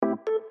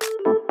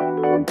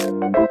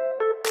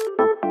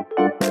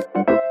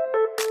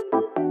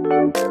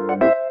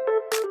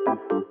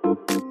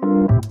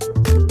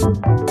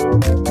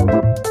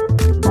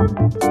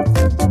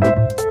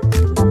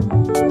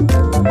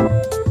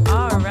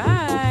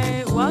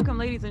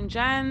ladies and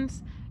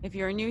gents. If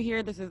you're new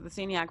here, this is the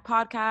Nany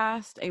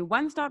podcast, a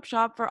one-stop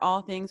shop for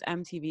all things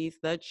MTV's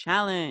The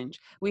Challenge.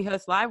 We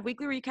host live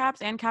weekly recaps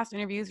and cast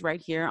interviews right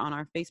here on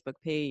our Facebook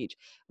page.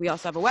 We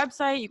also have a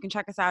website. You can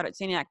check us out at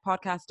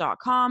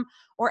sanyakpodcast.com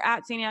or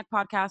at Sanyak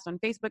Podcast on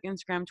Facebook,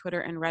 Instagram, Twitter,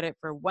 and Reddit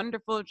for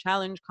wonderful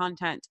challenge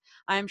content.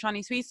 I'm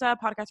Shawnee Suisa,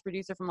 podcast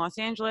producer from Los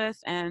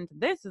Angeles, and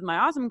this is my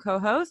awesome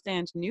co-host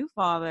and new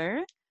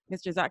father,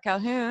 Mr. Zach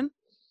Calhoun.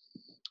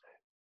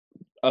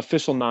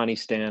 Official Nany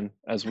stan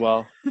as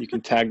well. You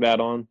can tag that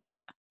on.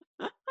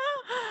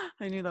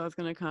 I knew that was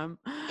going to come.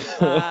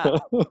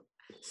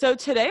 So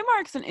today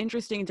marks an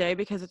interesting day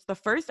because it's the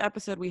first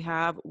episode we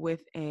have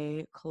with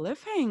a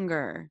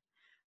cliffhanger.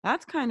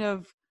 That's kind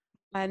of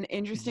an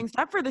interesting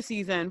step for the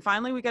season.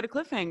 Finally, we get a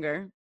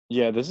cliffhanger.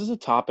 Yeah, this is a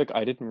topic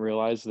I didn't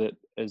realize that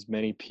as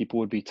many people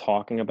would be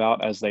talking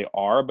about as they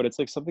are, but it's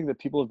like something that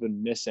people have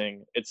been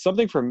missing. It's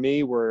something for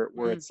me where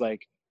it's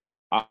like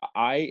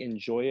I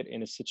enjoy it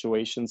in a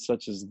situation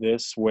such as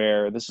this,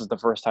 where this is the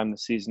first time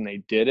this season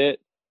they did it.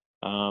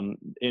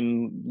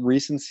 In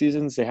recent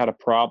seasons, they had a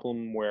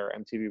problem where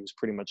MTV was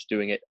pretty much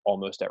doing it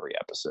almost every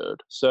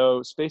episode.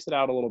 So space it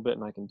out a little bit,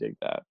 and I can dig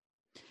that.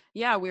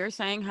 Yeah, we were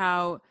saying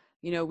how,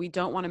 we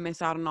don't want to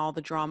miss out on all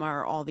the drama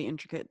or all the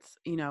intricates,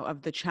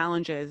 of the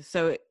challenges.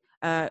 So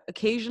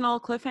occasional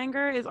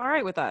cliffhanger is all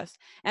right with us.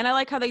 And I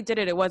like how they did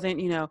it. It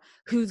wasn't,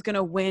 who's going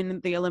to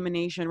win the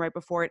elimination right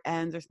before it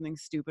ends or something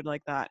stupid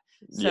like that.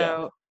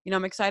 So,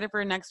 I'm excited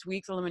for next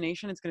week's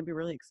elimination. It's going to be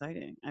really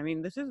exciting. I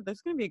mean, this is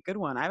going to be a good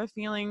one. I have a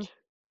feeling,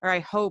 or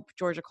I hope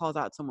Georgia calls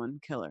out someone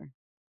killer.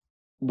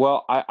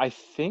 Well, I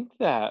think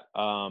that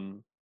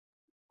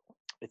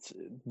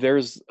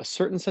there's a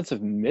certain sense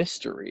of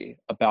mystery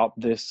about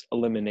this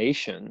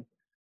elimination,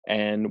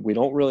 and we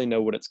don't really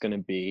know what it's going to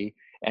be.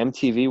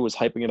 MTV was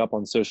hyping it up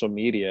on social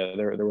media.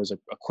 There was a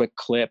quick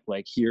clip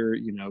like, here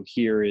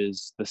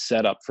is the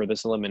setup for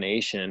this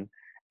elimination.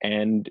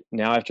 And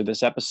now after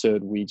this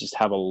episode, we just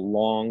have a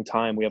long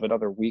time. We have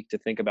another week to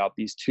think about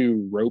these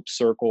two rope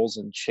circles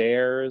and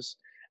chairs,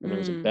 and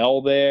there's a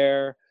bell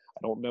there. I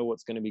don't know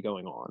what's going to be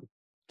going on.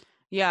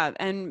 Yeah,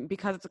 and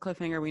because it's a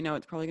cliffhanger, we know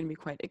it's probably going to be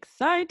quite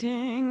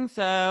exciting.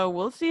 So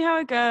we'll see how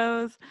it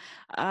goes.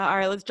 All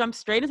right, let's jump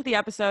straight into the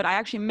episode. I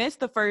actually missed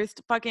the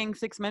first fucking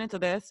 6 minutes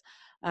of this.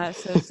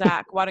 So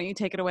Zach, why don't you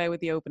take it away with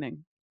the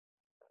opening?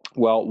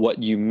 Well,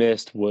 what you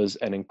missed was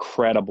an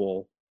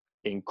incredible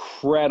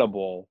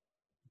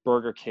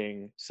Burger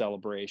King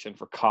celebration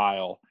for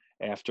Kyle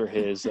after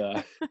his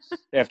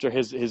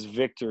his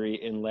victory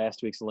in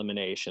last week's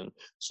elimination.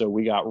 So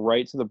we got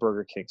right to the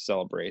Burger King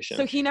celebration.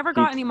 So he never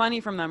got any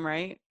money from them,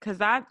 right? Because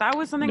that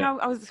was something No.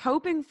 I was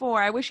hoping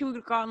for. I wish he would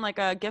have gotten like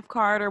a gift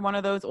card or one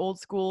of those old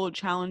school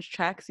challenge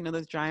checks,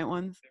 those giant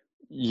ones.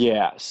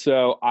 Yeah,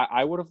 so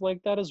I would have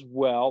liked that as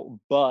well,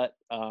 but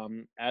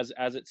as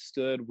it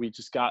stood, we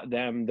just got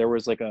them. There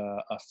was like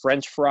a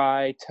French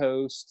fry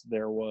toast.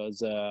 There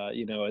was a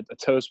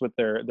toast with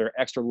their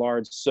extra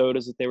large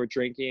sodas that they were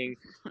drinking,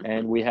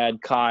 and we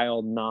had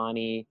Kyle,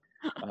 Nany,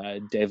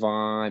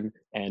 Devon,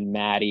 and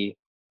Maddie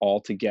all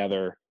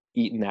together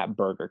eating that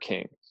Burger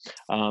King,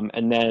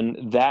 and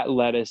then that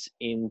led us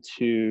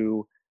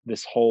into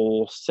this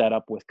whole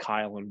setup with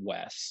Kyle and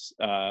Wes.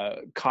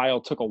 Kyle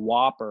took a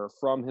Whopper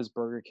from his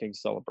Burger King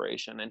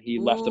celebration and he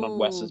left it on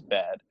Wes's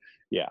bed.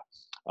 Yeah.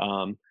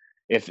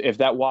 If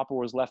that Whopper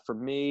was left for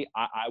me,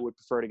 I would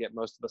prefer to get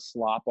most of the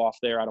slop off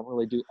there. I don't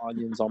really do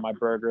onions on my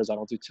burgers. I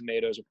don't do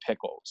tomatoes or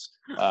pickles.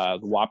 The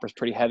Whopper's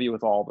pretty heavy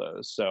with all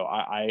those. So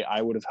I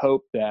would have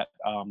hoped that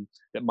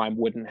that mine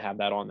wouldn't have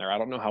that on there. I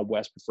don't know how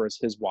Wes prefers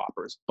his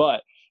Whoppers,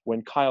 but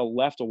when Kyle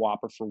left a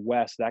Whopper for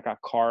Wes, that got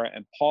Cara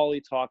and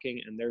Paulie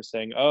talking, and they're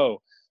saying,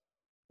 oh,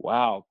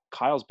 wow,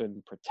 Kyle's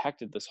been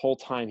protected this whole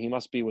time. He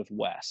must be with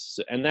Wes.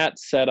 And that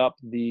set up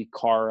the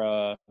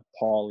Cara,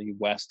 Paulie,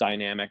 Wes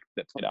dynamic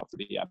that played out for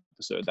the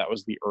episode. That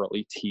was the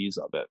early tease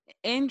of it.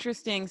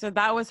 Interesting. So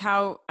that was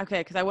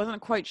because I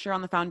wasn't quite sure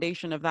on the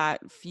foundation of that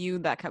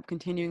feud that kept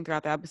continuing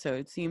throughout the episode.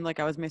 It seemed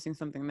like I was missing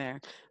something there.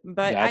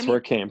 But that's where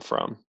it came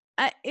from.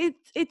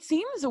 It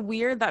seems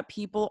weird that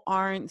people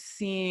aren't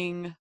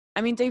seeing. I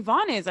mean,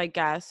 Devon is, I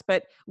guess,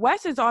 but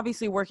Wes is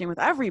obviously working with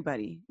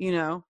everybody,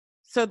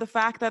 So the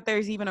fact that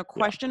there's even a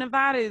question of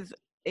that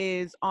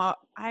is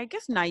I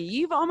guess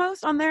naive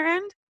almost on their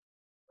end.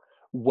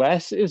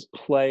 Wes is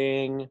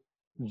playing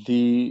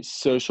the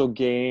social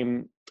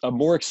game, a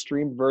more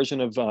extreme version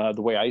of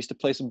the way I used to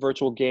play some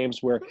virtual games,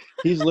 where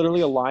he's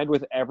literally aligned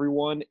with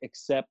everyone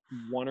except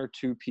one or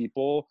two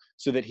people,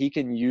 so that he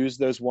can use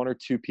those one or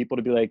two people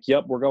to be like,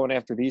 yep, we're going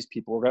after these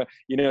people. We're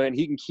going, and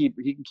he can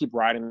keep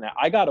riding that.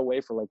 I got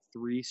away for like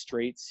 3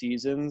 straight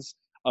seasons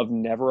of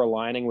never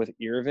aligning with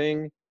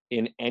Irving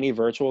in any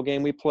virtual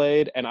game we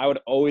played, and I would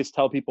always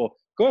tell people,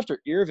 go after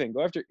Irving,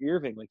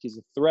 like he's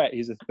a threat.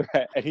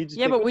 And he just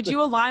but would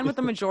you align with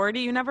the majority?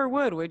 You never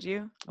would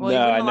you? Well, no, you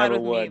wouldn't I align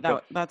never with would, me,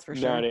 that's for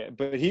sure. No,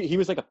 but he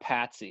was like a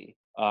patsy,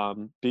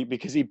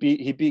 because he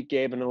beat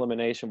Gabe in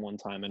elimination one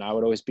time, and I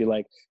would always be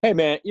like, hey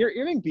man,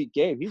 Irving beat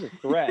Gabe, he's a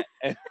threat.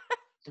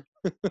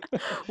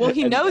 Well,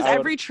 he And knows I would,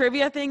 every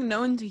trivia thing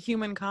known to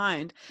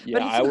humankind. But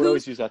yeah, I would who's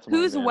always use that to my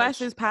who's advantage.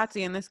 Wes's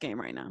Patsy in this game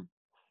right now?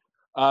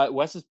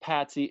 Wes's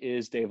patsy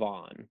is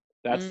Devon.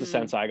 That's the Mm.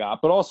 sense I got.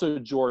 But also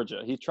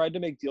Georgia. He tried to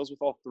make deals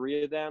with all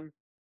three of them,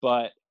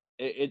 but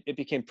it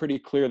became pretty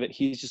clear that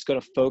he's just going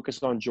to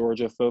focus on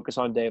Georgia, focus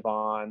on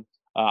Devon.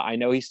 I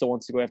know he still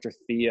wants to go after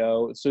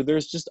Theo. So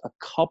there's just a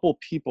couple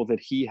people that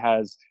he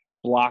has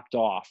blocked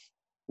off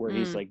where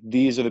he's Mm. like,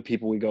 these are the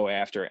people we go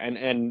after.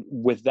 And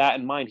with that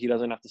in mind, he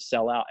doesn't have to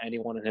sell out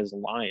anyone in his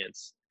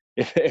alliance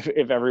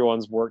if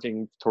everyone's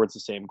working towards the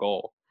same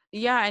goal.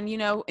 Yeah, and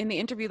in the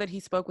interview that he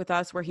spoke with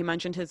us where he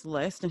mentioned his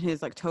list and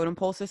his like totem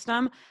pole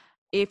system,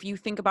 if you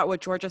think about what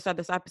Georgia said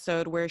this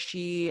episode, where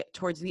she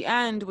towards the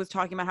end was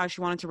talking about how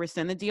she wanted to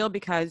rescind the deal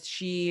because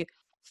she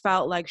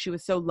felt like she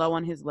was so low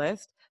on his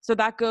list. So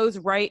that goes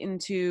right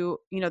into,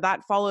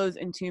 that follows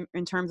into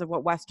in terms of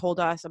what Wes told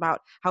us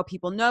about how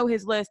people know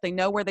his list, they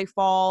know where they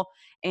fall,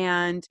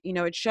 and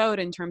it showed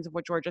in terms of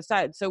what Georgia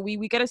said. So we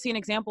get to see an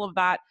example of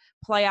that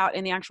play out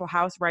in the actual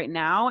house right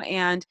now,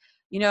 and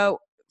you know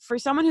for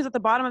someone who's at the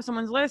bottom of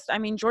someone's list, I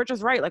mean,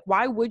 Georgia's right. Like,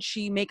 why would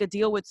she make a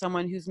deal with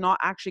someone who's not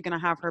actually going to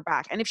have her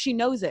back? And if she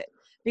knows it,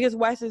 because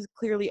Wes is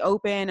clearly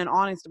open and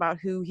honest about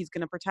who he's going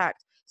to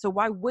protect. So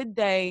why would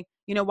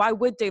why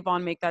would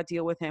Davon make that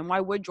deal with him? Why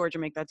would Georgia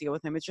make that deal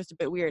with him? It's just a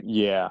bit weird.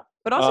 Yeah.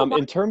 But also, why?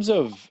 In terms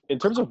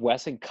of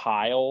Wes and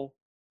Kyle,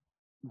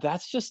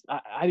 that's just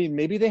I mean,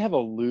 maybe they have a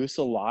loose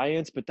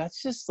alliance, but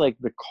that's just like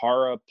the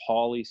Kara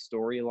Pauly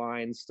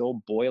storyline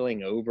still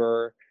boiling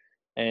over.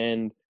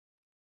 And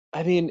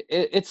I mean,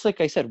 it's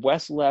like I said,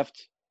 Wes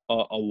left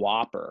a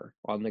whopper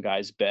on the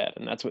guy's bed,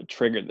 and that's what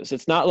triggered this.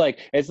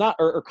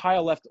 Or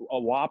Kyle left a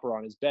whopper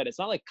on his bed. It's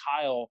not like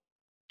Kyle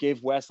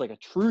gave Wes like a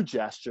true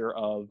gesture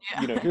of,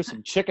 Yeah. here's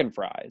some chicken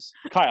fries.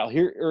 Kyle,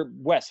 here or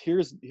Wes,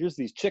 here's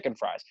these chicken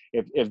fries.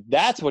 If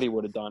that's what he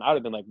would have done, I'd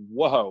have been like,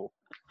 whoa,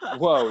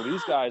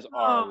 these guys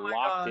are Oh my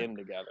locked god. in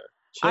together.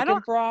 I don't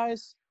Chicken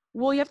fries?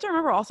 Well, you have to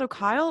remember also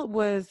Kyle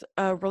was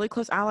a really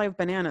close ally of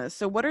Bananas.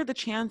 So what are the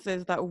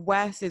chances that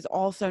Wes is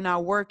also now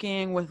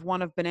working with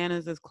one of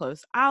Bananas'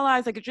 close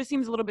allies? Like it just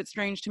seems a little bit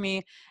strange to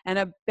me and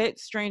a bit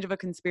strange of a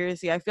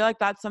conspiracy. I feel like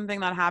that's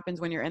something that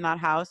happens when you're in that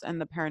house and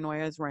the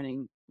paranoia is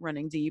running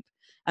deep.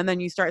 And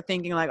then you start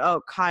thinking like, oh,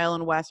 Kyle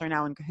and Wes are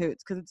now in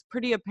cahoots because it's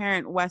pretty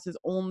apparent Wes is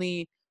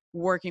only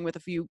working with a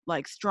few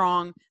like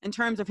strong in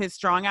terms of his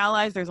strong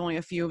allies. There's only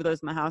a few of those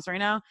in the house right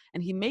now,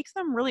 and he makes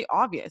them really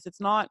obvious. It's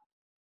not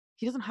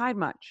He doesn't hide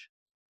much.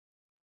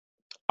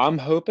 I'm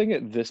hoping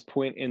at this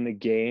point in the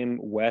game,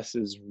 Wes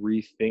is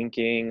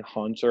rethinking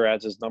Hunter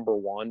as his number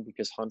one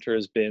because Hunter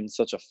has been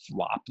such a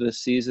flop this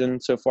season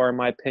so far, in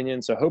my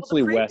opinion. So Well, the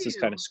hopefully Wes is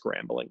kind of preview.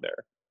 scrambling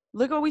there.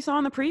 Look what we saw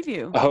in the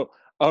preview. Oh,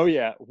 oh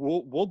yeah,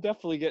 we'll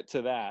definitely get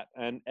to that.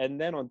 And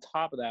then on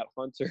top of that,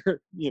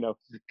 Hunter,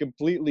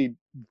 completely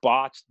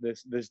botched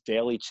this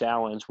daily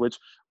challenge, which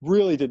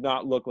really did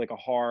not look like a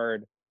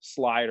hard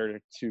slider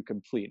to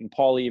complete. And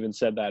Paulie even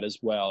said that as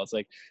well. It's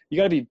like you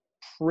got to be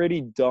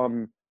pretty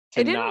dumb to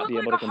It didn't not look be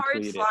able like to a hard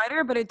complete it.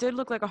 slider, but it did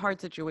look like a hard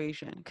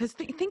situation. Because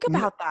think M-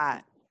 about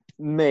that.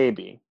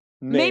 Maybe,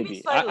 Maybe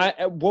maybe. slightly.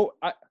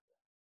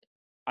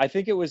 I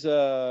think it was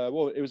a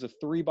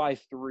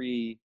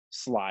 3x3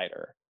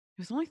 slider.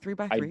 It was only three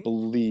by I three.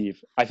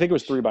 believe. I think it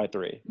was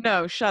 3x3.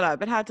 No, shut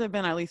up. It had to have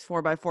been at least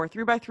 4 by 4.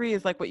 3 by 3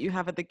 is like what you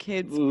have at the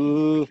kids'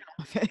 Ooh,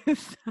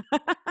 office.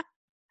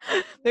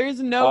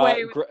 There's no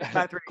way it was Gre 3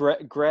 by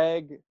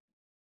 3.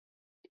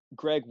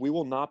 Greg, we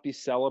will not be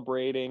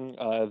celebrating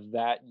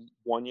that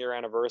 1 year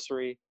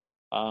anniversary.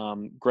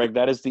 Greg,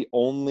 that is the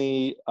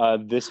only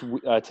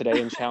today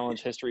in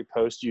challenge history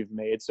post you've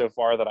made so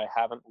far that I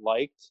haven't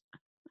liked,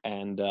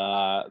 and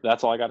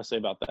that's all I got to say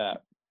about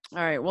that. All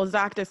right. Well,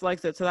 Zach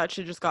dislikes it, so that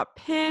should just got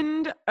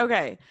pinned.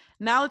 Okay.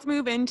 Now let's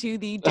move into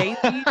the daily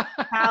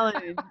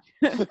challenge.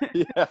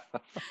 Yeah.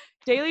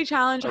 Daily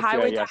challenge, Okay.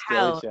 Highway to Yes. Daily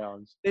Hell.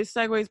 challenge. This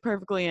segues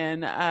perfectly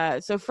in.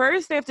 So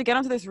first, they have to get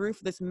onto this roof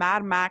of this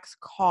Mad Max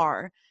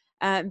car.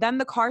 Then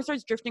the car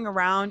starts drifting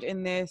around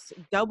in this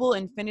double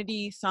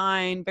infinity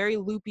sign, very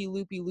loopy,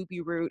 loopy,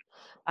 loopy route.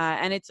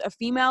 And it's a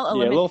female Yeah. A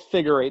elimination little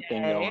figure 8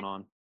 thing day. going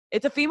on.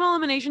 It's a female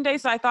elimination day,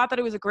 so I thought that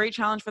it was a great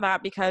challenge for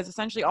that because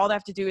essentially all they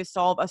have to do is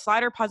solve a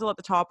slider puzzle at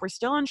the top. We're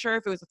still unsure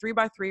if it was a 3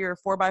 by 3 or a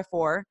 4 by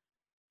 4.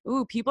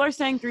 Ooh, people are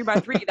saying 3 by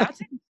 3. That's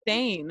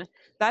insane.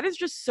 That is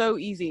just so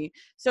easy.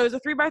 So it's a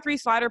 3 by 3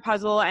 slider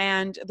puzzle,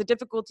 and the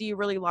difficulty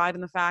really lied in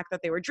the fact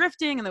that they were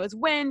drifting and there was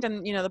wind,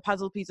 and the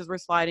puzzle pieces were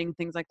sliding and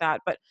things like that.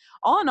 But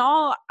all in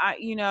all,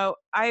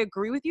 I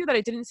agree with you that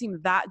it didn't seem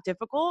that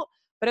difficult.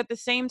 But at the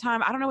same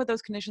time, I don't know what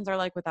those conditions are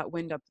like with that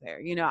wind up there.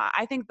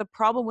 I think the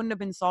problem wouldn't have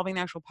been solving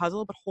the actual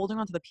puzzle, but holding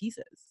on to the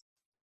pieces.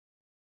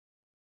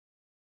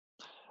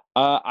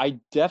 I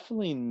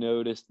definitely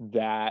noticed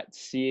that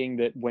seeing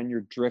that when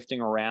you're drifting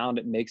around,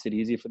 it makes it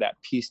easy for that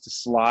piece to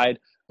slide.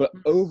 But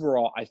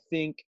overall, I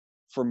think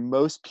for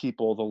most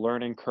people, the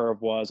learning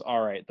curve was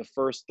all right, the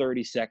first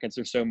 30 seconds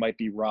or so might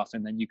be rough,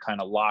 and then you kind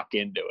of lock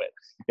into it.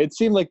 It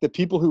seemed like the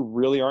people who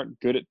really aren't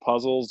good at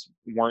puzzles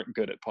weren't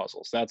good at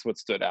puzzles. That's what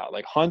stood out.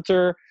 Like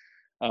Hunter,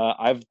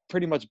 I've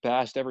pretty much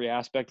bashed every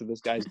aspect of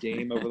this guy's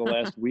game over the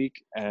last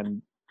week,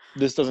 and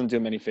this doesn't do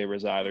him any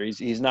favors either.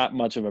 He's not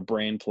much of a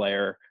brain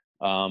player.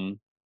 Um,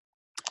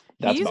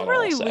 that's He's about all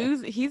I'll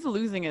really say. he's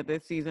losing it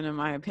this season in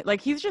my opinion.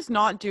 Like he's just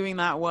not doing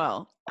that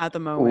well at the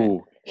moment.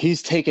 Ooh,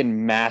 he's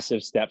taken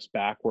massive steps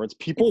backwards.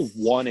 People It's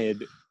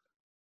wanted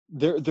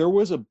there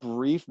was a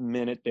brief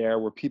minute there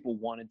where people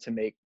wanted to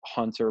make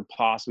Hunter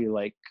possibly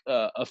like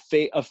a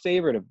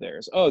favorite of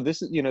theirs. Oh,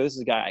 this is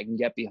a guy I can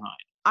get behind.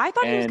 I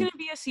thought he was And going to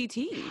be a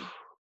CT.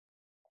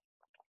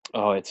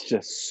 oh, it's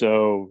just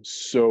so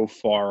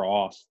far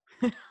off.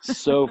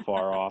 So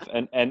far off.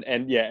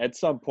 And yeah, at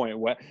some point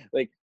what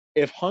like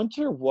if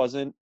Hunter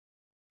wasn't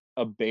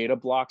a beta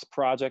blocks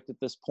project at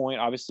this point,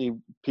 obviously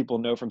people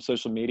know from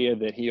social media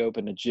that he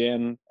opened a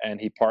gym and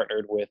he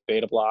partnered with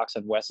beta blocks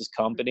and Wes's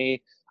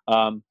company.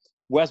 um,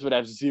 Wes would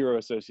have zero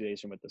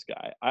association with this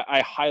guy.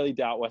 I highly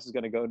doubt Wes is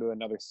going to go into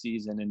another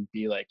season and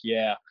be like,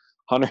 yeah,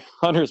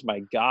 Hunter's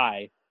my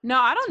guy. No,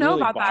 I It's don't know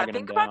really about that. bogging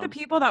him Think about the down.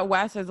 people that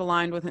Wes has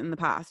aligned with in the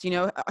past. You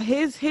know,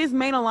 his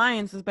main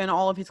alliance has been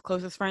all of his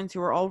closest friends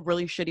who are all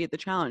really shitty at the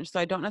challenge. So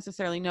I don't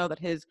necessarily know that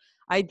his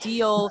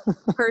ideal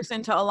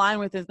person to align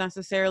with is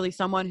necessarily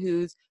someone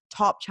who's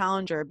top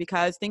challenger.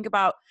 Because think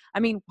about, I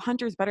mean,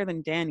 Hunter's better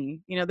than Danny.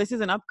 You know, this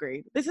is an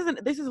upgrade. This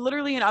is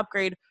literally an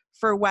upgrade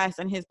for Wes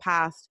and his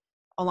past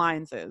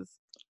alliances.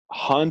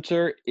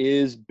 Hunter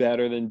is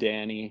better than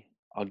Danny.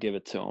 I'll give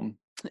it to him.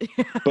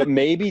 But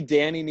maybe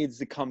Danny needs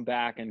to come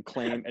back and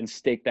claim and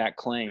stake that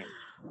claim.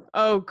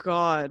 Oh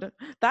God.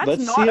 That's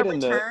Let's see not a it in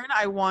the return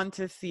I want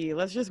to see.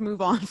 Let's just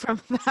move on from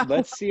that one.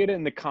 let's see it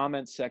in the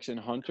comments section.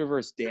 Hunter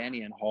versus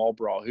Danny and Hall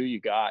Brawl. Who you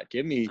got?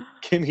 Give me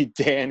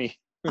Danny.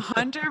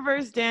 Hunter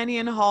versus Danny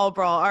and Hall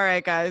Brawl. All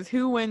right, guys.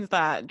 Who wins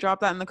that? Drop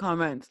that in the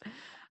comments.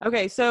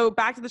 Okay, so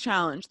back to the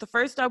challenge. The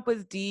first up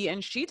was D,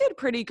 and she did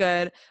pretty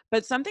good.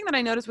 But something that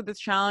I noticed with this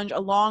challenge,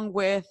 along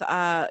with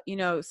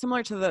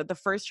similar to the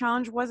first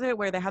challenge, was it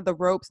where they had the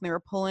ropes and they were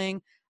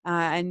pulling,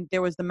 and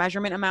there was the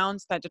measurement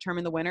amounts that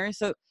determined the winner.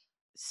 So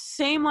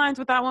same lines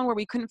with that one where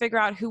we couldn't figure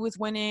out who was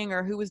winning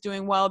or who was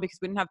doing well because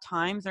we didn't have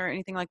times or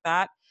anything like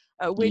that.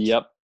 Which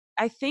Yep.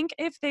 I think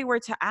if they were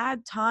to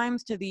add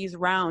times to these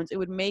rounds, it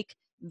would make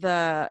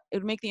the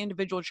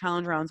individual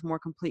challenge rounds more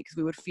complete because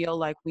we would feel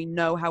like we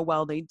know how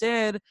well they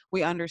did,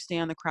 we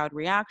understand the crowd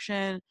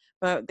reaction,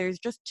 but there's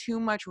just too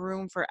much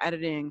room for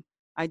editing.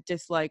 I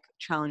dislike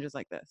challenges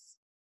like this.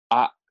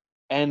 I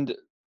and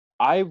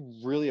I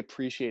really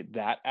appreciate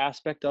that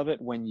aspect of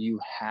it when you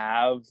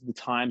have the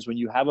times when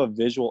you have a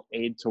visual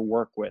aid to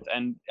work with.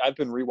 And I've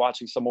been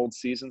rewatching some old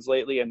seasons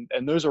lately, and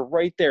those are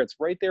right there. It's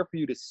right there for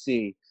you to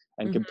see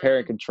and compare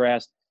and Mhm.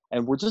 contrast.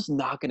 And we're just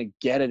not going to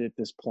get it at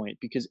this point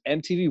because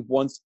MTV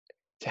wants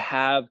to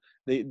have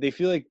they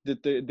feel like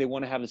that they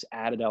want to have this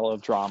added element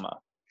of drama.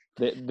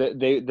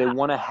 They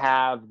want to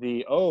have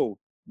the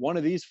one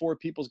of these four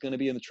people is going to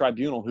be in the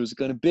tribunal. Who's it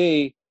going to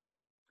be?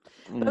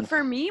 But Mm,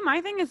 for me,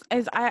 my thing is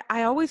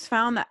I always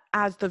found that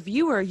as the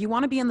viewer, you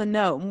want to be in the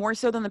know more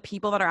so than the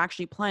people that are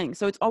actually playing.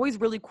 So it's always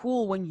really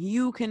cool when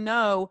you can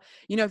know,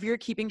 if you're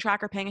keeping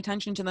track or paying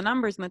attention to the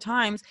numbers and the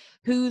times,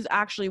 who's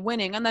actually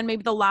winning. And then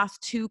maybe the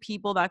last two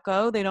people that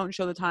go, they don't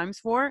show the times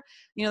for.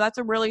 That's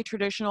a really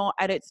traditional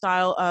edit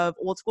style of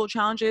old school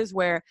challenges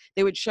where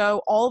they would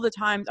show all the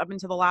times up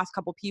until the last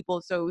couple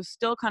people. So it was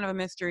still kind of a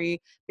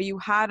mystery, but you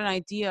had an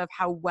idea of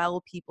how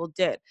well people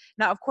did.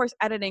 Now, of course,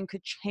 editing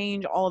could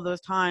change all of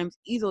those times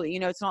easily.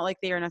 It's not like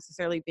they are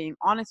necessarily being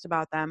honest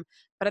about them,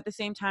 but at the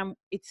same time,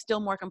 it's still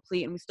more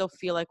complete and we still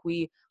feel like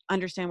we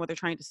understand what they're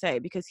trying to say.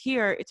 Because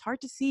here, it's hard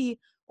to see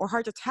or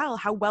hard to tell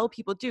how well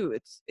people do.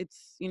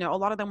 A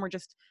lot of them were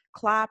just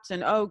claps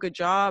and, oh, good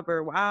job,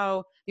 or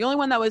wow. The only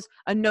one that was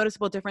a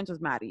noticeable difference was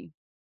Maddie.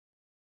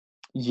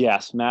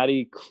 yes,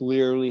 Maddie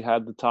clearly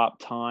had the top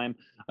time.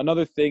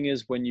 Another thing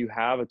is when you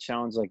have a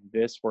challenge like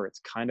this where it's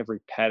kind of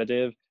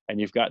repetitive and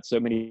you've got so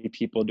many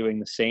people doing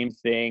the same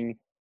thing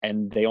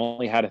and they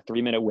only had a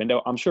 3-minute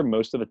window, I'm sure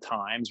most of the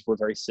times were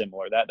very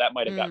similar. That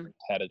might have gotten Mm.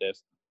 repetitive.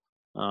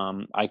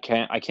 I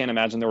can't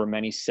imagine there were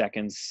many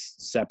seconds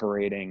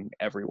separating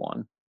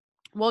everyone.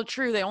 Well,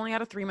 true. They only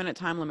had a 3-minute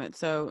time limit.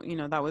 So,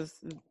 that was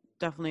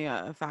definitely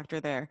a factor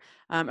there.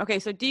 Okay,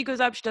 so D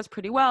goes up. She does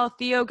pretty well.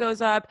 Theo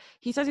goes up.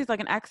 He says he's like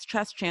an ex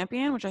chess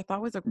champion, which I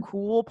thought was a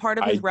cool part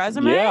of his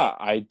resume.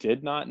 I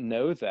did not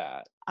know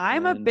that.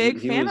 I'm a And he, big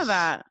he fan of was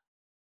that.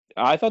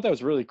 I thought that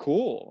was really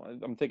cool.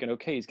 I'm thinking,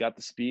 okay, he's got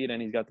the speed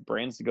and he's got the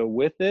brains to go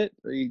with it.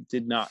 He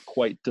did not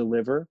quite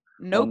deliver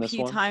on Nope, this he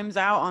one. times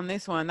out on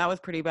this one. That was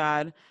pretty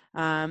bad.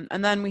 And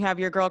then we have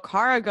your girl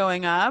Kara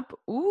going up.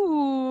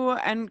 Ooh,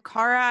 and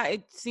Kara,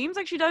 it seems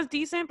like she does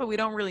decent, but we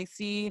don't really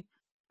see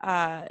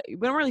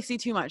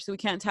too much, so we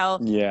can't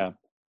tell. Yeah.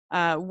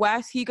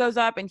 Wes, he goes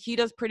up and he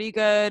does pretty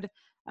good.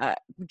 Uh,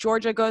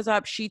 Georgia goes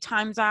up, she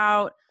times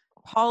out.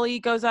 Polly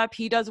goes up,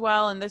 he does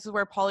well, and this is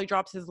where Polly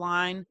drops his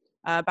line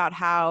about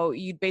how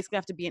you'd basically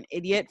have to be an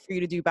idiot for you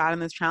to do bad in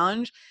this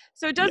challenge.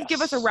 So it does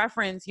give us a Yes.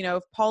 reference.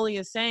 If Polly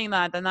is saying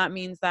that, then that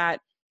means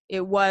that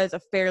it was a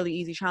fairly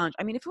easy challenge.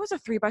 I mean, if it was a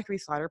 3x3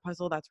 slider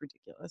puzzle, that's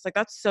ridiculous. Like,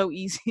 that's so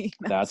easy.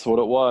 That's what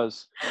it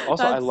was.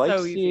 Also, That's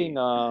so easy.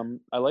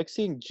 I like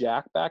seeing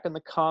Jack back in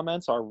the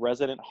comments, our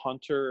resident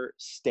hunter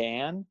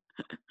Stan.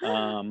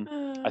 Um,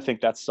 I Uh, think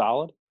that's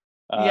solid.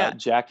 yeah.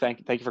 Jack,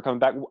 thank you for coming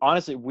back.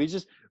 Honestly,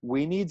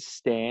 we need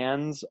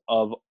stands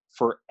of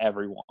for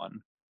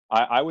everyone.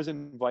 I was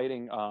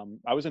inviting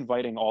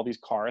all these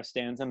Kara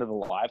stands into the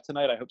live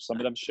tonight. I hope some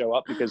of them show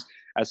up because,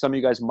 as some of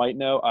you guys might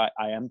know,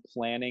 I am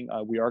planning.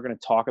 We are going to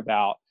talk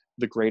about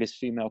the greatest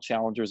female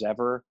challengers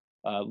ever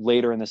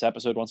later in this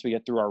episode once we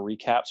get through our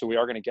recap. So we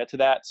are going to get to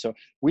that. So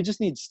we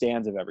just need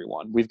stands of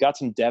everyone. We've got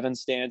some Devin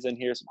stands in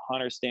here, some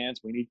Hunter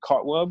stands. We need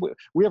well,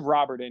 we have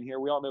Robert in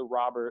here. We all know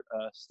Robert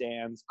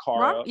stands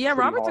Kara Yeah,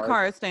 pretty Robert's a hard.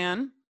 Kara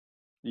stan.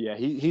 Yeah,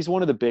 he's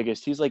one of the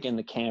biggest. He's like in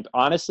the camp.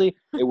 Honestly,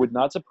 it would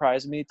not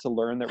surprise me to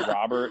learn that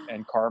Robert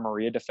and Cara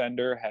Maria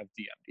Defender have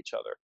DM'd each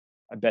other.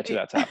 I bet you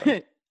that's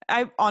happened.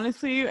 I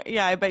honestly,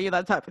 yeah, I bet you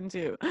that's happened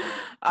too.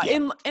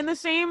 Yeah. In the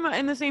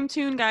same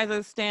tune, guys,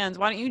 as stands.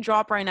 Why don't you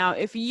drop right now?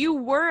 If you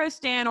were a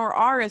stan or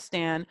are a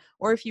stan,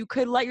 or if you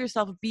could let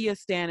yourself be a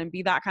stan and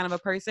be that kind of a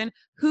person,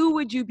 who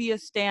would you be a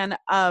stan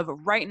of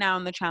right now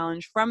in the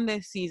challenge from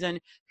this season?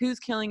 Who's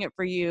killing it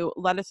for you?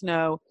 Let us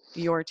know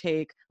your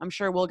take. I'm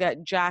sure we'll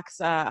get Jack's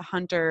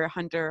Hunter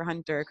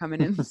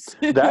coming in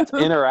soon. That's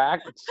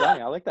interact.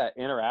 Sonny, I like that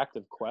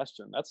interactive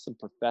question. That's some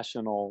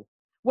professional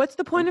What's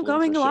the point of influencer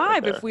going shit right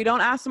live if there. we don't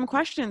ask some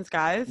questions,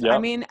 guys? I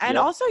Yep. mean, and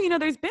Yep. also,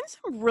 there's been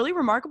some really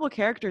remarkable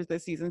characters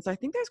this season. So I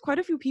think there's quite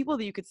a few people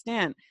that you could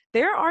stand.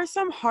 There are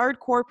some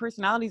hardcore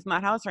personalities in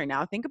that house right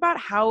now. Think about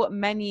how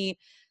many,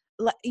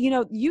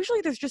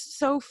 usually there's just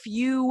so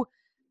few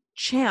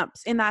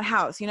champs in that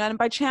house, and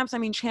by champs I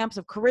mean champs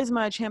of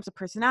charisma, champs of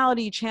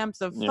personality,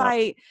 champs of Yeah.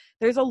 fight.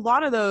 There's a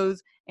lot of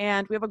those,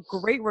 and we have a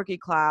great rookie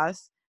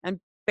class and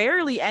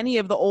barely any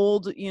of the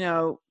old,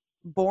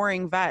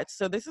 boring vets.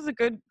 So this is a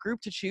good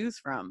group to choose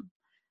from.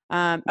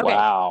 Okay.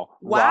 Wow.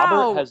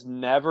 Robert Wow. has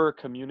never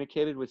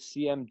communicated with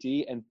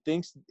CMD and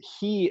thinks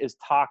he is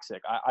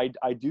toxic.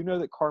 I do know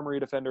that Cara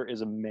Maria Defender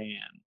is a man.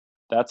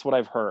 That's what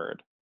I've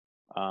heard.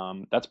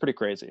 That's pretty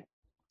crazy.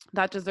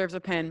 That deserves a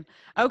pin.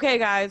 Okay,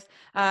 guys,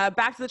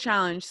 back to the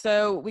challenge.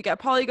 So we got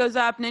Polly goes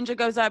up, Ninja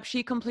goes up,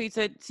 she completes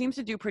it, seems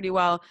to do pretty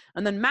well.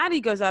 And then Maddie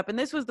goes up, and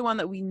this was the one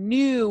that we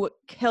knew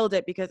killed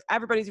it because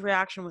everybody's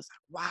reaction was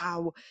like,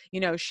 wow,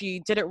 she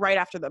did it right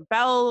after the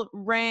bell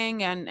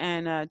rang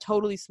and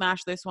totally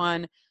smashed this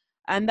one.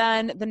 And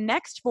then the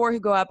next four who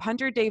go up,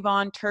 Hunter,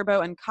 Davon,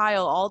 Turbo, and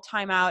Kyle, all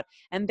time out.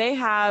 And they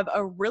have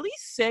a really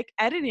sick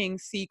editing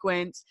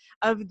sequence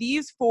of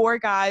these four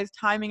guys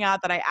timing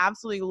out that I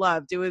absolutely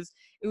loved. It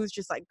was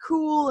just like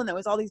cool, and there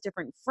was all these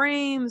different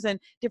frames and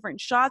different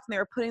shots, and they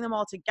were putting them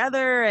all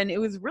together, and it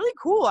was really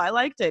cool. I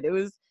liked it.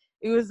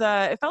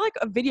 It felt like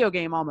a video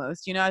game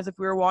almost, as if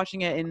we were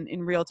watching it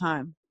in real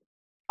time.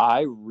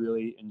 I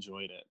really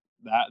enjoyed it.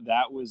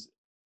 That was,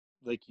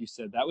 like you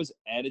said, that was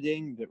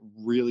editing that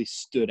really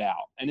stood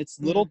out. And it's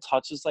little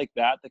touches like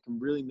that that can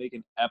really make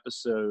an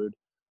episode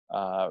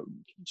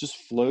just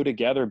flow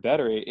together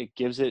better. It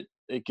gives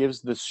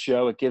this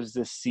show, it gives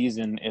this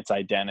season its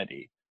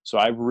identity. So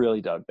I really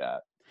dug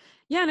that.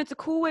 Yeah, and it's a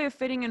cool way of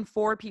fitting in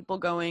four people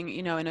going,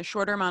 in a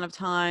shorter amount of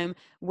time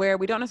where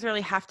we don't necessarily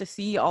have to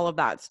see all of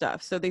that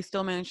stuff. So they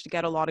still managed to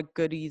get a lot of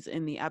goodies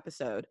in the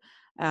episode.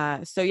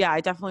 So yeah,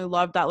 I definitely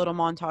loved that little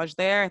montage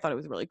there. I thought it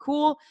was really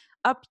cool.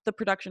 Up the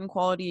production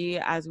quality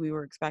as we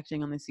were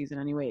expecting on this season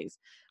anyways.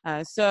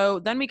 So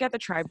then we get the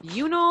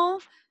tribunal.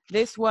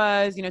 This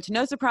was, to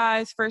no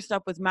surprise, first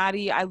up was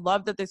Maddie. I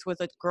love that this was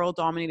a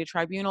girl-dominated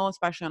tribunal,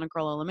 especially on a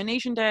girl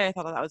elimination day. I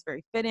thought that was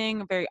very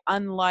fitting, very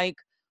unlike,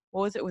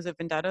 what was it? Was it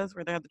Vendettas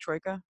where they had the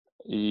Troika?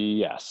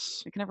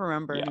 Yes. I can never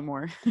remember Yeah.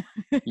 anymore.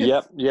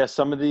 Yep. Yeah.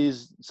 Some of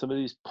these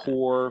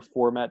poor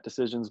format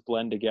decisions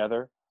blend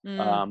together.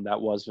 That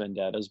was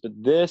Vendettas, but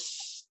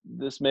this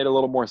made a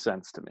little more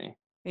sense to me.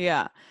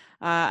 Yeah.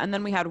 And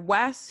then we had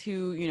Wes,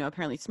 who,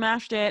 apparently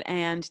smashed it,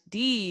 and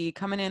D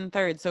coming in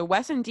third. So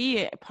Wes and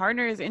D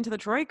partners into the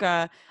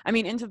Troika. I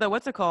mean, into the,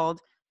 what's it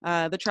called?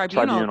 The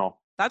Tribunal.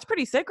 That's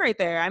pretty sick right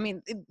there. I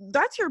mean,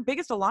 that's your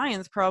biggest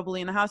alliance probably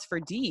in the house for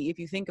D, if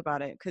you think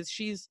about it, because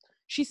she's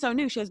so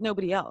new. She has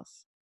nobody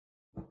else.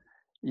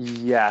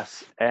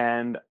 Yes.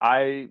 And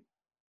I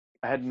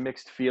had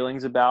mixed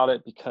feelings about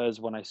it because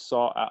when I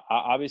saw,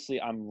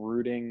 obviously I'm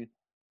rooting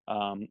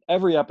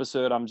every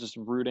episode. I'm just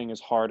rooting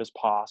as hard as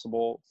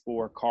possible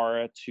for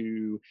Cara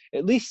to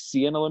at least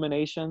see an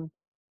elimination.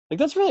 Like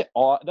that's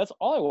all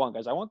I want,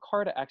 guys. I want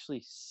Cara to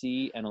actually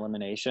see an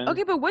elimination.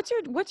 Okay, but what's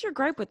your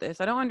gripe with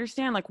this? I don't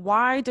understand. Like,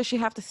 why does she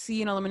have to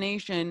see an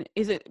elimination?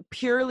 Is it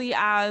purely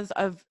as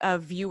a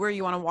viewer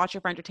you want to watch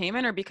it for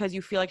entertainment, or because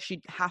you feel like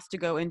she has to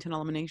go into an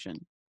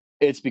elimination?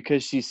 It's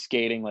because she's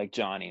skating like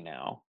Johnny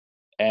now.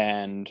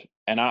 And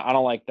I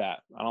don't like that.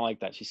 I don't like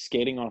that. She's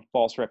skating on a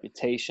false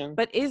reputation.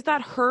 But is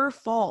that her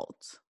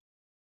fault?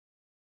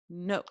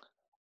 No.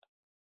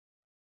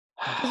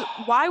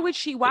 Why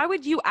would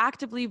you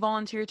actively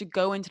volunteer to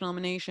go into an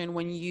elimination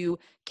when you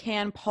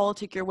can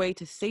politic your way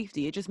to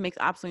safety? It just makes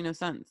absolutely no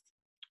sense.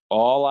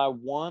 All I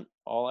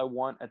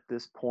want at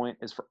this point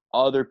is for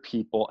other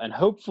people, and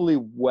hopefully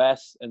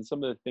Wes and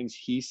some of the things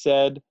he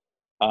said,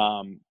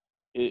 um,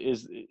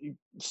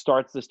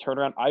 starts this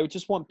turnaround. I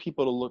just want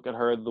people to look at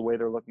her the way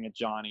they're looking at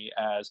Johnny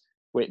as,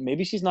 wait,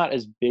 maybe she's not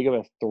as big of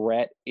a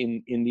threat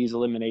in these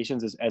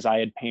eliminations as I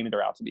had painted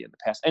her out to be in the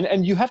past.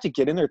 And you have to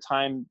get in there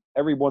time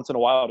every once in a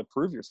while to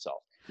prove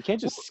yourself. You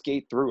can't just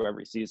skate through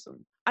every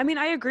season. I mean,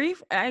 I agree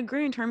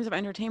in terms of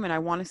entertainment. I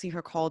want to see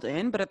her called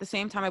in, but at the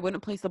same time, I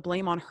wouldn't place the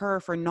blame on her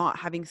for not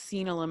having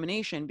seen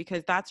elimination,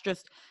 because that's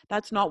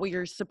not what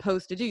you're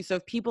supposed to do. So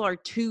if people are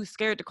too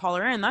scared to call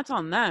her in, that's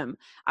on them.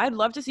 I'd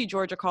love to see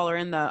Georgia call her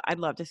in. I'd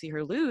love to see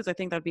her lose. I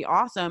think that'd be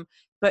awesome.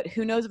 But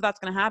who knows if that's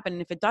going to happen?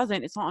 And if it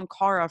doesn't, it's not on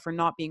Cara for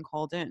not being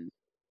called in.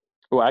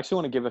 Oh, I actually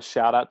want to give a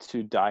shout out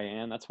to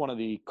Diane. That's one of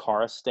the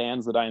Cara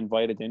stands that I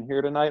invited in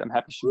here tonight. I'm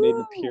happy she made an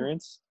Woo!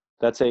 appearance.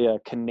 That's a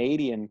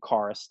Canadian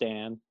Cara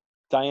stand.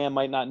 Diane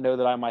might not know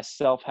that I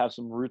myself have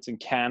some roots in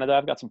Canada.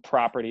 I've got some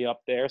property up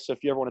there. So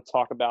if you ever want to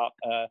talk about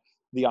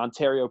the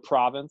Ontario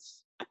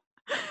province,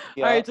 All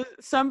yeah. right, so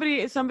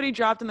somebody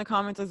dropped in the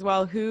comments as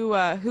well, who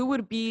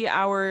would be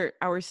our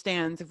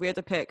stands if we had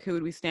to pick who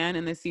would we stand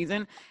in this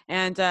season.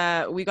 And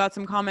we got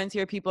some comments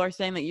here. People are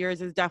saying that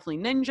yours is definitely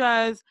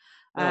Ninjas.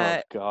 Oh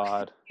Uh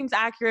God. Seems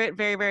accurate,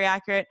 very, very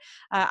accurate.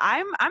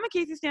 I'm a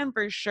Casey stan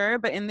for sure,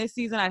 but in this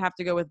season I'd have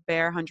to go with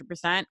Bear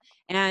 100%.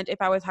 And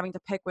if I was having to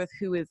pick with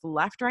who is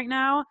left right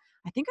now,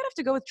 I think I'd have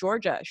to go with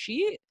Georgia.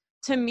 She,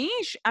 to me,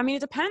 I mean,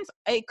 it depends.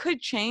 It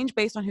could change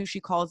based on who she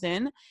calls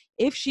in.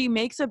 If she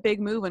makes a big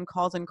move and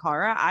calls in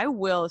Cara, I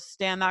will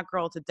stand that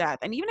girl to death.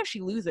 And even if she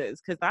loses,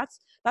 because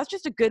that's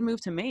just a good move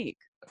to make.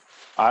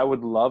 I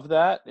would love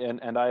that,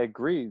 and I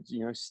agree.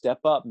 You know, step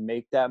up,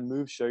 make that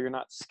move, show you're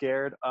not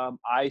scared.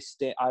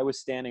 I was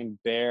standing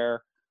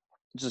Bear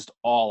just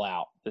all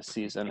out this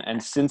season,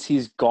 and since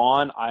he's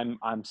gone, I'm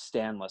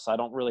standless. I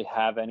don't really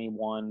have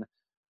anyone.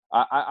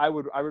 I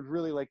would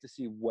really like to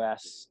see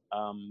Wes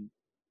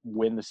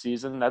win the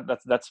season.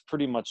 That's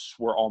pretty much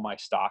where all my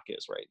stock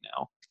is right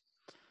now.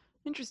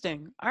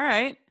 Interesting. All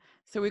right.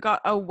 So we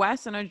got a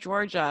West and a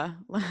Georgia,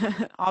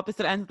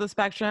 opposite ends of the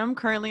spectrum,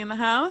 currently in the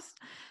house.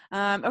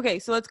 Okay,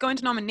 so let's go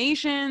into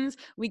nominations.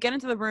 We get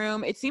into the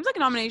room. It seems like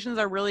nominations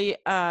are really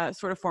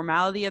sort of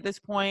formality at this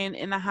point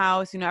in the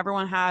house. You know,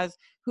 everyone has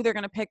who they're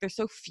going to pick. There's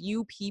so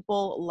few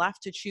people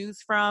left to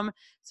choose from,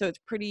 so it's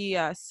pretty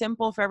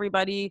simple for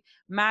everybody.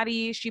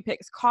 Maddie, she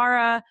picks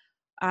Cara.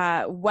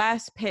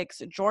 Wes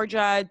picks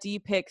Georgia. D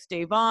picks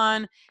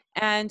Davon.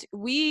 And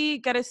we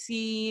get to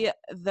see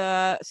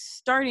the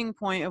starting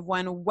point of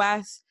when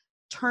Wes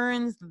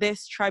turns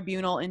this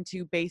tribunal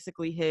into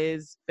basically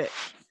his bitch.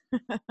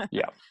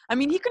 Yeah. I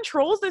mean, he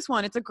controls this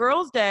one. It's a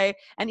girls' day.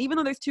 And even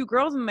though there's two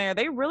girls in there,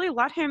 they really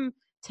let him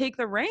take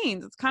the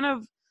reins. It's kind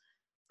of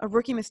a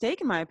rookie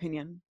mistake, in my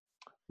opinion.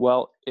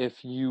 Well,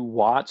 if you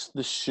watch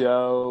the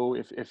show,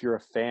 if you're a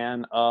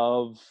fan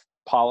of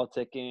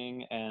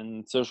politicking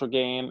and social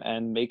game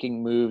and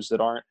making moves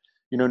that aren't,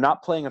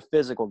 not playing a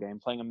physical game,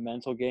 playing a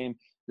mental game,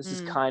 this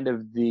is Mm. kind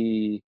of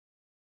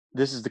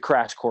this is the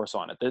crash course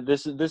on it.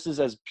 This is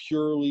as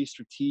purely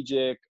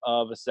strategic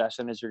of a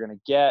session as you're going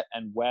to get,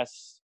 and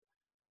Wes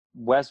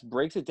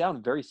breaks it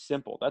down very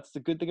simple. That's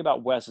the good thing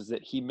about Wes, is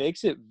that he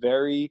makes it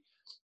very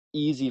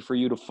easy for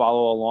you to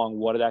follow along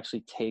what it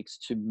actually takes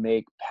to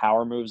make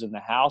power moves in the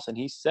house. And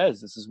he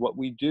says this is what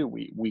we do.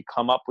 We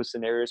come up with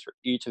scenarios for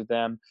each of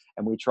them,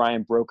 and we try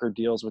and broker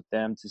deals with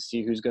them to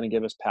see who's going to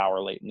give us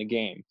power late in the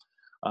game.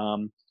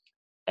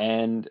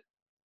 And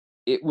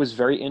it was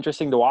very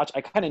interesting to watch.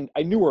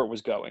 I knew where it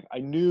was going. I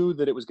knew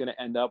that it was going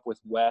to end up with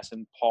Wes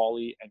and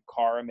Paulie and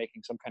Cara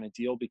making some kind of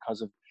deal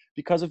because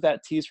of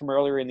that tease from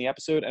earlier in the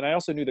episode. And I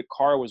also knew that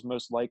Cara was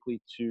most likely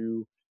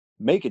to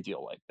make a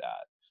deal like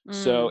that.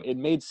 So Mm. it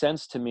made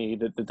sense to me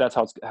that's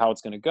how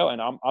it's going to go.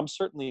 And I'm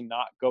certainly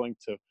not going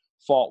to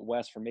fault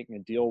Wes for making a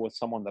deal with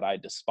someone that I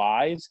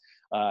despise.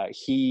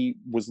 He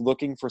was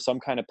looking for some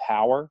kind of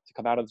power to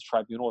come out of the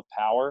tribunal with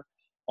power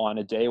on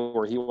a day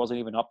where he wasn't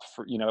even up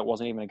for, it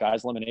wasn't even a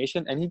guy's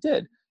elimination, and he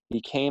did.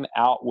 He came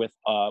out with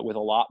a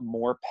lot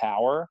more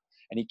power,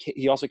 and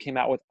he also came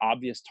out with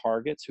obvious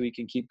targets who he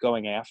can keep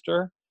going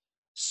after.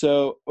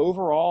 So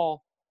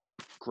overall,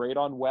 great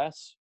on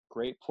Wes,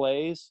 great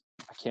plays.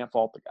 I can't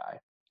fault the guy.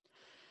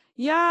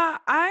 Yeah,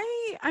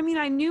 I mean,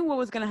 I knew what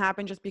was going to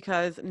happen just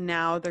because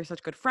now they're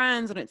such good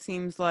friends, and it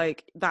seems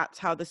like that's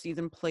how the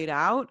season played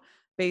out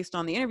based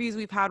on the interviews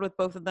we've had with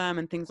both of them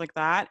and things like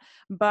that.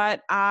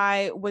 But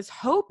I was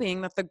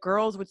hoping that the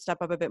girls would step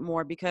up a bit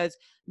more, because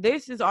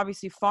this is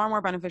obviously far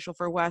more beneficial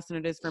for Wes than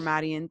it is for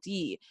Maddie and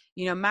Dee.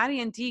 You know,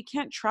 Maddie and Dee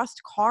can't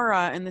trust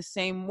Cara in the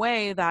same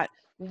way that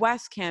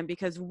Wes can,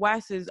 because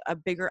Wes is a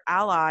bigger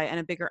ally and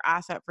a bigger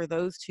asset for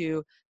those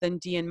two than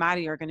Dee and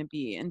Maddie are going to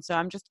be. And so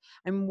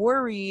I'm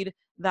worried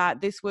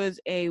that this was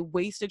a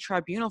wasted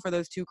tribunal for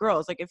those two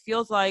girls. Like, it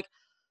feels like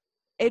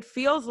it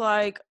feels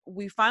like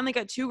we finally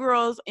get two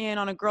girls in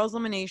on a girls'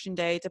 elimination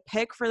day to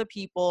pick for the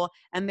people,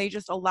 and they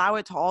just allow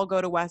it to all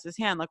go to Wes's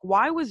hand. Like,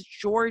 why was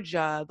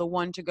Georgia the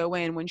one to go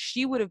in when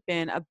she would have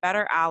been a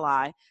better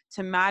ally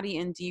to Maddie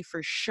and Dee for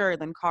sure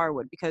than Cara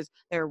would? Because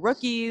they're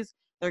rookies.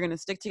 They're going to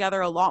stick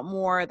together a lot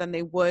more than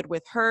they would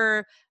with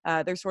her.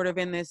 They're sort of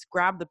in this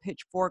grab the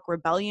pitchfork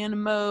rebellion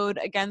mode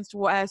against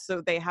Wes,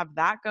 so they have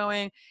that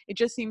going. It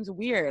just seems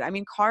weird. I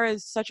mean, Cara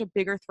is such a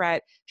bigger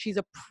threat. She's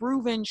a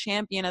proven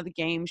champion of the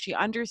game. She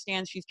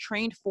understands. She's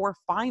trained for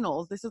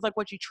finals. This is like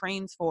what she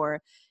trains for.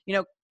 You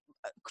know,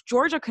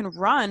 Georgia can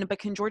run, but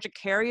can Georgia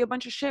carry a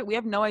bunch of shit? We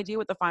have no idea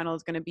what the final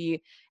is going to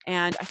be.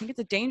 And I think it's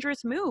a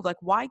dangerous move. Like,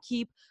 why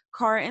keep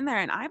Cara in there?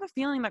 And I have a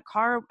feeling that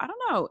Cara, I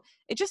don't know,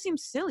 it just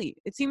seems silly.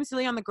 It seems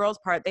silly on the girls'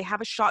 part. They have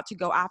a shot to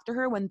go after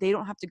her when they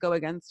don't have to go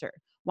against her.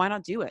 Why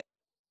not do it?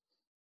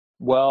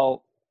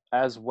 Well,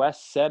 as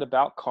Wes said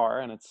about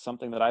Cara, and it's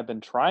something that I've been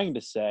trying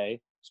to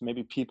say, so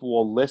maybe people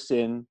will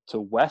listen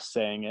to Wes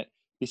saying it.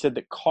 He said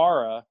that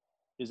Cara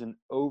is an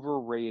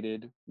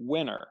overrated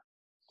winner.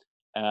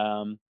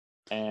 Um,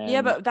 Yeah,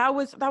 and but that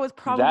was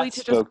probably that to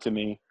just, spoke to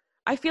me.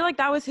 I feel like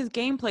that was his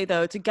gameplay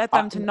though, to get I,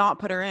 them to not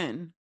put her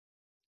in.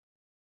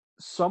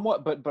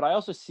 somewhat, but I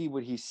also see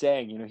what he's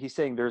saying. He's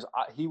saying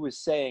he was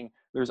saying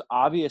there's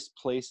obvious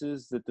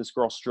places that this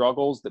girl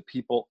struggles that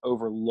people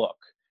overlook.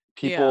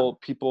 Yeah.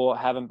 People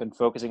haven't been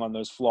focusing on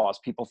those flaws.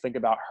 People think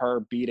about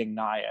her beating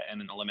Naya in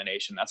an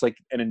elimination. That's like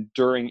an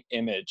enduring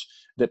image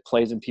that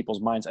plays in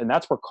people's minds, and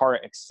that's where Cara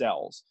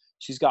excels.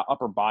 She's got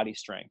upper body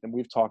strength, and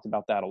we've talked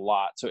about that a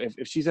lot. So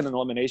if she's in an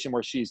elimination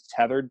where she's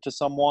tethered to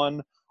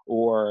someone,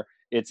 or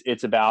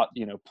it's about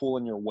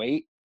pulling your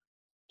weight,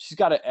 she's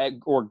got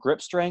or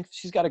grip strength,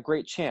 she's got a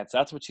great chance.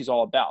 That's what she's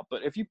all about.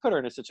 But if you put her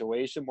in a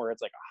situation where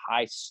it's like a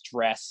high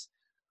stress,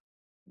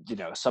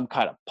 some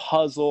kind of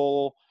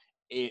puzzle,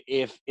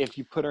 if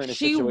you put her in a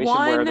She situation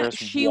where won there's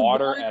she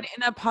water won at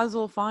in a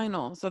puzzle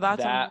final. So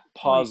that's a that moot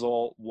point.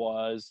 puzzle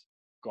was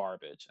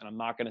garbage. And I'm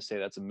not going to say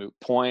that's a moot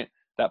point.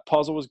 That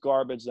puzzle was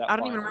garbage. That I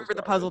don't even final was remember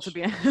the puzzle to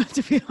garbage.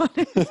 be to be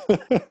honest.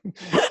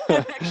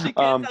 I actually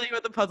can't tell you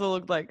what the puzzle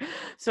looked like.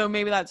 So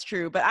maybe that's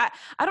true. But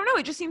I don't know.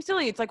 It just seems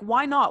silly. It's like,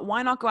 why not?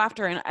 Why not go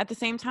after her? And at the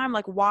same time,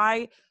 like,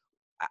 why?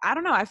 I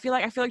don't know. I feel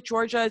like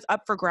Georgia is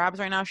up for grabs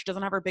right now. She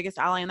doesn't have her biggest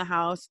ally in the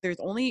house. There's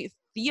only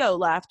Theo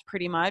left,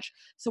 pretty much.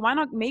 So why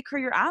not make her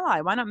your ally?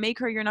 Why not make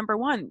her your number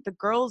one? The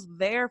girl's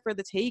there for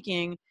the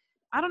taking.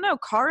 I don't know.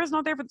 Kara's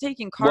not there for the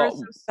taking. Kara's so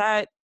Well,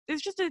 set.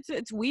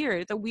 It's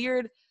weird.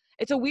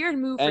 It's a weird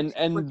move for and two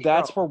and rookie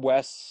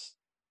girls.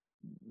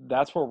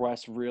 that's where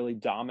Wes really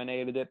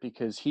dominated it,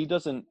 because he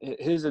doesn't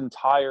his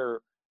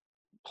entire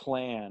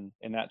plan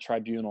in that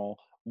tribunal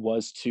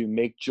was to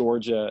make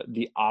Georgia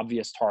the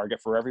obvious target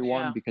for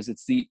everyone, Yeah. because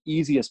it's the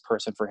easiest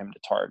person for him to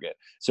target.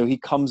 So he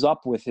comes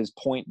up with his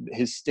point,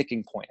 his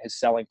sticking point, his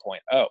selling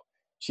point. Oh,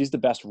 she's the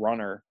best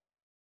runner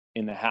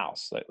in the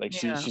house.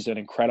 Like Yeah. she's an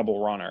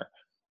incredible runner.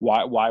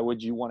 Why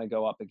would you want to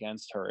go up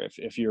against her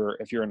if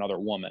you're another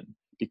woman?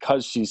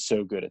 Because she's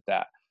so good at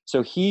that.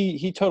 So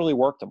he totally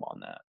worked him on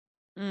that.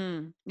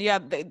 Yeah,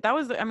 that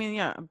was, I mean,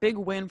 yeah, a big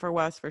win for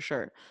Wes for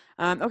sure.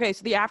 Okay,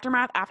 so the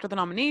aftermath after the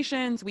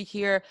nominations, we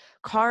hear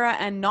Cara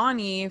and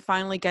Nany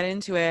finally get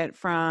into it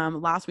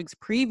from last week's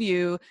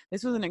preview.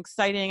 This was an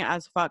exciting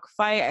as fuck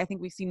fight. I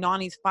think we see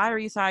Nany's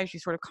fiery side.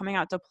 She's sort of coming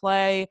out to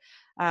play,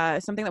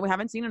 something that we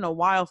haven't seen in a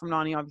while from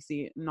Nany,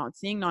 obviously, not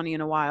seeing Nany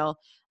in a while.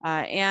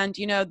 And,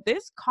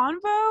 this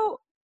convo,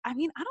 I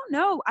mean, I don't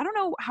know. I don't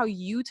know how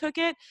you took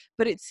it,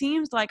 but it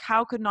seems like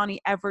how could Nany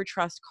ever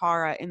trust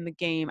Cara in the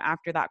game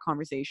after that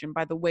conversation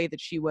by the way that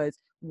she was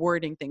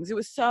wording things? It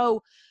was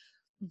so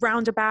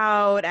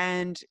roundabout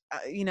and,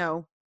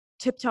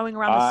 tiptoeing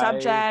around the I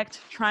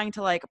subject, trying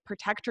to like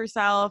protect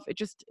herself. It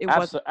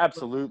wasn't.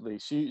 Absolutely.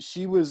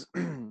 She was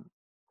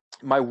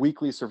my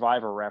weekly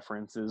Survivor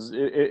references.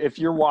 If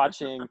you're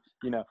watching,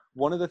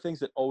 one of the things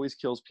that always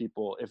kills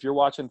people, if you're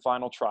watching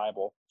Final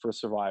Tribal for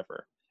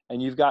Survivor,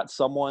 and you've got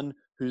someone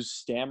who's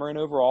stammering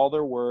over all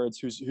their words,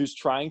 who's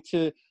trying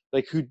to,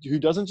 like, who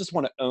doesn't just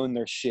want to own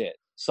their shit,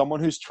 someone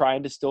who's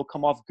trying to still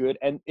come off good,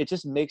 and it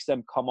just makes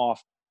them come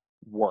off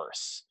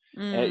worse.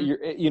 And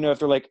Mm. if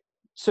they're like,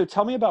 so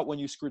tell me about when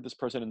you screwed this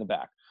person in the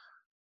back.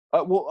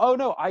 Well, oh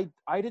no,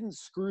 I didn't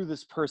screw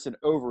this person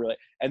over,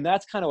 and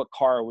that's kind of what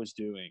Cara was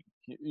doing.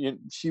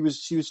 She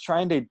was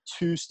trying to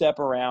two-step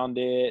around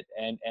it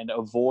and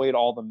avoid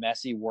all the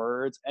messy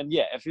words. And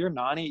yeah, if you're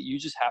Nany,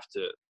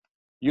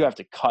 you have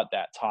to cut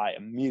that tie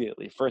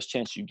immediately, first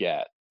chance you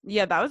get.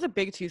 Yeah, that was a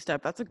big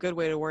two-step. That's a good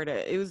way to word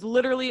it. It was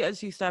literally a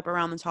two-step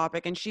around the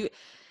topic, and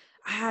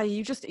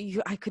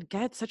I could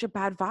get such a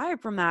bad vibe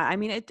from that. I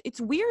mean,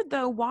 it's weird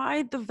though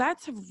why the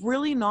vets have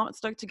really not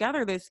stuck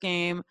together this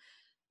game.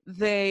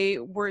 They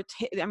were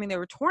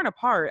torn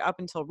apart up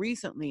until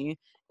recently,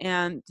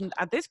 and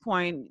at this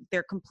point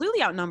they're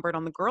completely outnumbered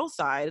on the girls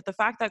side. The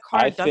fact that I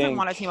Cara doesn't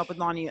want to think team up with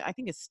Nany, I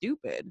think, is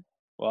stupid.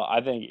 Well,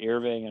 I think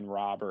Irving and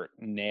Robert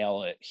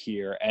nail it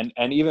here. And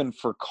even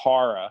for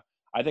Cara,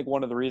 I think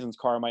one of the reasons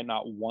Cara might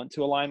not want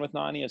to align with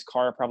Nany is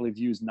Cara probably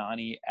views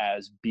Nany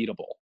as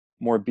beatable.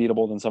 more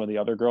beatable than some of the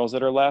other girls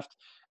that are left.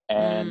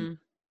 And Mm.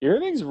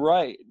 Irving's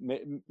right.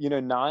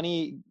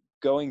 Nany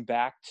going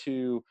back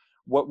to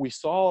what we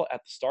saw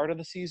at the start of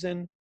the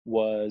season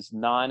was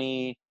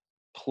Nany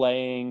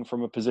playing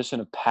from a position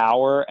of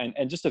power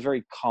and just a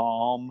very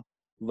calm,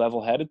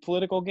 level-headed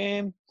political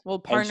game. Well,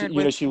 And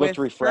partnered she looked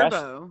with refreshed.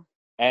 Turbo.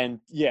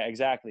 And yeah,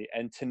 exactly.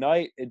 And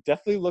tonight, it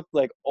definitely looked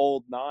like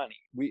old Nany.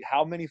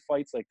 How many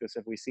fights like this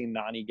have we seen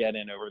Nany get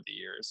in over the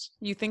years?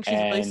 You think she's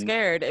really And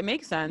scared. It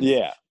makes sense,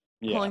 yeah,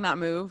 yeah. pulling that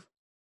move.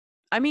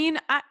 I mean,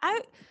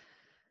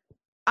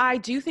 I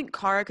do think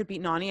Kara could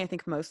beat Nany. I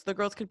think most of the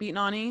girls could beat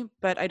Nany,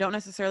 but I don't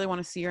necessarily want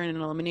to see her in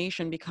an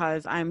elimination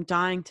because I'm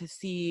dying to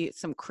see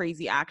some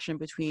crazy action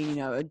between,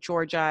 a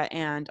Georgia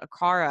and a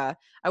Kara.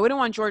 I wouldn't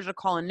want Georgia to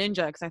call a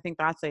Ninja because I think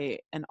that's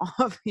an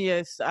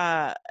obvious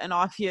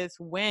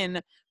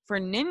win for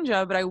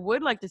Ninja, but I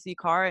would like to see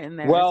Kara in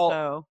there. Well,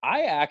 So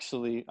I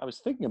was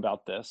thinking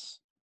about this.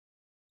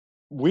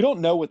 We don't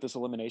know what this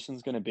elimination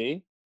is going to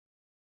be.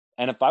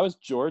 And if I was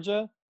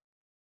Georgia,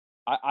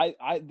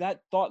 that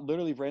thought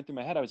literally ran through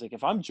my head. I was like,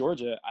 if I'm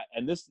Georgia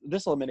and this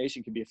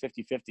elimination could be a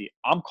 50-50,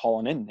 I'm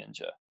calling in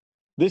Ninja.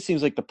 This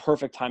seems like the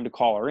perfect time to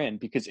call her in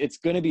because it's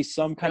going to be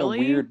some kind of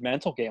really, weird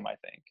mental game, I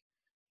think.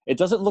 It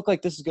doesn't look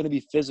like this is going to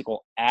be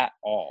physical at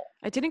all.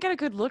 I didn't get a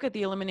good look at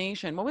the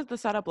elimination. What was the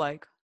setup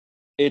like?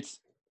 It's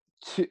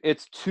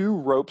it's two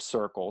rope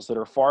circles that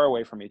are far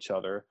away from each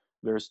other.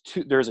 There's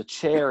a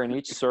chair in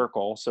each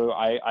circle, so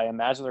I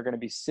imagine they're going to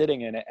be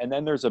sitting in it, and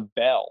then there's a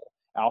bell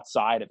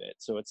outside of it.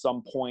 So at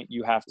some point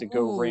you have to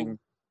go Ooh. ring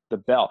the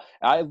bell.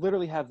 I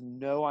literally have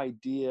no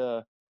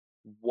idea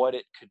what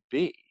it could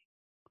be,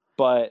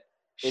 but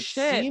it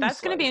Shit, that's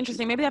seems going to be like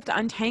interesting. Maybe they have to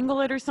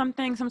untangle it or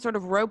something, some sort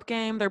of rope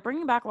game. They're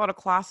bringing back a lot of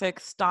classic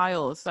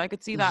styles, so I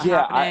could see that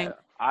yeah, happening.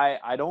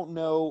 I don't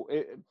know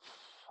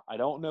I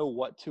don't know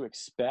what to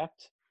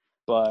expect, Ca-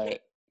 but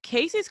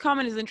Casey's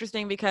comment is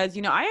interesting because,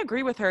 I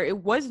agree with her. It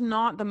was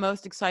not the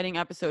most exciting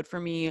episode for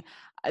me.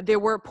 There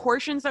were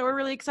portions that were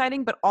really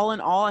exciting, but all in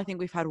all, I think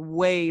we've had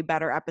way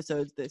better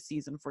episodes this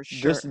season for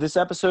sure. this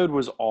episode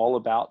was all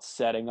about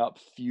setting up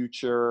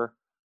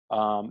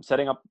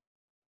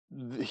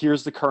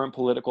here's the current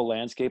political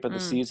landscape of the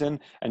Mm. season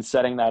and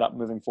setting that up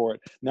moving forward.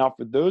 Now,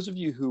 for those of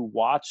you who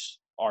watch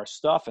our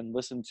stuff and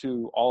listen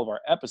to all of our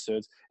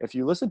episodes, if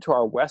you listen to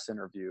our Wes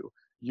interview,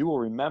 you will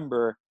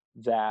remember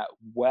that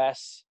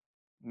Wes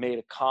made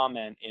a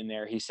comment in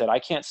there. He said, I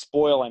can't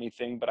spoil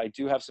anything, but I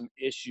do have some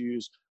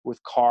issues with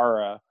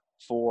Kara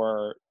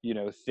for,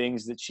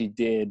 things that she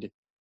did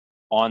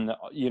on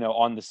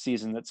the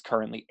season that's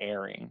currently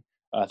airing,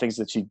 things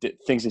that she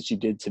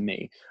did to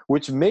me,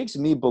 which makes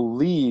me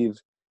believe,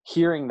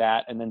 hearing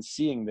that and then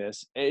seeing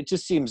this, it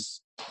just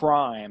seems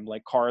prime,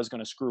 like Kara's going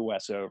to screw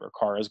Wes over.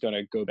 Kara's going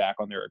to go back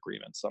on their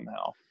agreement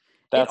somehow.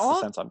 It That's the all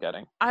sense I'm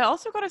getting. I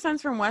also got a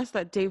sense from Wes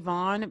that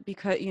Devon,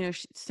 because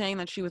saying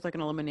that she was like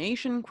an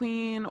elimination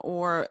queen,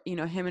 or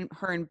him and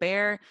her and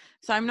Bear.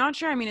 So I'm not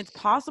sure. I mean, it's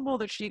possible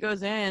that she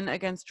goes in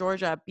against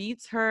Georgia,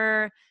 beats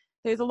her.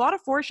 There's a lot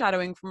of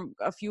foreshadowing from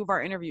a few of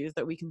our interviews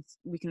that we can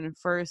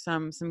infer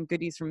some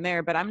goodies from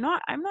there. But I don't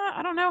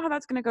know how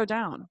that's going to go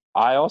down.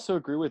 I also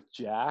agree with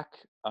Jack.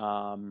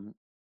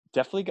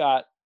 Definitely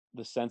got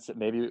the sense that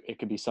maybe it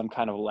could be some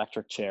kind of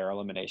electric chair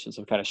elimination,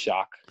 some kind of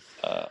shock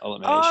Oh,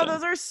 elimination.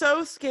 those are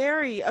so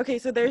scary. Okay,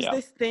 so there's Yeah.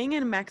 this thing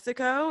in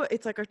Mexico.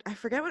 It's like I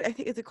forget what I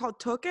think. Is it called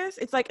toques?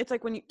 It's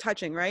like when you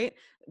touching, right?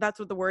 That's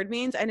what the word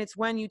means, and it's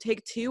when you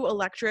take two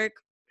electric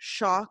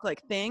shock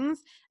like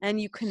things and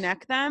you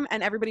connect them,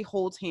 and everybody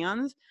holds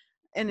hands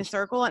in a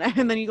circle, and,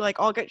 and then you like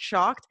all get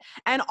shocked.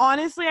 And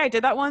honestly, I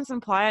did that once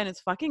in Playa, and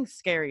it's fucking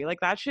scary. Like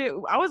that shit.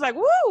 I was like,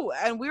 woo!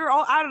 And we were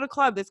all out of the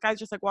club. This guy's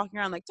just like walking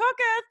around like toques,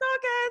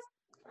 toques.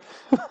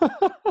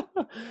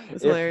 It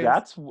was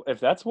hilarious. If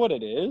that's what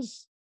it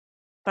is,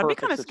 That'd be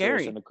kind perfect of scary.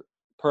 situation to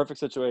perfect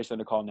situation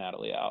to call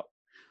Natalie out.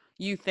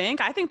 You think?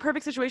 I think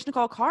perfect situation to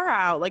call Cara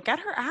out. Like, get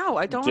her out.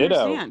 I don't Ditto,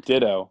 understand.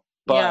 ditto.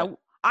 Yeah, But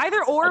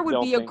either I or would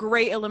don't be a think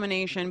great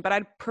elimination, but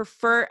I'd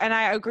prefer, and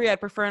I agree, I'd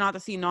prefer not to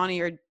see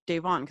Nany or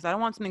Devon because I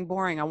don't want something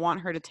boring. I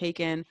want her to take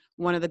in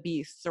one of the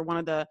beasts or one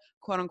of the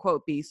quote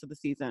unquote beasts of the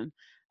season.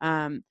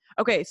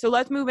 Okay, so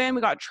let's move in.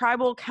 We got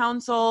Tribal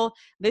Council.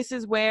 This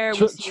is where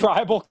we see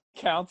tribal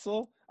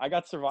council. I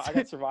got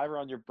Survivor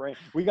on your brain.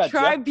 We got Jeff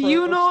Probst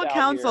Tribunal out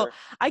Council. here.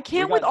 I We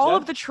can't with got all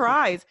Jeff. of the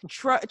tries.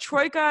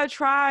 Troika,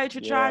 try, cha cha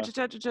Yeah.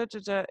 cha cha cha cha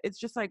cha. It's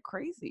just like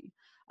crazy.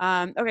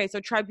 Okay,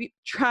 so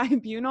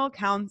Tribunal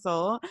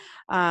Council.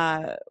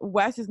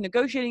 Wes is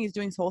negotiating. He's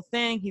doing his whole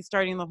thing. He's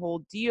starting the whole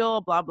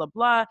deal. Blah blah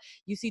blah.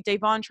 You see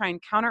Devon try and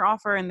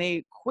counteroffer, and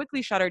they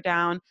quickly shut her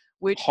down.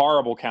 Which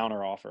Horrible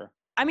counteroffer.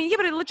 I mean, yeah,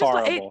 but it just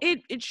Horrible.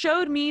 it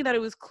showed me that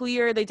it was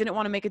clear they didn't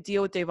want to make a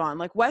deal with Devon.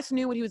 Like Wes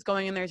knew what he was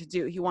going in there to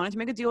do. He wanted to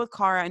make a deal with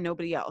Cara and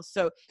nobody else.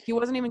 So he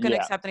wasn't even going to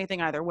Yeah. accept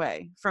anything either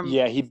way from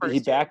Yeah, the he first two.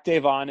 backed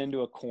Davon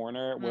into a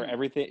corner where Mm.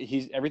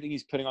 everything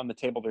he's putting on the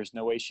table, there's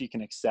no way she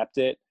can accept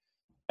it.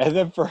 And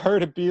then for her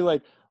to be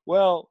like,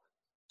 well,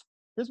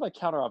 here's my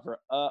counteroffer.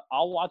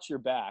 I'll watch your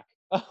back.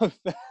 Oh, Oh,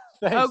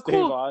 thanks,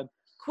 cool, Davon.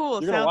 cool.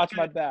 You're gonna Sounds watch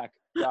my good. back.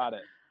 Got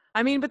it.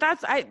 I mean, but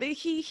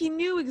he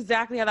knew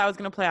exactly how that was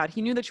going to play out.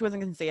 He knew that she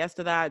wasn't going to say yes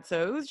to that,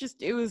 so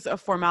it was a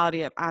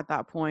formality at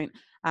that point.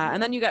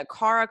 And then you got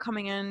Kara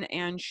coming in,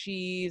 and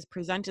she's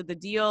presented the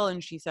deal,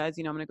 and she says,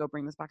 I'm going to go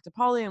bring this back to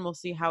Polly, and we'll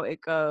see how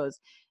it goes.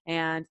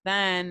 And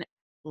then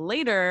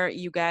later,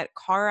 you get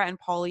Kara and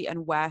Polly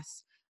and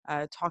Wes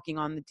talking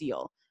on the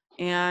deal.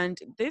 And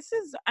this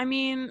is, I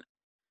mean,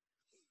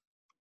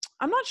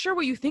 I'm not sure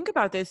what you think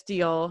about this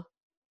deal.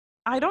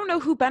 I don't know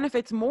who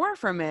benefits more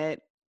from it.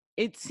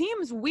 It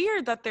seems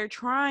weird that they're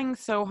trying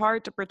so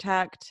hard to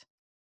protect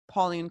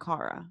Polly and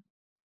Kara,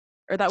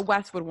 or that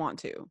Wes would want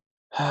to.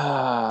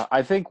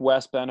 I think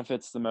Wes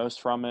benefits the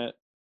most from it,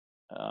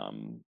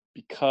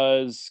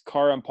 because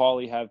Kara and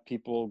Polly have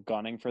people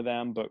gunning for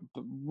them, but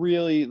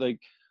really, like,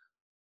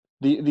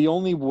 the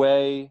only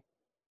way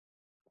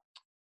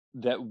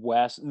that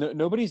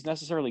nobody's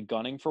necessarily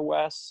gunning for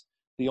Wes.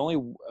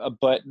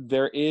 But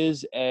there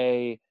is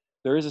a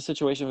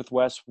situation with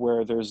Wes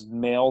where there's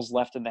males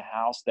left in the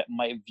house that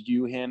might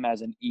view him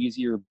as an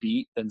easier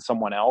beat than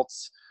someone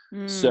else.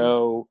 Mm,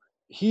 So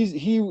he's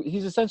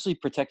essentially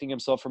protecting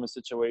himself from a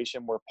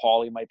situation where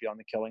Paulie might be on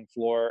the killing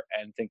floor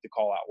and think to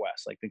call out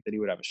Wes, like think that he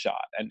would have a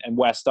shot. And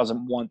Wes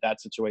doesn't want that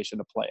situation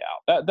to play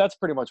out. That's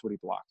pretty much what he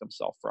blocked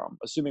himself from,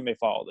 assuming they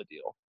follow the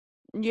deal.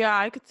 yeah,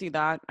 I could see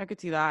that. I could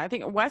see that. I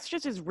think Wes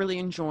just is really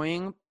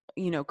enjoying,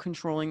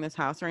 controlling this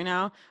house right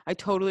now. I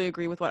totally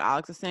agree with what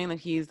Alex is saying, that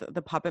he's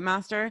the puppet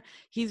master.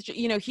 He's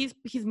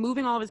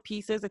moving all of his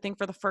pieces. I think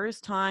for the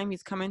first time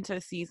he's come into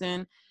a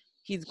season,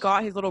 he's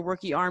got his little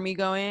rookie army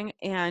going,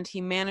 and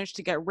he managed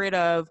to get rid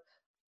of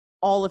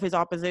all of his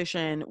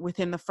opposition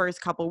within the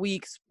first couple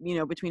weeks,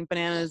 between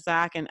Bananas,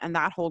 Zach, and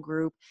that whole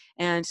group.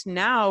 And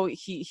now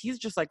he's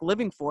just like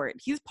living for it.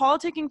 He's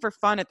politicking for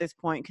fun at this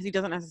point because he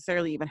doesn't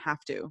necessarily even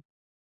have to.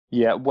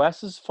 Yeah,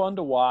 Wes is fun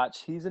to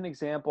watch. He's an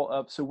example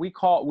of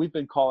we've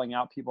been calling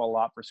out people a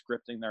lot for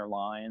scripting their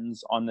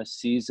lines on this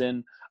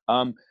season.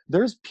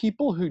 There's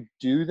people who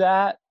do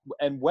that,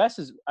 and Wes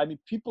is. I mean,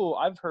 people.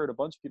 I've heard a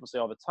bunch of people say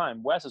all the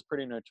time. Wes is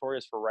pretty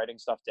notorious for writing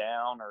stuff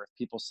down, or if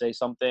people say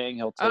something,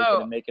 he'll take it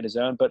Oh, and make it his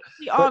own. But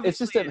he but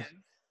obviously is.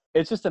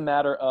 it's just a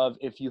matter of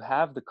if you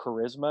have the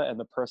charisma and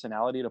the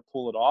personality to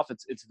pull it off.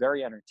 It's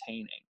very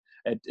entertaining.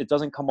 It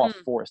doesn't come off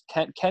Mm, forced.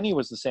 Kenny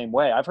was the same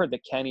way. I've heard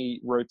that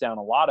Kenny wrote down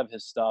a lot of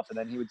his stuff and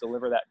then he would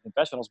deliver that in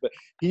confessionals. But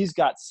he's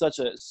got such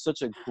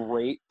a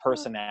great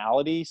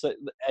personality. So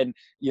and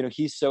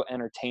he's so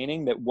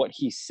entertaining that what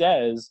he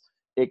says,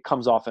 it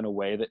comes off in a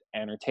way that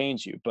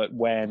entertains you. But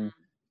when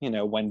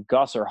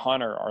Gus or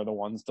Hunter are the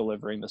ones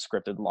delivering the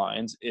scripted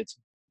lines, it's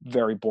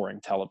very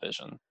boring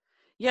television.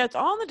 Yeah, it's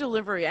all in the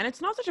delivery, and it's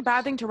not such a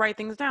bad thing to write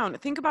things down.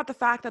 Think about the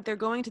fact that they're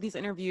going to these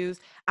interviews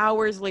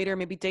hours later,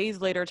 maybe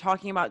days later,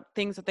 talking about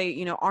things that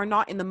they, are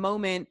not in the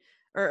moment,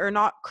 or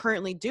not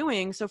currently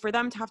doing. So for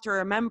them to have to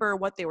remember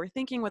what they were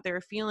thinking, what they were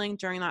feeling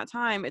during that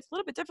time, it's a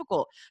little bit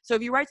difficult. So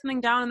if you write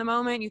something down in the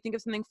moment, you think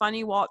of something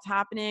funny while it's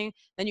happening,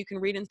 then you can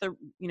read into the,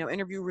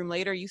 interview room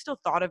later. You still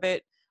thought of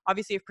it.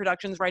 Obviously, if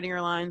production's writing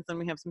your lines, then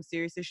we have some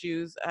serious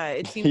issues.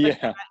 It seems like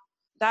Yeah.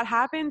 that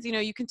happens.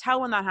 You can tell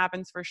when that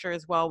happens for sure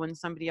as well, when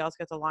somebody else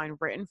gets a line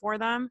written for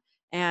them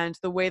and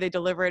the way they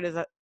deliver it is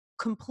a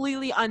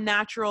completely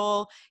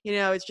unnatural.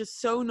 It's just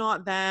so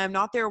not them,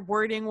 not their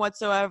wording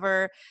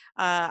whatsoever.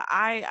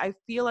 I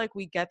feel like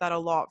we get that a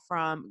lot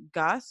from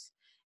Gus.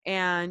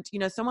 And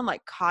someone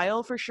like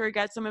Kyle for sure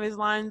gets some of his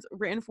lines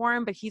written for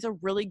him, but he's a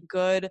really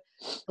good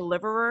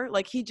deliverer.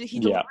 Like he Yeah.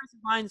 delivers his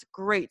lines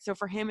great, so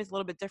for him it's a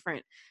little bit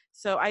different.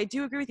 So I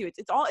do agree with you.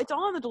 It's all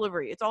on the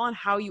delivery. It's all on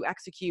how you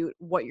execute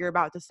what you're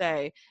about to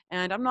say.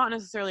 And I'm not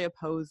necessarily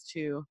opposed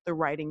to the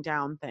writing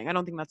down thing. I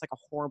don't think that's like a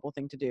horrible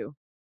thing to do.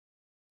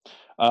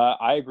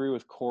 I agree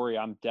with Corey.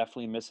 I'm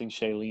definitely missing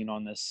Shailene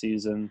on this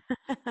season.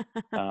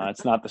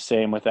 It's not the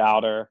same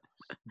without her.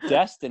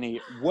 Destiny,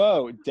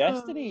 whoa, Oh,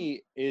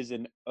 Destiny is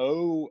an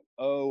OOOG.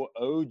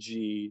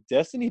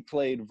 Destiny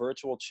played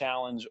Virtual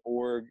Challenge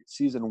Org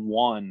season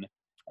 1,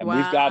 and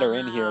we've got her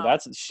in here. wow.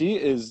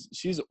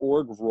 She's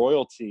org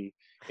royalty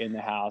in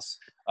the house.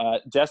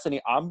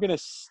 Destiny, I'm gonna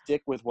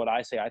stick with what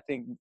I say. I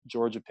think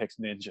Georgia picks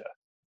Ninja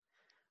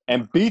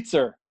and beats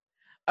her,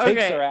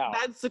 takes Okay, her out.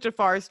 that's such a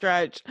far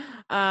stretch.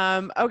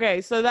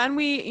 Okay, so then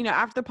we,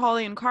 after the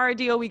Polly and Kara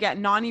deal, we get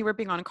Nany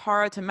ripping on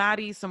Kara to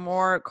Maddie some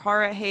more.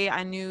 Kara, hey,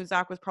 I knew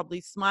Zach was probably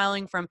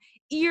smiling from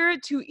ear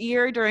to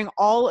ear during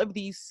all of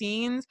these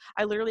scenes.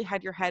 I literally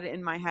had your head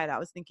in my head. I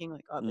was thinking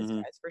like, oh, this Hmm.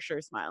 guy's for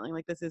sure smiling.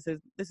 Like this is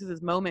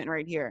his moment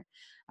right here.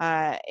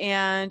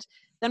 And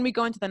then we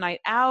go into the night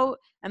out,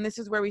 and this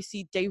is where we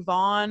see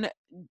Davon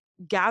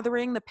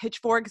gathering the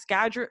pitchforks,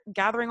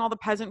 gathering all the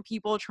peasant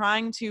people,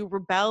 trying to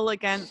rebel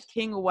against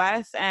King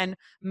Wes and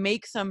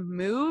make some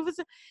moves.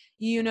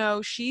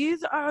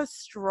 She's a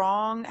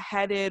strong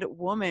headed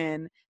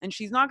woman, and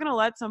she's not going to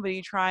let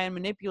somebody try and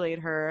manipulate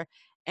her.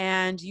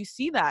 And you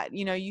see that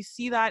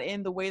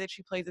in the way that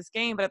she plays this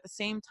game. But at the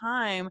same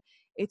time,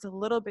 it's a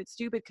little bit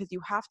stupid because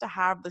you have to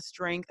have the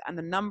strength and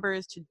the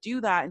numbers to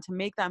do that and to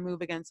make that move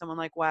against someone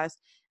like Wes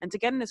and to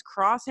get in his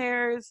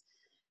crosshairs.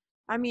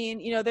 I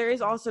mean, there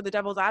is also the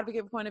devil's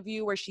advocate point of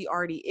view where she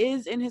already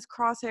is in his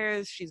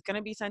crosshairs. She's going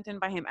to be sent in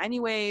by him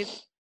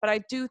anyways. But I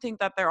do think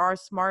that there are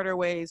smarter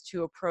ways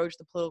to approach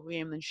the political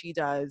game than she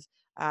does.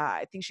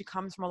 I think she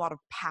comes from a lot of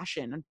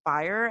passion and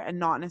fire,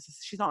 and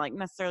she's not like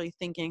necessarily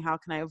thinking, how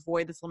can I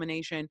avoid this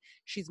elimination?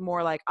 She's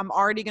more like, I'm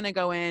already going to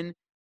go in.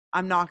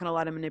 I'm not going to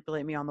let him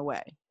manipulate me on the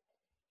way.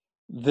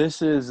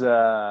 This is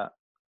I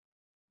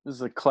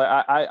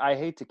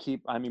hate to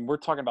keep. I mean, we're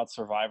talking about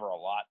Survivor a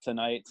lot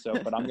tonight,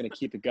 but I'm going to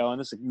keep it going.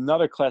 This is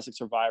another classic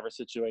Survivor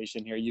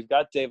situation here. You've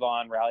got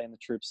Devon rallying the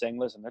troops, saying,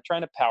 "Listen, they're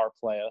trying to power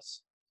play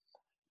us.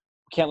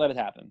 We can't let it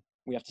happen.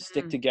 We have to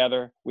stick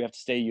together. We have to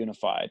stay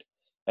unified."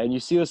 And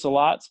you see this a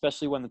lot,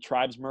 especially when the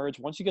tribes merge.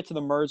 Once you get to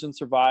the merge in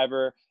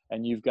Survivor,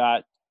 and you've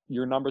got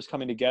your numbers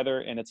coming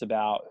together, and it's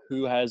about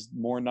who has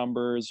more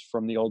numbers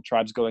from the old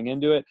tribes going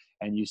into it,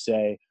 and you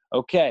say,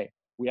 "Okay,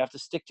 we have to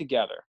stick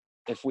together.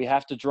 If we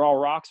have to draw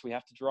rocks, we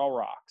have to draw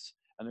rocks."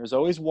 And there's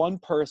always one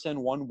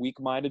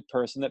weak-minded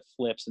person that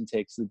flips and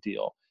takes the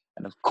deal.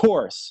 And of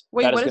course,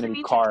 Wait, that what is does going to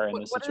it be mean Kara in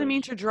this what does it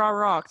mean situation. to draw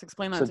rocks?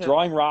 Explain So that to.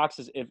 drawing rocks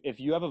is if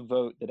you have a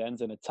vote that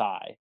ends in a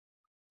tie,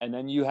 and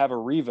then you have a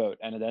revote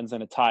and it ends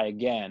in a tie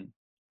again,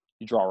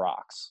 you draw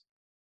rocks.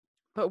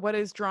 But what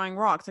is drawing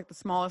rocks? Like the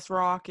smallest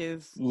rock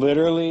is.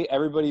 Literally,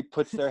 everybody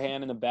puts their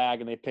hand in the bag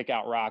and they pick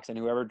out rocks, and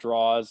whoever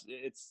draws,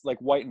 it's like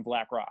white and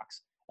black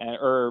rocks.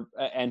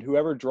 And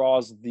whoever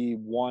draws the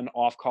one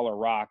off-color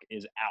rock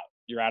is out.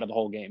 You're out of the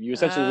whole game. You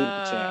essentially leave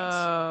it to chance.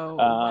 Oh,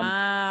 Um, and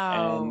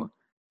wow. you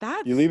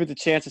That's leave it to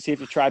chance to see if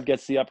your tribe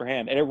gets the upper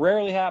hand. And it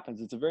rarely happens.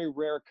 It's a very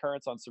rare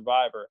occurrence on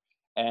Survivor.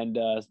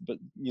 But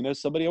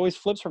somebody always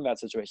flips from that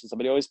situation.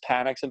 Somebody always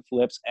panics and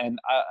flips. And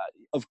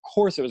of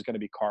course it was going to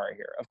be Kara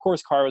here. Of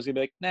course Kara was going to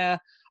be like, nah,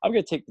 I'm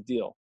going to take the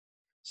deal.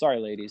 Sorry,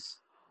 ladies.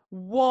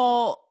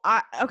 Well,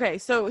 okay,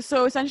 so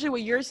essentially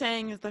what you're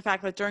saying is the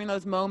fact that during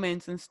those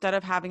moments, instead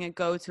of having it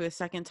go to a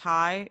second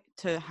tie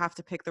to have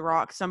to pick the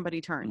rock,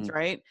 somebody turns,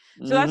 right?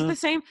 So that's Mm-hmm. the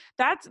same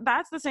that's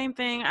the same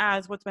thing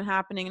as what's been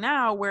happening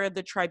now, where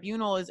the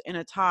tribunal is in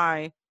a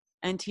tie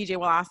and TJ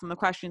will ask them the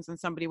questions and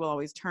somebody will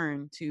always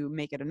turn to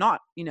make it a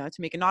not, to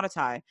make it not a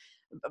tie.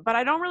 But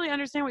I don't really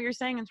understand what you're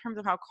saying in terms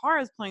of how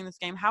Kara is playing this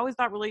game. How is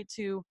that relate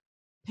to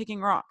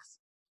picking rocks?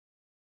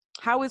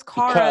 How is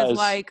Kara's Because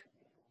like,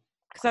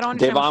 because I don't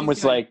understand what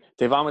she's doing.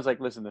 Devon was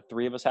like, listen, the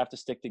three of us have to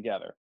stick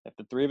together. If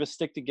the three of us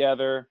stick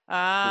together,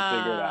 we'll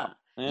figure it out.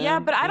 Yeah,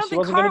 And but I don't she think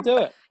wasn't going Carr. to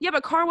do it. Yeah,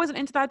 but Carr wasn't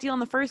into that deal in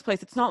the first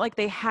place. It's not like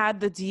they had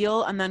the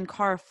deal and then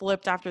Carr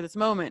flipped after this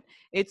moment.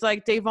 It's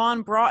like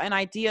Devon brought an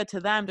idea to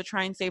them to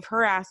try and save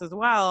her ass as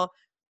well,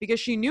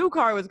 because she knew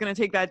Carr was going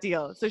to take that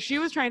deal. So she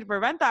was trying to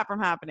prevent that from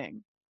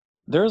happening.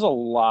 There's a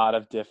lot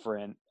of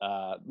different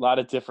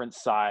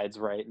sides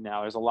right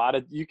now.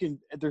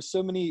 There's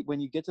so many,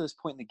 when you get to this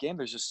point in the game,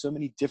 there's just so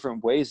many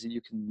different ways that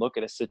you can look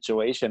at a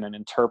situation and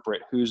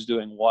interpret who's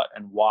doing what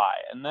and why.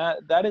 And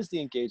that is the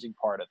engaging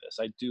part of this.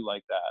 I do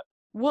like that.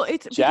 Well,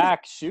 it's because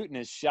Jack shooting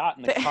his shot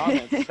in the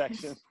comments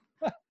section.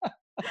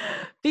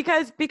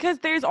 because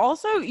there's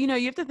also, you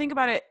have to think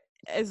about it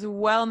as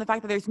well, in the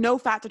fact that there's no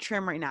fat to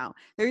trim right now.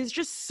 There's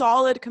just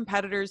solid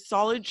competitors,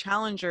 solid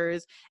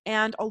challengers,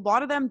 and a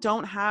lot of them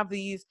don't have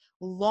these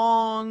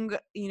long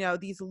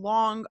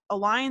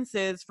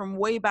alliances from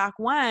way back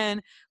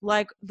when,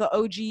 like the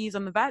OGs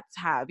and the vets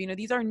have.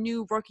 These are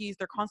new rookies.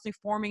 They're constantly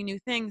forming new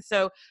things.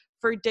 So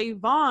for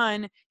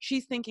Devon,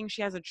 she's thinking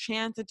she has a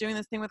chance at doing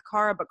this thing with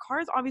Kara, but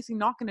Kara's obviously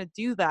not going to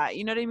do that.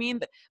 You know what I mean?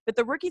 But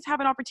the rookies have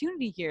an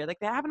opportunity here. Like,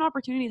 they have an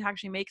opportunity to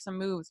actually make some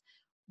moves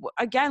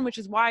again, which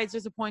is why it's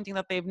disappointing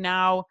that they've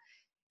now.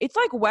 It's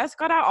like Wes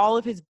got out all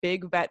of his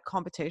big vet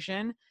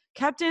competition,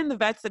 kept in the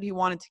vets that he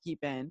wanted to keep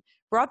in,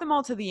 brought them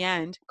all to the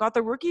end, got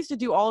the rookies to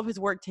do all of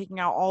his work taking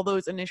out all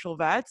those initial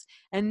vets,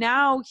 and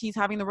now he's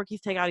having the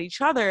rookies take out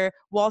each other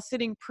while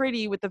sitting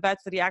pretty with the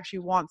vets that he actually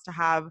wants to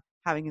have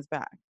having his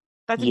back.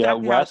 That's Yeah,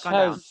 exactly how it's gone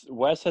down.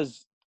 Wes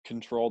has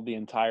controlled the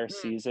entire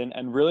season,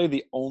 and really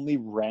the only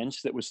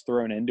wrench that was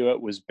thrown into it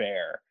was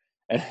Bear.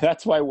 And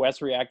that's why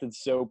Wes reacted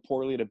so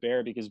poorly to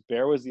Bear, because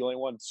Bear was the only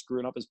one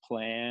screwing up his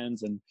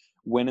plans and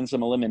winning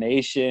some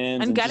eliminations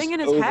And and getting just in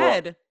his overall.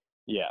 head.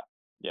 Yeah,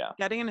 yeah.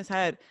 Getting in his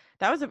head.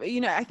 That was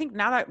I think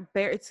now that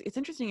Bear, it's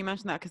interesting you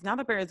mentioned that, because now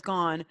that Bear is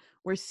gone,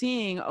 we're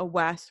seeing a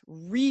Wes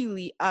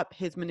really up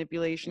his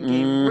manipulation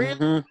game, really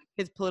Mm-hmm. up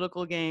his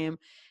political game,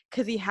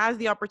 because he has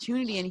the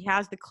opportunity and he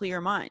has the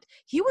clear mind.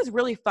 He was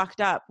really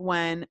fucked up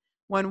when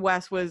Bear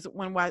was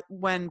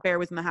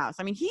in the house.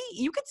 I mean,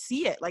 you could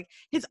see it. Like,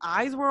 his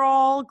eyes were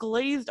all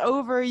glazed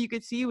over. You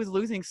could see he was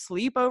losing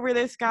sleep over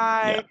this Yeah.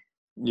 guy.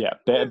 Yeah,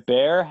 Bear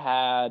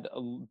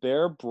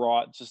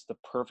brought just the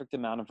perfect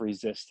amount of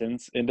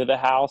resistance into the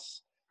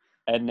house,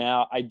 and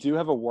now I do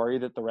have a worry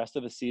that the rest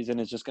of the season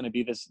is just going to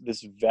be this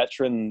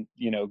veteran,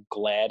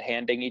 glad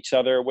handing each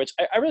other, which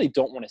I really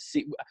don't want to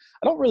see.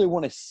 I don't really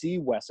want to see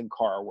Wes and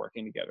Kara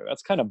working together.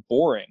 That's kind of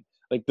boring.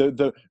 Like,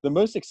 the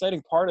most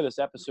exciting part of this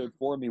episode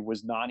for me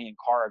was Nany and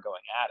Kara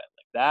going at it.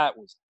 Like, that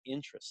was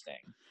interesting.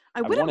 I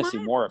I wouldn't want to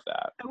mind see more of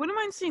that. I wouldn't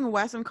mind seeing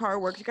Wes and Carr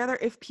work together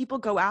if people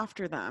go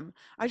after them.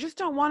 I just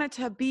don't want it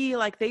to be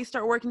like they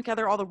start working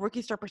together, all the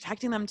rookies start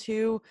protecting them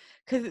too,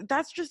 because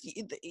that's just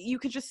you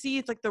could just see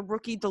it's like the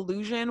rookie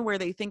delusion where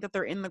they think that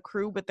they're in the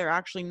crew, but they're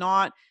actually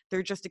not.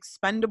 They're just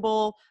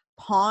expendable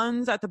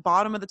pawns at the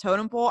bottom of the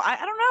totem pole. I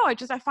don't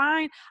know.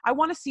 I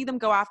want to see them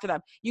go after them.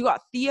 You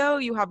got Theo,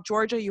 you have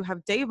Georgia, you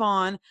have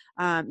Davon,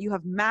 you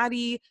have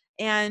Maddie,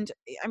 and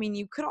I mean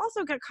you could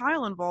also get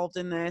Kyle involved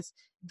in this.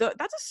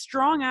 That's a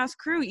strong ass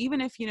crew, even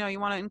if you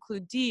want to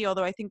include D,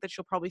 although I think that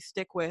she'll probably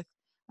stick with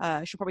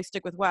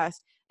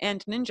West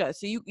and Ninja.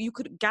 So you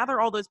could gather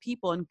all those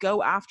people and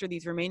go after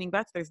these remaining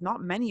bets. There's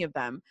not many of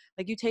them.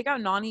 Like you take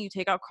out Nany, you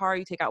take out Carr,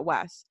 you take out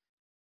West.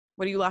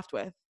 What are you left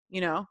with?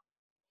 Great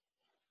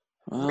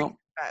Well,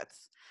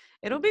 bets.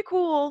 It'll be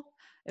cool.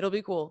 It'll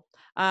be cool.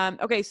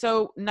 Okay,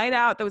 so night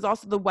out, there was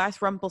also the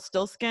West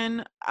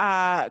Rumpelstiltskin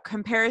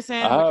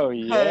comparison, which oh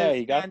yeah, was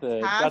you got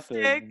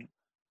fantastic.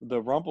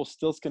 the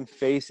Rumpelstiltskin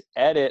face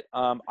edit.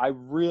 I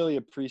really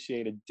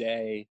appreciated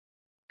Day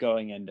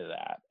going into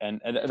that,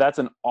 and that's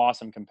an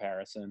awesome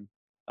comparison.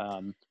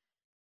 Um,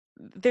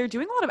 They're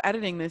doing a lot of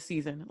editing this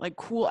season, like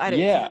cool edits.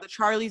 yeah,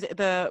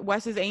 The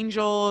Wes's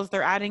Angels,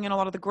 they're adding in a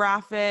lot of the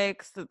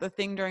graphics, the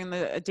thing during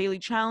the daily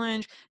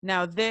challenge.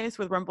 Now this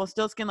with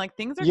Rumpelstiltskin, like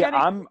things are yeah, getting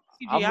I'm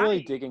CGI.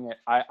 really digging it.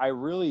 I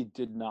really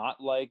did not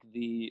like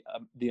the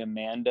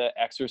Amanda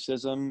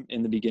exorcism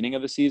in the beginning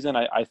of the season.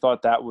 I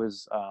thought that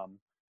was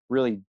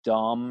really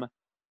dumb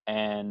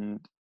and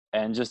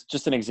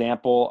just an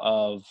example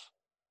of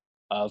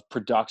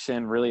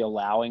production really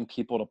allowing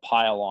people to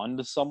pile on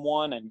to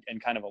someone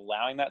and kind of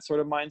allowing that sort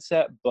of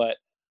mindset. But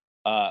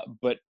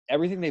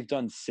everything they've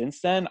done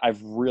since then,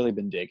 I've really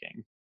been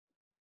digging.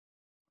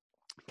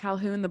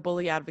 Calhoun, the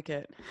bully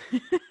advocate.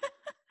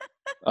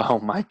 Oh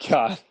my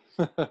god.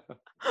 In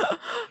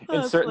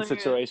That's certain hilarious.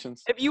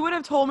 situations. If you would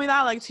have told me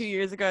that like 2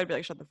 years ago, I'd be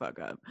like, shut the fuck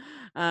up.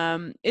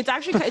 It's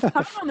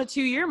coming on the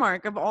 2 year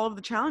mark of all of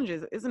the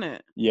challenges, isn't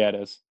it? Yeah, it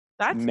is.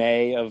 That's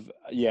May of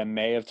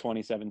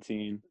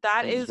 2017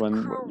 that is is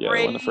when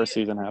the first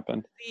season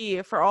happened.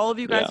 crazy. For all of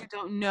you guys Yeah. who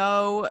don't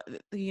know,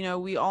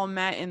 we all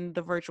met in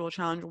the virtual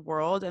challenge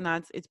world, and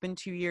it's been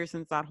 2 years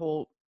since that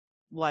whole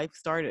life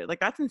started. Like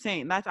that's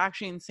insane. That's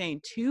actually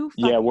insane. Two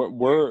Yeah, fucking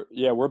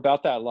we're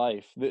about that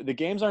life. The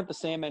games aren't the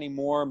same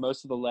anymore.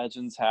 Most of the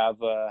legends have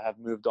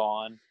moved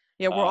on.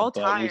 Yeah, we're all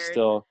But we tired.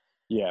 still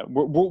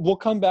we'll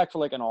come back for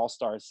like an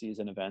all-star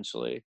season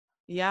eventually.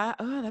 Yeah,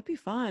 oh, that'd be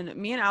fun.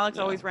 Me and Alex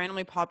Yeah. always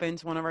randomly pop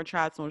into one of our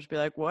chats and we'll just be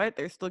like, "What?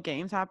 There's still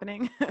games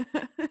happening?"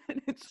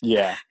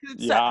 Yeah.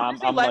 Yeah,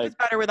 honestly, I'm life like is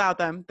better without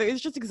them.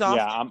 It's just yeah,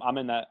 exhausting.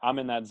 I'm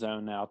in that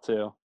zone now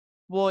too.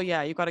 Well,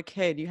 yeah, you got a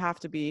kid. You have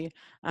to be.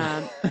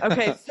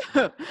 Okay,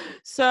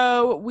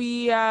 so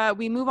we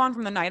move on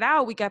from the night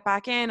out. We get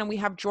back in, and we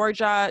have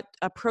Georgia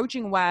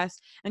approaching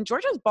West. And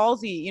Georgia's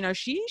ballsy.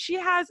 She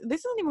has this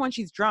isn't even when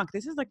she's drunk.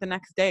 This is like the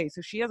next day,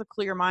 so she has a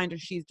clear mind, and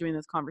she's doing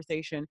this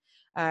conversation.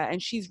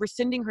 And she's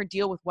rescinding her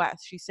deal with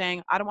West. She's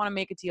saying, "I don't want to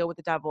make a deal with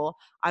the devil.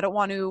 I don't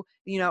want to,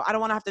 I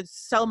don't want to have to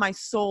sell my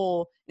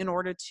soul in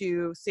order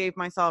to save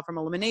myself from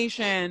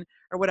elimination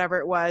or whatever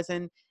it was."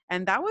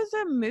 And that was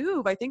a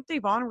move. I think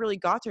Devon really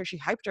got to her. She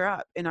hyped her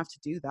up enough to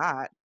do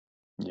that.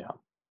 Yeah.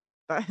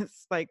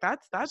 That's like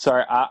that's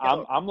Sorry,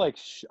 skill. I'm like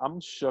I'm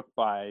shook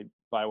by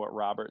what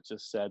Robert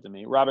just said to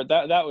me. Robert,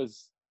 that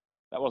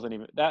wasn't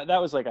even that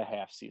was like a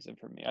half season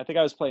for me. I think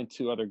I was playing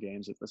two other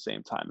games at the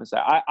same time as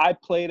that. I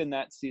played in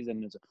that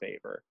season as a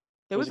favor.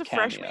 There It was was a a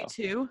fresh meat cameo.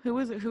 too. Who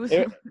was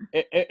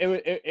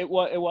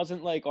It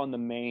wasn't like on the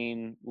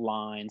main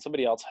line.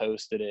 Somebody else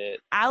hosted it.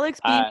 Alex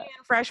beat me I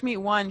in fresh meat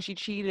one. She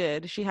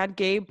cheated. She had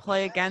Gabe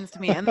play against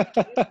me, and then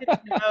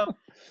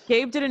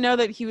Gabe didn't know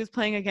that he was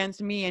playing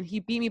against me, and he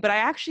beat me. But I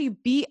actually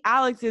beat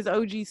Alex's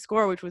OG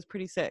score, which was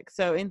pretty sick.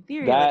 So in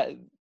theory, like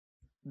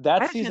that I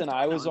that had a chance season to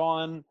I win that was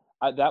one. on,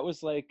 I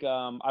was like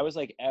I was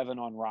like Evan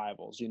on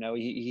Rivals.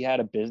 He had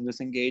a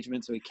business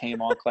engagement, so he came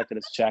on, collected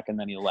his check, and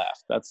then he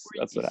left. That's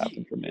what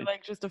happened for You're me.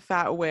 like just a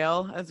fat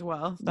whale as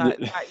well. Yeah,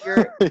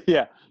 That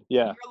yeah,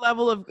 yeah. your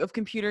level of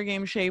computer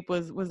game shape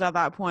was at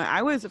that point.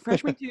 I was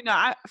freshman too.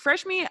 No,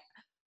 freshman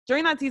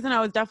during that season,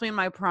 I was definitely in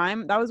my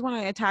prime. That was when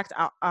I attacked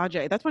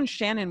Ajay. That's when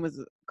Shannon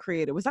was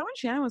created. Was that when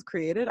Shannon was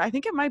created? I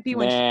think it might be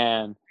when Shannon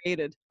Man, was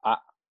created. I,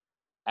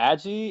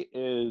 Agi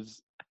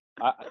is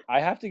I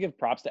have to give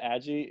props to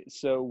Agi.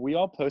 So we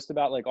all post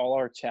about like all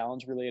our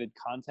challenge related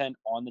content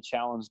on the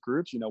challenge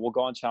groups. We'll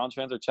go on Challenge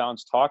Fans or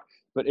Challenge Talk.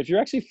 But if you're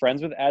actually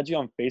friends with Agi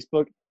on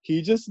Facebook,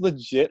 he just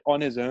legit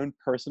on his own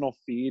personal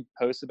feed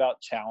posts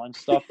about challenge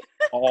stuff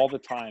all the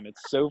time.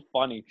 It's so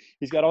funny.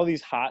 He's got all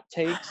these hot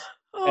takes,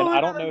 Oh and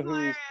my god, that's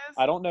hilarious.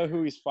 I don't know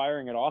who he's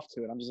firing it off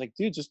to. And I'm just like,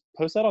 dude, just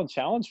post that on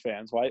Challenge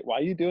Fans. Why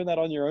are you doing that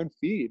on your own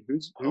feed?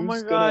 Oh my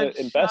Who's gonna god,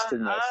 invest shut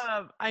in this?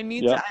 up. Yep. I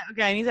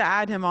need to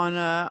add him on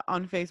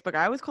Facebook.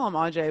 I always call him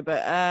Ajay,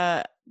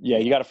 but Yeah,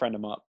 you got to friend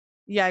him up.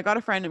 Yeah, I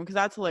gotta friend him because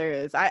that's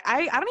hilarious. I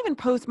don't even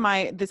post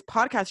this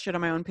podcast shit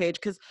on my own page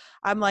because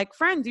I'm like,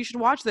 friends, you should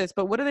watch this.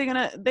 But what are they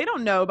gonna? They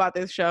don't know about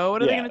this show.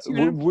 What are they Yeah, gonna tune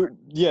in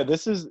yeah,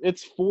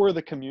 it's for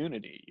the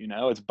community, you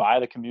know? It's by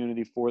the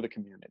community for the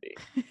community.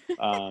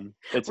 for?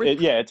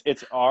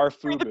 It's our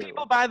For the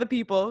people, FUBU. by the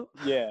people.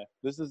 Yeah,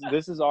 this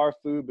is our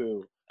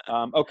FUBU.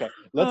 Okay,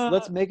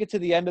 let's make it to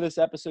the end of this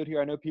episode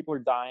here. I know people are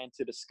dying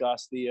to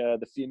discuss the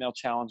female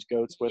challenge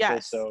goats with us,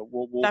 Yes, so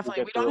we'll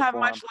definitely. get We don't through it have for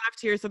much them. left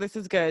here, so this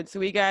is good. So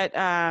we get,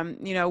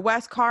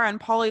 Wes, Cara, and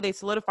Polly. They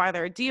solidify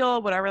their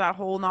deal, whatever that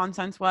whole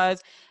nonsense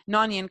was.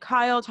 Nany and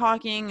Kyle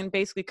talking and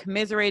basically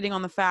commiserating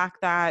on the fact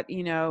that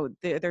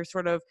they're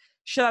sort of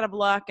shit out of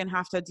luck and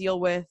have to deal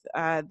with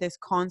this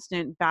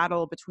constant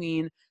battle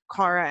between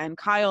Cara and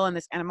Kyle and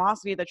this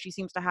animosity that she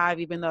seems to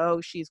have, even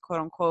though she's quote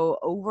unquote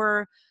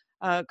over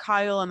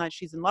Kyle and that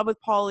she's in love with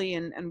Polly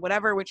and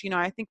whatever, which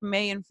I think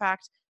may in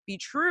fact be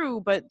true,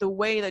 but the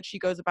way that she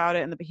goes about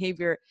it and the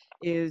behavior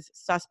is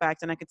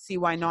suspect. And I could see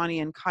why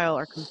Nany and Kyle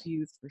are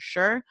confused for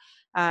sure.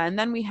 And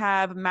then we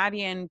have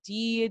Maddie and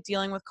Dee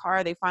dealing with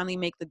Cara. They finally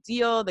make the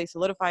deal. They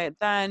solidify it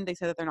then. They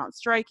say that they're not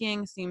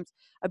striking. Seems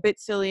a bit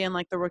silly and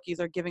like the rookies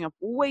are giving up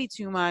way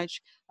too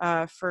much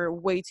for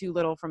way too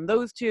little from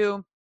those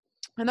two.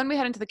 And then we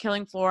head into the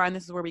killing floor, and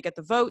this is where we get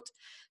the vote.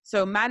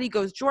 So Maddie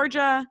goes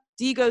Georgia,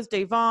 Dee goes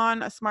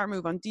Davon, a smart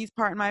move on Dee's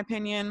part, in my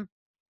opinion.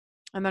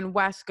 And then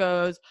Wes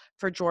goes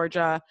for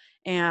Georgia.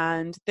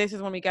 And this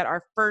is when we get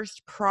our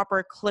first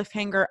proper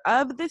cliffhanger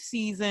of the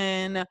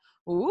season.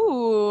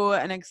 Ooh,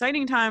 an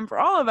exciting time for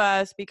all of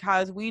us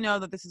because we know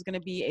that this is going to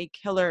be a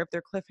killer if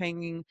they're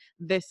cliffhanging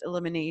this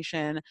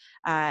elimination.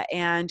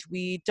 And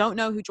we don't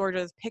know who Georgia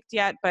has picked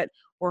yet, but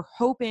we're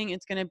hoping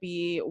it's going to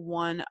be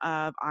one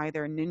of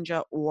either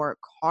Ninja or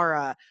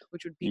Cara,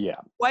 which would be Yeah.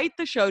 quite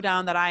the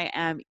showdown that I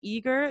am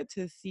eager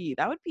to see.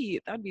 That would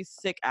be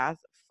sick as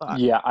fuck.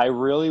 Yeah, I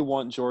really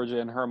want Georgia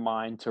in her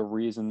mind to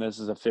reason this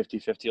is a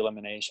 50-50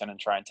 elimination and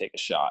try and take a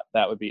shot.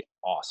 That would be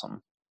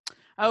awesome.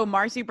 Oh,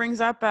 Marcy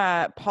brings up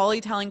Polly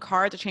telling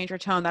Cara to change her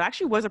tone. That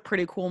actually was a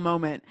pretty cool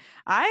moment.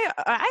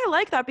 I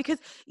like that because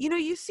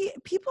you see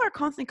people are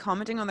constantly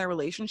commenting on their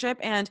relationship,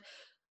 and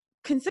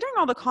considering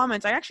all the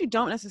comments, I actually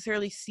don't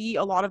necessarily see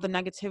a lot of the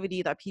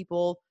negativity that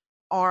people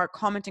are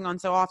commenting on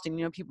so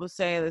often. People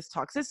say this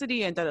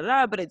toxicity and da da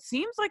da, but it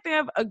seems like they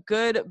have a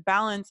good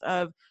balance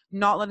of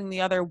not letting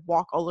the other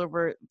walk all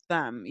over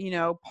them.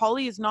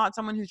 Polly is not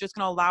someone who's just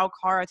going to allow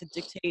Cara to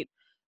dictate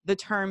the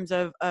terms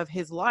of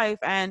his life,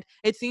 and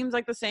it seems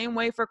like the same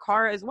way for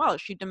Cara as well.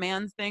 She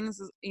demands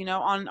things,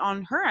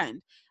 on her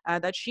end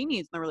that she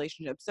needs in the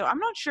relationship. So I'm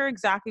not sure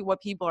exactly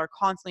what people are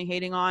constantly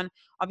hating on.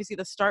 Obviously,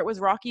 the start was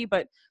rocky,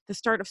 but the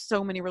start of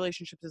so many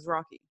relationships is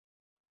rocky.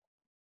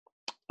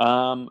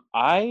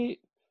 I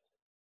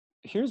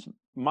Here's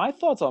my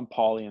thoughts on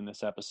Paulie in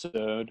this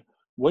episode.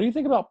 What do you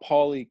think about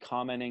Paulie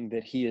commenting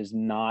that he is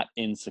not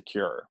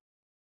insecure?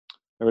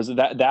 There was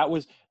that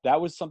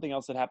was something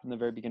else that happened in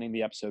the very beginning of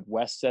the episode.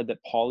 Wes said that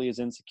Paulie is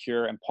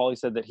insecure, and Paulie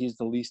said that he's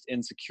the least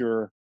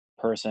insecure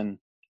person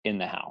in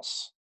the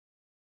house.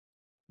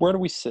 Where do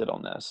we sit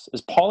on this?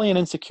 Is Paulie an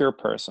insecure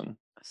person?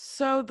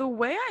 So the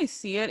way I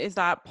see it is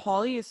that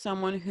Paulie is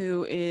someone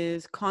who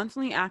is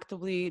constantly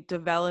actively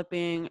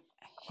developing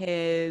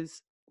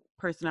his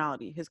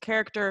personality, his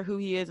character, who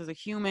he is as a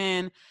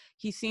human.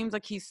 He seems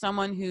like he's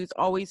someone who's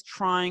always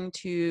trying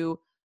to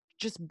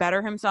just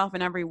better himself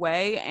in every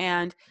way.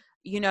 And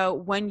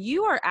when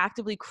you are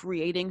actively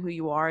creating who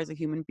you are as a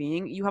human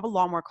being, you have a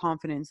lot more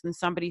confidence than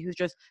somebody who's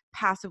just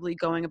passively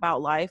going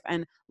about life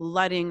and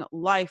letting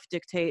life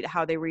dictate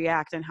how they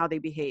react and how they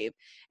behave.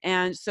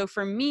 And so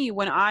for me,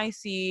 when I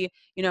see,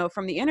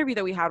 from the interview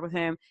that we had with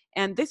him,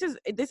 and this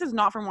is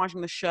not from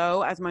watching the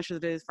show as much as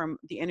it is from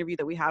the interview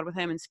that we had with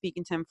him and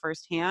speaking to him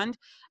firsthand,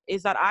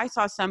 is that I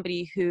saw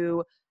somebody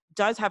who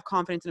does have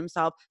confidence in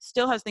himself,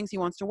 still has things he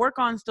wants to work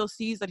on, still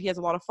sees that he has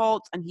a lot of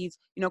faults, and he's,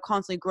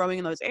 constantly growing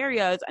in those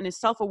areas and is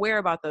self-aware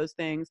about those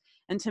things.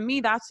 And to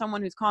me, that's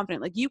someone who's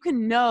confident. Like, you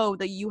can know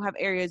that you have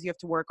areas you have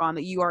to work on,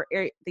 that you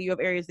have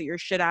areas that you're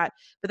shit at,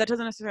 but that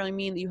doesn't necessarily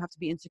mean that you have to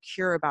be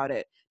insecure about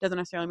it. Doesn't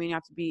necessarily mean you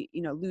have to be,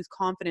 lose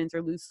confidence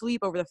or lose sleep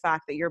over the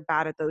fact that you're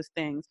bad at those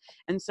things.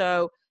 And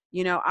so,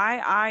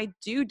 I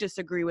do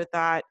disagree with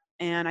that.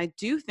 And I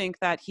do think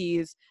that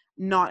he's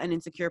not an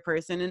insecure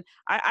person. And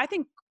I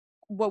think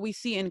what we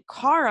see in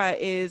Cara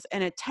is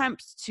an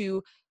attempt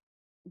to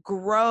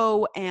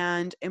grow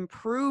and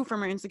improve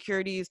from her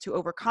insecurities, to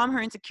overcome her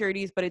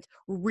insecurities, but it's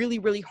really,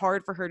 really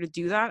hard for her to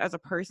do that as a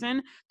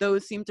person.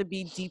 Those seem to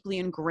be deeply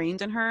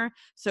ingrained in her.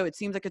 So it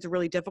seems like it's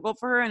really difficult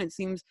for her. And it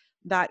seems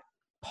that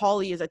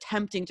Polly is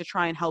attempting to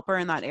try and help her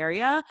in that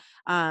area.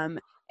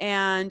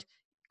 And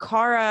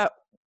Cara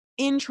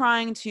in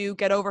trying to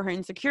get over her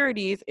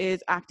insecurities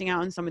is acting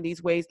out in some of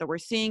these ways that we're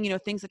seeing,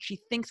 things that she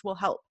thinks will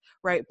help,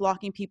 right?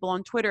 Blocking people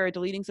on Twitter,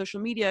 deleting social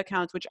media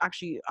accounts, which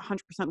actually 100%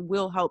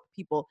 will help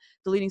people.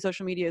 Deleting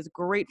social media is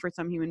great for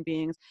some human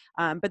beings.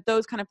 But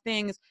those kind of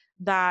things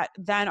that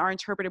then are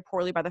interpreted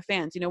poorly by the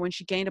fans. When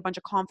she gained a bunch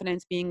of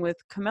confidence being with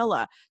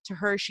Camilla, to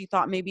her, she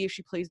thought maybe if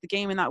she plays the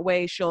game in that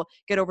way, she'll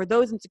get over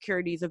those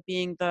insecurities of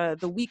being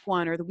the weak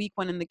one or the weak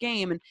one in the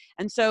game.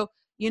 And so,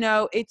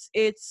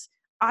 it's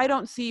I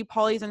don't see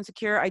Polly's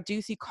insecure. I do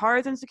see Car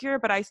is insecure,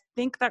 but I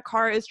think that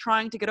Car is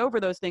trying to get over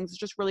those things. It's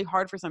just really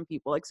hard for some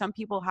people. Like some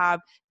people have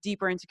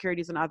deeper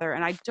insecurities than other,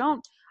 and I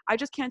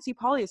just can't see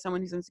Polly as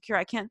someone who's insecure.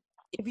 I can't.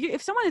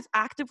 If someone is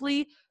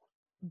actively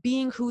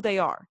being who they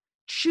are,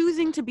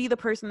 choosing to be the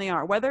person they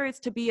are, whether it's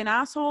to be an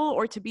asshole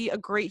or to be a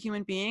great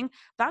human being,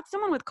 that's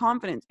someone with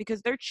confidence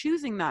because they're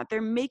choosing that.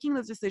 They're making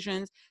those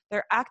decisions.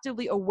 They're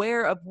actively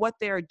aware of what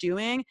they're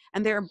doing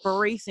and they're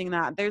embracing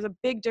that. There's a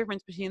big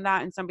difference between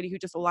that and somebody who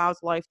just allows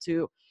life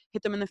to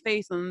hit them in the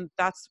face. And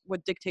that's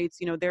what dictates,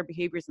 their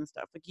behaviors and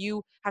stuff. Like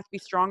you have to be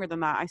stronger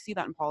than that. I see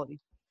that in Polly.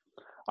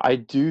 I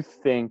do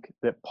think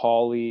that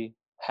Paulie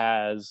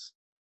has,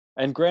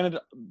 and granted,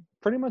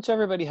 pretty much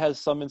everybody has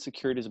some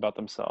insecurities about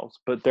themselves,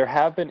 but there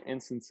have been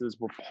instances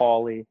where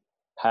Paulie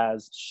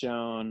has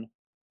shown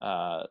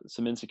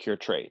some insecure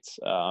traits.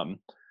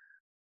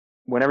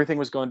 When everything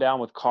was going down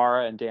with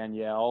Cara and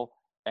Danielle,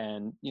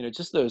 and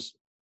just those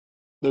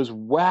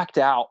whacked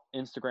out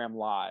Instagram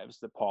lives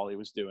that Paulie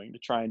was doing to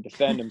try and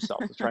defend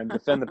himself, to try and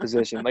defend the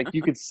position, like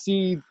you could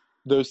see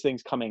those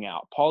things coming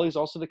out. Paulie's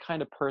also the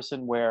kind of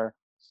person where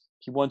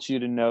he wants you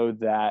to know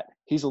that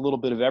he's a little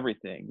bit of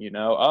everything.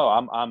 Oh,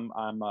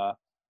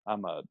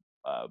 I'm a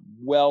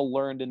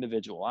well-learned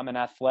individual. I'm an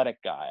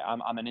athletic guy.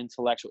 I'm an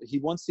intellectual. He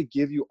wants to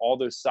give you all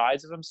those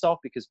sides of himself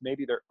because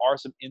maybe there are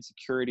some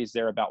insecurities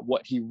there about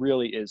what he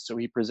really is. So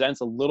he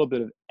presents a little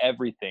bit of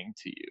everything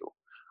to you,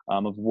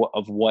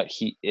 of what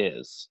he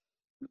is.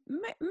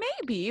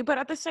 Maybe, but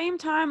at the same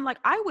time, like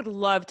I would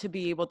love to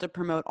be able to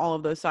promote all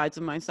of those sides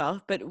of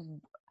myself, but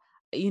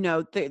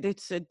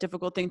it's a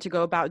difficult thing to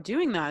go about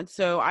doing that.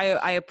 So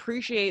I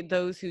appreciate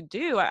those who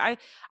do. I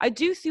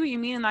do see what you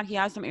mean in that he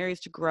has some areas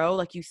to grow.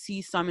 Like you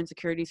see some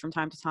insecurities from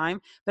time to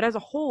time, but as a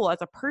whole,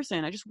 as a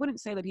person, I just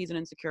wouldn't say that he's an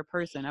insecure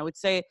person. I would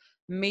say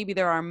maybe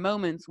there are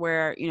moments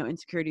where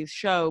insecurities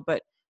show,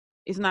 but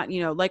isn't that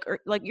like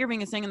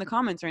Irving is saying in the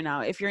comments right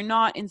now? If you're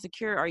not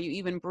insecure, are you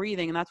even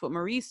breathing? And that's what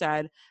Marie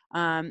said.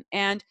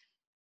 And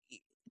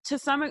to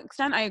some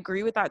extent I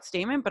agree with that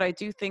statement, but I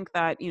do think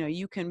that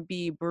you can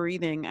be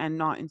breathing and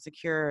not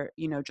insecure,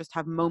 just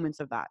have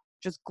moments of that,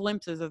 just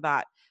glimpses of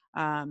that.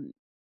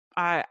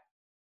 I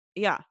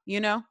Yeah,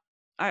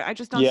 I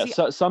just don't Yeah, see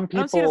so I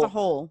don't see it as a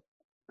whole.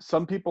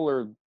 some people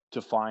are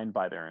defined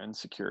by their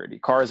insecurity.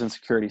 Cara's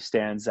insecurity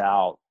stands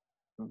out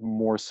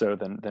more so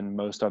than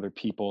most other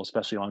people,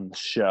 especially on the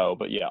show.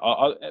 But yeah,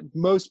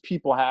 most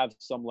people have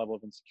some level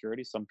of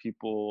insecurity. Some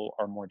people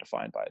are more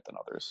defined by it than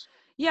others.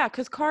 Yeah,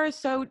 because Cara is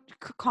so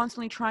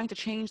constantly trying to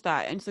change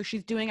that. And so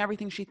she's doing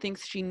everything she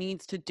thinks she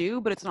needs to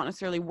do, but it's not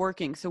necessarily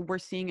working. So we're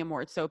seeing it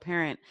more. It's so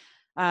apparent.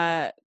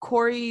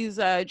 Corey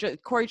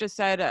just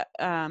said,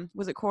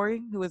 was it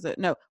Corey? Who was it?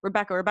 No,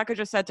 Rebecca. Rebecca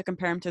just said to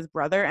compare him to his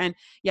brother. And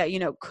yeah,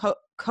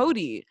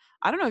 Cody,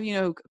 I don't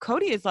know if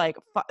Cody is like,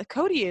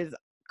 Cody is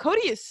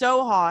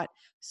so hot,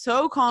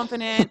 so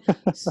confident,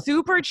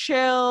 super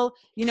chill.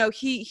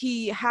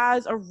 He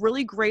has a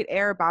really great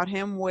air about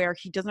him where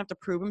he doesn't have to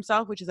prove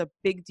himself, which is a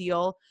big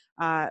deal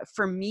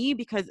for me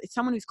because it's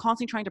someone who's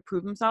constantly trying to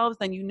prove themselves.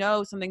 Then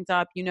something's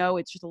up.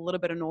 It's just a little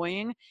bit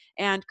annoying,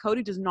 and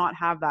Cody does not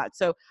have that.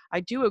 So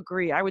I do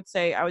agree. I would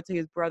say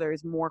his brother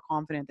is more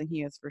confident than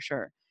he is for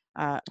sure.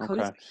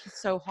 Okay. He's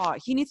so hot.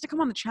 He needs to come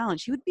on the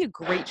challenge. He would be a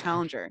great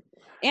challenger,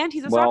 and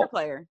he's a soccer Well,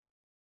 player.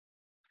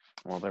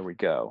 Well, there we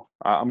go.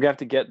 I'm gonna have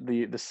to get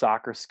the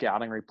soccer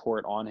scouting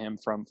report on him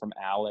from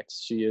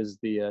Alex. She is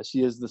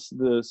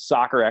the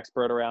soccer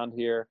expert around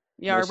here.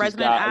 Yeah, our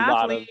resident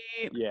athlete.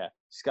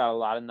 She's got a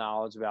lot of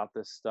knowledge about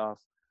this stuff.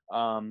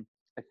 I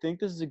think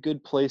this is a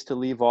good place to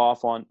leave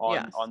off on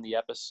Yes. the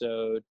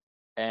episode.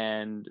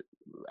 And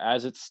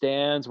as it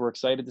stands, we're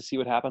excited to see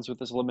what happens with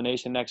this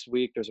elimination next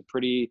week. There's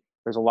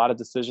a lot of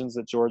decisions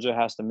that Georgia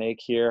has to make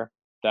here.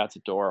 That's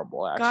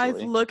adorable, Guys,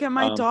 actually. look at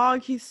my Um,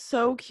 dog. He's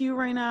so cute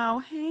right now.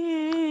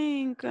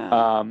 Hank.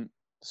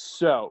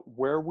 so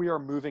where we are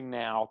moving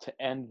now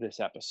to end this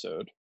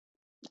episode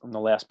in the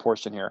last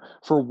portion here,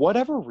 for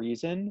whatever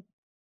reason,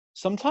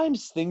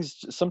 sometimes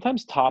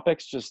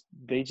topics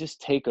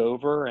just take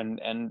over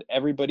and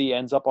everybody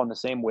ends up on the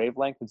same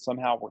wavelength and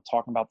somehow we're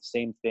talking about the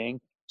same thing.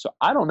 So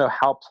I don't know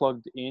how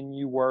plugged in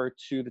you were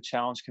to the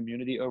challenge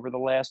community over the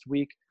last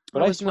week, I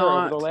but I was swear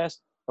not.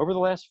 over the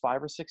last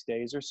 5 or 6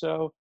 days or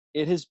so,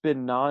 it has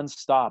been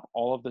nonstop,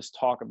 all of this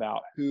talk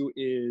about who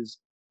is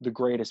the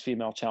greatest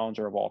female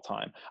challenger of all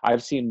time.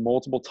 I've seen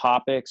multiple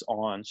topics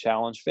on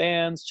challenge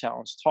fans,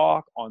 challenge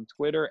talk on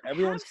Twitter. I have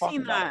Everyone's talking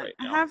seen about it that. right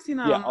I now. have seen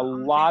that Yeah, on a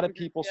the lot of Facebook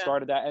group. people Yeah.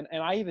 started that,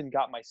 and I even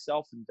got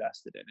myself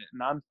invested in it.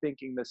 And I'm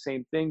thinking the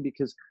same thing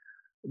because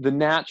the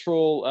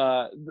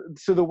natural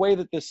so the way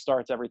that this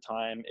starts every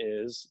time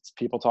is it's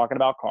people talking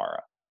about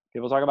Kara.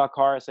 People talking about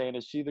Kara saying,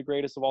 is she the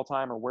greatest of all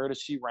time or where does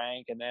she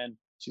rank? And then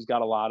she's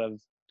got a lot of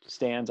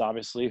stands,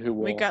 obviously, who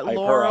We will got hype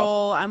her up.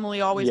 Laurel,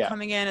 Emily always Yeah.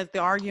 coming in as the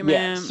Yeah.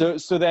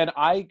 argument. So then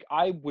I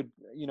would,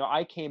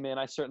 I came in,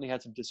 I certainly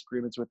had some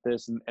disagreements with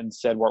this and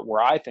said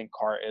where I think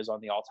Kara is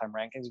on the all-time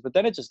rankings, but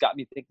then it just got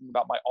me thinking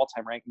about my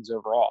all-time rankings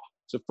overall.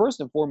 So first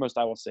and foremost,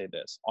 I will say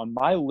this. On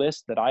my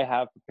list that I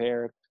have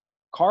prepared,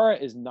 Kara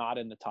is not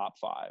in the top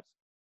 5.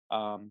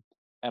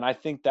 And I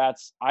think that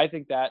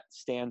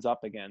stands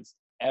up against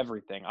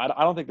everything. I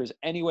don't think there's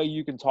any way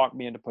you can talk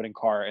me into putting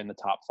Kara in the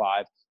top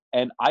 5.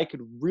 And I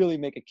could really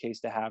make a case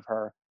to have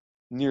her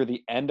near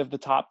the end of the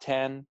top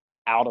 10,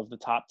 out of the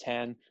top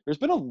 10. There's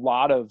been a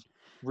lot of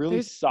really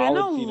There's been a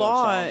solid female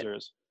lot.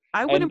 challengers.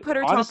 I And wouldn't put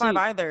her top 5 honestly,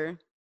 either.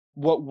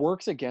 what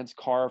works against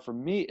Kara for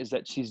me is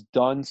that she's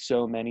done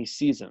so many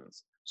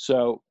seasons.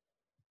 So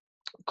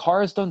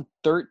Kara's done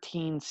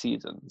 13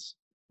 seasons,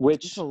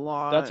 It's a which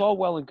that's lot. all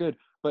well and good,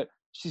 but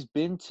she's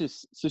been to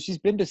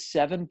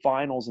 7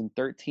 finals in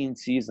 13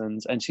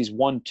 seasons and she's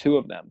won 2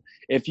 of them.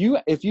 If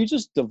you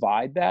just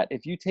divide that,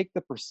 if you take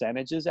the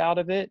percentages out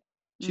of it,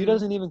 she Mm.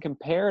 doesn't even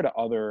compare to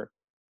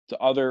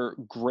other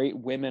great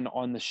women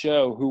on the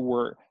show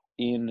who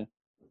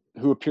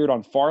appeared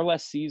on far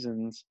less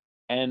seasons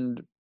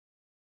and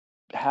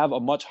have a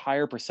much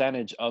higher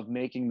percentage of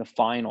making the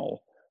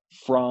final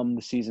from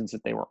the seasons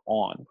that they were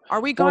on. Are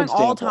we For going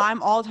example,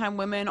 all time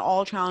women, all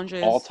all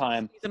challenges,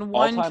 time, season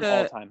all 1 time,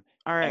 all to time.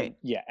 all right, And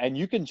yeah, and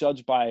you can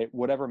judge by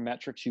whatever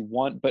metrics you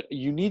want, but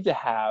you need to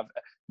have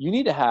a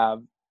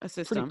pretty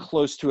system.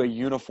 close to a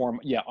uniform,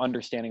 yeah,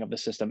 understanding of the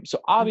system. So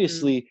Mhm.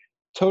 obviously,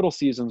 total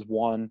seasons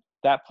won,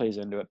 that plays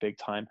into it big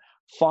time.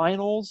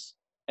 Finals,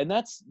 and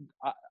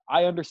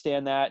I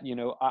understand that,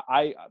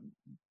 I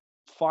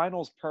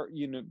finals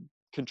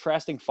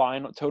contrasting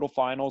total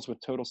finals with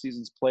total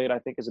seasons played, I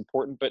think is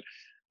important, but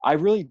I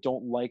really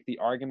don't like the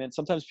argument.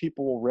 Sometimes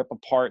people will rip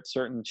apart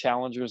certain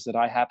challengers that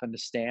I happen to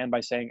stand by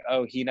saying,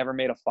 "Oh, he never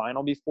made a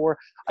final before."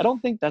 I don't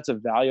think that's as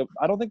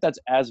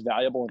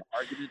valuable an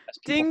argument as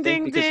people Ding, think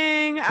ding, because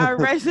ding. Our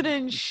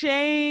resident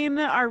Shane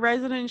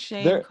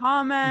there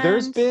comment.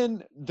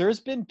 there's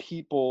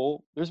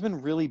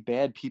been really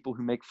bad people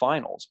who make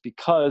finals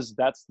because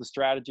that's the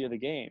strategy of the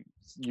game.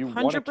 You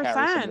want to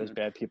carry some of those 100%.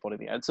 bad people to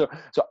the end. So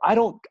I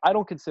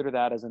don't consider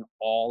that as an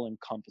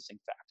all-encompassing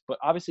fact. But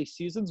obviously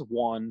seasons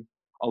won,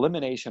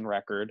 elimination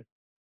record,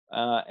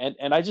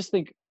 and I just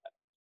think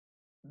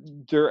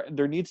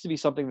there needs to be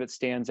something that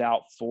stands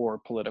out for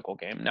political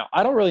game. Now,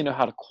 I don't really know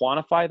how to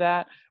quantify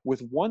that.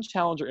 With one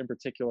challenger in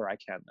particular, I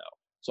can though.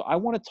 So I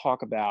want to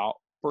talk about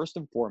first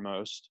and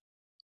foremost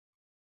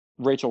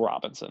Rachel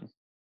Robinson.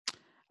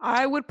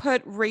 I would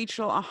put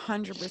Rachel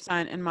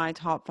 100% in my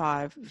top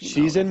 5 female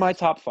She's in my list.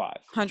 top 5.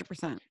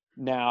 100%.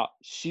 Now,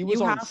 she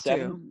was You on have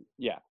 7. to.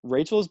 Yeah,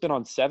 Rachel has been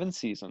on 7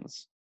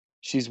 seasons.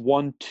 She's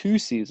won 2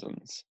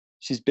 seasons.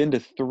 She's been to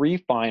 3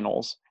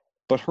 finals,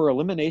 but her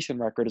elimination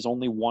record is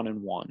only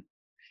 1-1.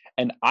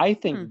 And I Hmm.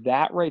 think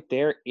that right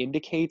there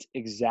indicates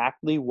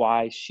exactly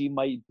why she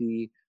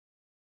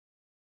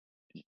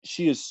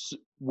is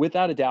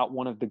without a doubt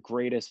one of the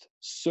greatest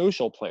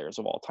social players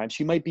of all time.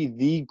 She might be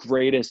the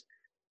greatest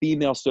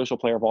female social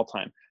player of all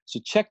time. So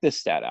check this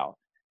stat out.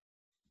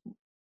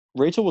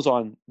 Rachel was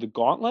on the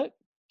Gauntlet,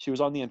 she was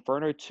on the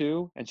Inferno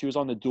 2, and she was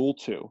on the Duel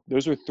 2.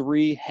 Those are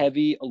 3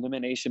 heavy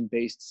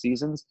elimination-based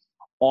seasons.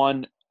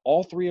 On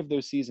all 3 of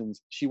those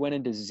seasons, she went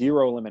into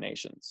 0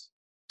 eliminations.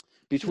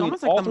 She's Between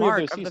almost like all the 3 of mark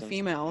those of the seasons.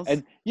 females.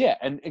 And yeah,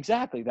 and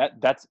exactly,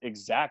 that's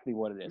exactly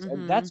what it is,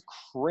 and Mhm. that's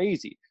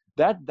crazy.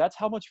 That's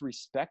how much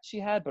respect she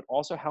had, but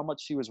also how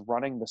much she was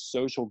running the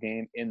social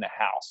game in the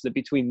house. That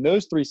between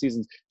those 3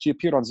 seasons, she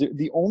appeared on 0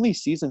 the only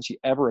season she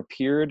ever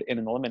appeared in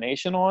an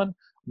elimination on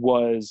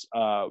was,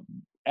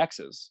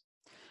 X's.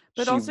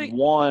 But She also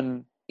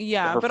won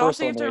yeah, her but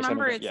first also you have to elimination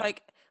remember again. it's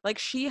Yeah. like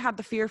she had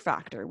the fear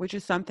factor, which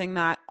is something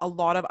that a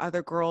lot of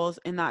other girls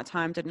in that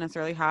time didn't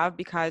necessarily have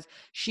because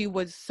she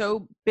was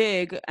so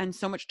big and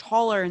so much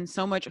taller and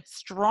so much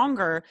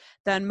stronger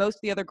than most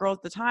of the other girls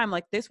at the time.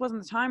 Like this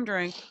wasn't the time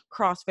during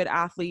CrossFit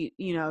athlete,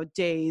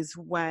 days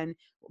when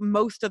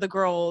most of the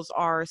girls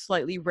are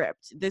slightly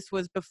ripped. This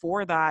was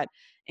before that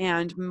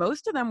and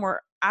most of them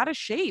were out of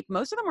shape.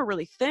 Most of them were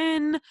really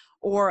thin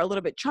or a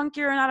little bit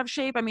chunkier and out of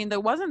shape. I mean, there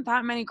wasn't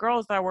that many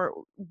girls that were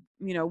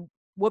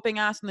whooping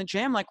ass in the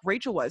gym like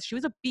Rachel was. She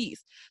was a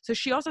beast. So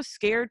she also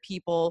scared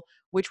people,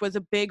 which was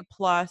a big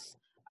plus.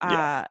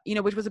 Yeah.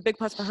 Which was a big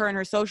plus for her in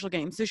her social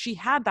game. So she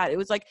had that. It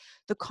was like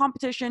the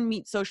competition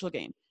meets social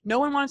game. No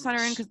one wanted to send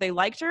her in because they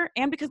liked her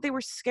and because they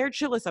were scared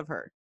shitless of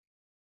her.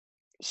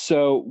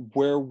 So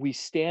where we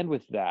stand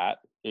with that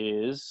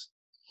is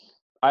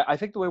I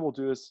think the way we'll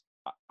do is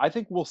I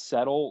think we'll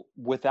settle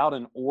without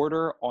an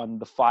order on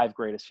the 5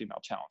 greatest female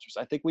challengers.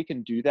 I think we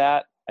can do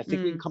that. I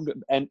think we can Mm. come to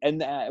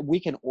and we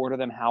can order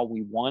them how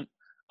we want.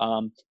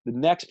 The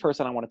next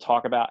person I want to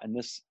talk about, and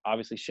this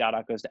obviously shout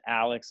out goes to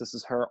Alex. This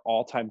is her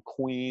all-time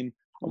queen.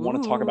 I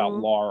want to talk about Ooh.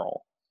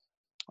 Laurel.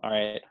 All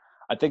right.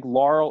 I think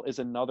Laurel is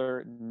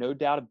another, no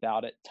doubt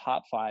about it,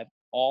 top 5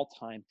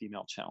 all-time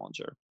female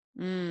challenger.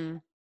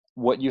 Mm.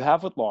 What you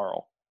have with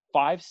Laurel,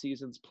 5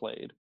 seasons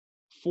played,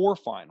 4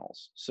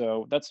 finals.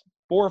 So that's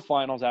 4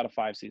 finals out of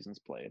 5 seasons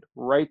played.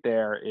 Right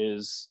there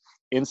is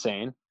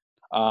insane.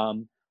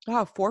 Um,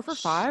 Wow, 4 for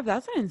sh 5?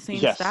 That's an insane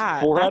yes,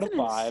 stat. 4 out That's of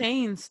an 5.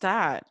 insane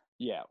stat.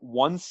 Yeah,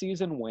 1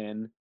 season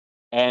win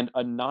and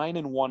a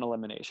 9-1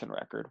 elimination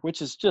record,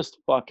 which is just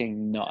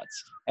fucking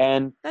nuts.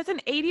 And That's an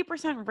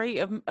 80% rate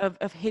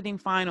of hitting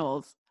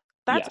finals.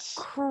 That's yes.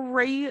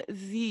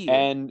 crazy.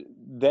 And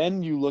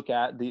then you look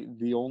at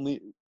the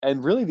only,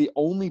 and really the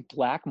only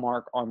black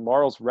mark on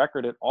Laurel's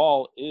record at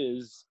all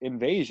is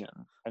Invasion,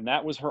 and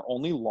that was her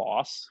only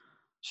loss.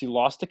 She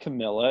lost to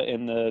Camilla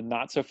in the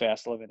not so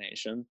fast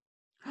elimination,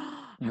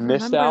 I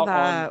missed remember out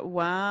on that.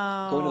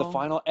 going to the Wow.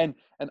 final. And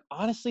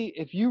honestly,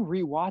 if you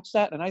rewatch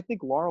that, and I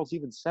think Laurel's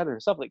even said it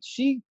herself, like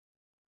she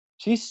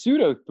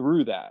pseudo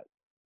threw that.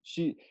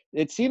 She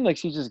It seemed like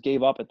she just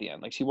gave up at the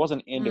end, like she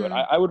wasn't into it.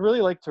 Mm. I would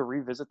really like to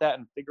revisit that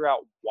and figure out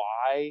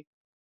why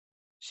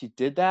she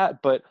did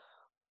that, but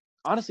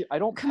honestly, I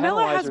don't Camilla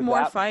penalize has her more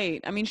that.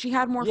 fight. I mean, she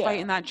had more fight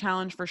Yeah, in that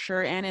challenge for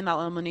sure, and in that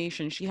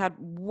elimination. She had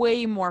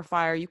way more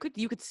fire. You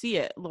could see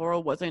it.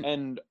 Laurel wasn't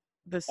and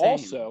the same.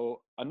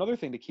 also another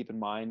thing to keep in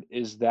mind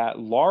is that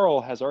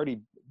Laurel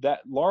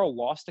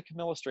lost to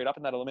Camilla straight up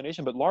in that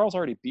elimination, but Laurel's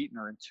already beaten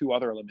her in 2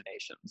 other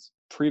eliminations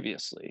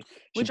previously.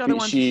 Which other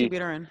ones did she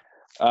beat her in?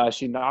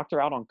 She knocked her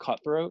out on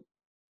Cutthroat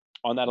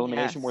on that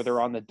elimination where they're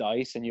Yes. on the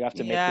dice and you have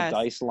to make the Yes.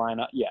 dice line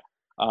up. Yeah.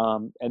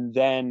 And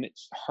then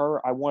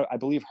I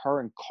believe her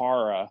and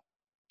Cara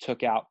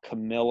took out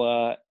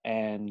Camilla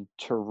and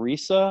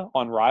Teresa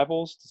on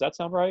Rivals. Does that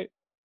sound right?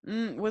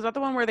 Was that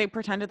the one where they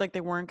pretended like they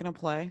weren't gonna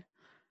play?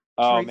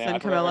 Oh Teresa man,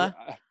 and Camilla?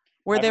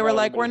 Where I they forgot were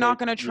like, everybody "We're not hates.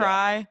 gonna Yeah.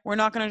 try. We're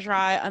not gonna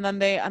try," and then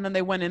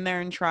they went in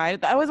there and tried.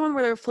 That was one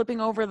where they were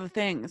flipping over the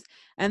things,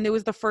 and it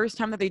was the first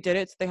time that they did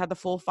it, so they had the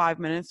full 5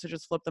 minutes to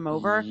just flip them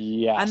over. And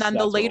Yes, then the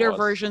that's what it later was.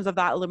 versions of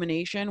that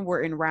elimination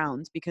were in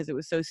rounds because it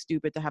was so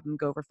stupid to have them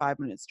go for 5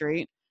 minutes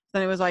straight.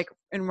 Then it was like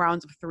in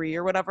rounds of 3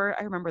 or whatever.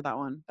 I remember that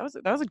one. That was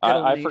a good I forgot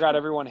elimination.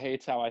 everyone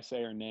hates how I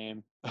say her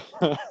name.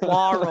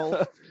 Laurel.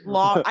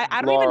 I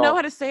don't even know how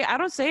Laurel. to say it. I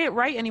don't say it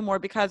right anymore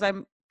because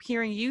I'm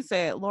hearing you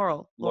say it.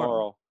 Laurel.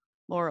 Laurel.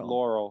 Laurel.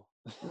 Laurel.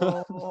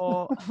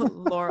 Laurel.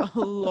 Laurel.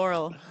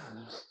 Laurel.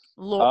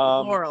 Laurel.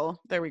 um Laurel.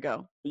 There we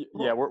go.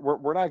 yeah,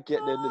 we're not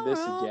getting into this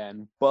Laurel.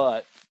 again,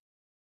 but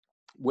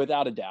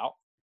without a doubt,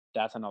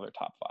 that's another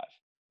top 5.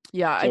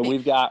 Yeah, I So think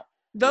we've got,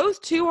 yeah, those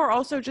two are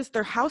also just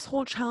their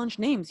household challenge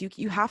names.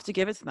 You have to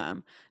give it to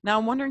them. Now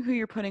I'm wondering who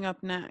you're putting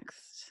up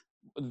next.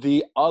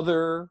 the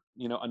other,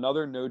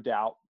 another no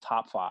doubt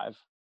top 5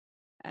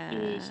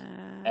 is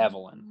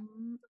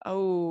Evelyn.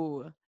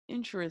 Oh, Yeah.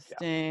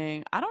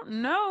 interesting. I don't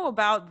know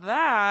about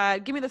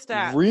that. Give me the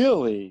stats.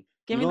 Really?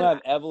 Give You me don't the.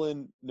 have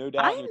Evelyn no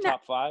doubt in I your ne-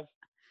 top 5?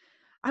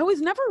 I was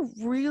never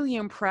really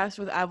impressed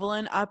with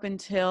Evelyn up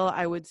until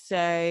I would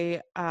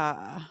say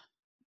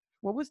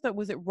what was that?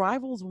 Was it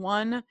Rivals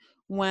 1 With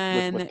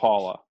when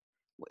Paula.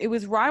 it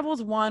was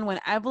Rivals 1 when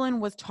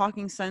Evelyn was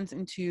talking sense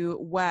into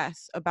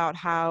Wes about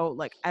how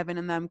like Evan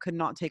and them could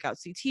not take out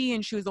CT,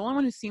 and she was the only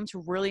one who seemed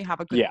to really have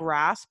a good Yeah.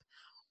 grasp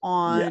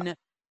Yeah.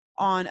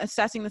 on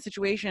assessing the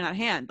situation at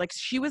hand. Like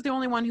she was the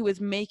only one who was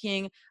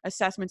making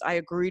assessments I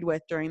agreed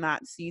with during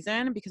that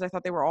season because I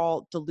thought they were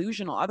all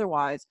delusional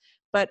otherwise.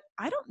 But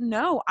I don't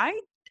know.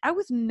 I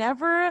was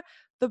never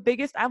the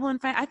biggest Evelyn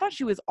fan. I thought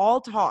she was all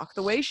talk.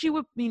 The way she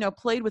would,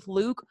 played with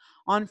Luke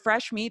on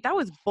Fresh Meat, that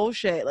was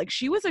bullshit. Like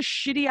she was a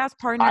shitty ass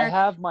I partner.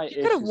 have my She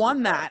could have issues with won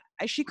her. that.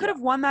 She could Yeah.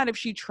 have won that if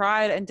she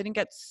tried and didn't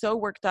get so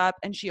worked up.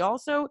 And she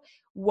also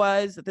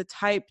was the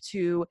type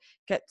to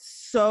get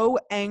so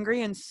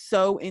angry and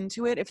so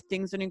into it if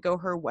things didn't go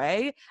her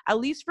way, at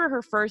least for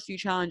her first few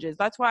challenges.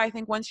 That's why I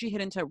think once she hit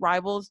into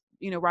rivals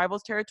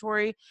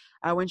territory,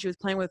 when she was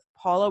playing with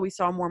Paula, we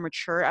saw a more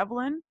mature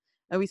Evelyn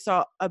and we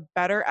saw a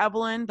better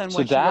Evelyn than So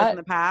what she was in that,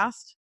 the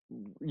past.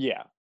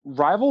 yeah,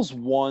 Rivals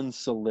 1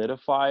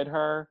 solidified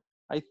her,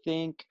 I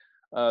think.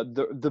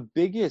 The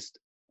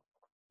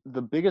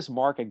biggest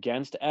mark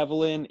against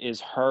Evelyn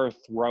is her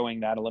throwing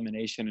that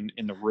elimination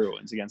in the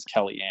ruins against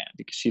Kellyanne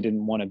because she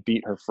didn't want to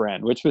beat her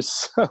friend, which was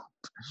so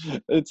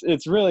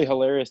it's really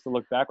hilarious to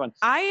look back on.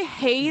 I Their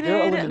hated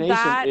elimination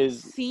that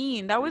is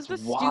scene. That was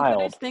it's the wild.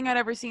 stupidest thing I'd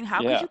ever seen.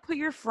 How could Yeah. you put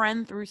your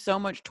friend through so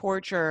much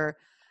torture?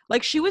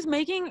 Like she was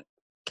making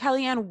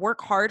Kellyanne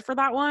work hard for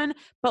that one,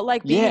 but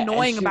like being Yeah, and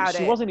annoying she about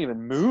she it. wasn't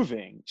even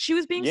moving. She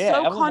was being Yeah,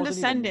 so Evelyn wasn't even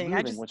condescending.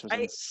 moving, which was I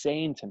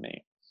insane to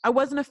me. I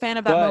wasn't a fan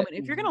of that But moment.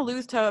 If you're gonna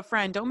lose to a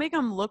friend, don't make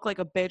them look like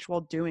a bitch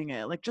while doing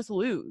it. Like just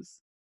lose.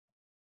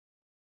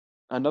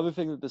 another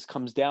thing that this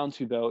comes down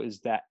to, though, is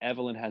that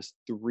Evelyn has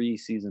 3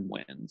 season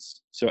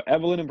wins. So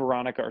Evelyn and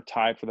Veronica are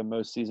tied for the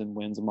most season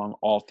wins among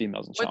all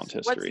females in challenge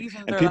What history.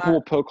 seasons And are people that?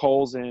 will poke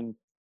holes in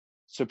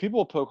So people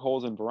will poke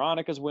holes in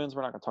Veronica's wins.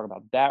 We're not going to talk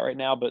about that right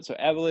now. But so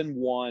Evelyn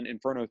won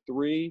Inferno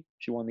 3,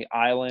 she won the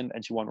Island,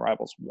 and she won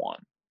Rivals 1.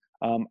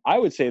 I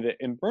would say that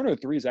Inferno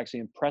 3 is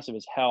actually impressive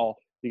as hell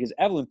because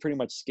Evelyn pretty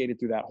much skated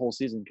through that whole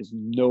season because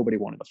nobody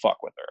wanted to fuck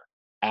with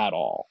her at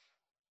all.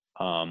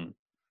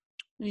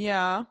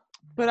 Yeah,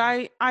 but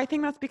I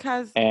think that's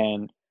because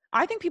And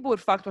I think people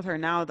would fuck with her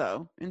now,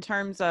 though. In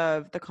terms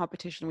of the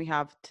competition we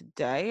have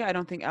today, I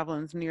don't think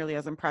Evelyn's nearly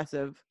as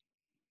impressive.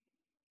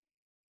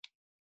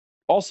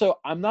 also,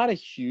 I'm not a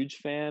huge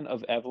fan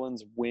of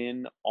Evelyn's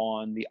win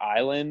on the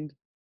island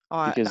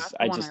because That's the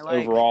I one I just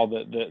like. overall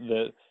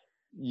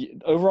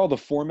overall the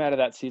format of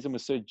that season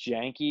was so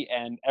janky,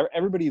 and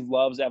everybody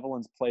loves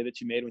Evelyn's play that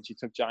she made when she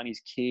took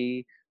Johnny's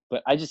key,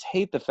 but I just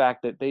hate the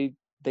fact that they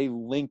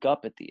link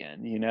up at the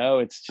end.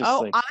 It's just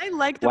Oh, like, I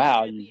like the part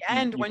wow, at you the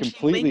you end you when she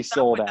completely links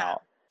up sold with them.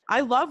 out. I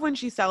love when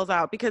she sells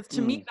out because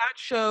to me Mm. that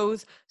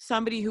shows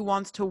somebody who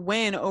wants to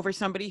win over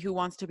somebody who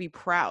wants to be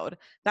proud.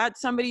 That's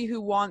somebody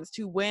who wants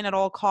to win at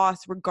all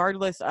costs,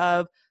 regardless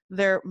of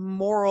their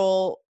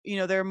moral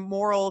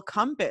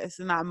compass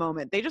in that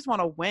moment. They just want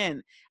to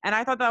win. And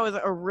I thought that was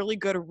a really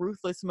good,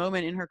 ruthless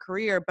moment in her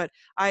career. But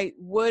I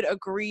would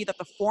agree that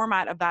the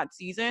format of that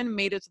season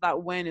made it so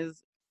that win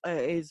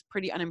is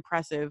pretty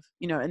unimpressive,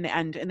 in the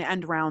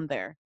end round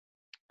there.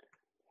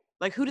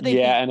 Like, who did they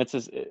Yeah, beat? and it's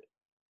just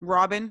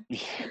Robin?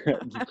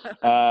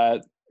 uh,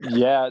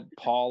 yeah,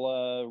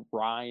 Paula,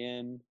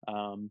 Ryan,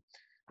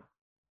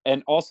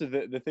 and also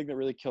the thing that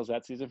really kills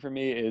that season for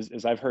me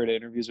is I've heard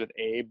interviews with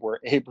Abe where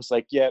Abe was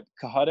like, "Yeah,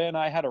 Kahada and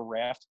I had a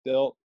raft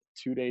built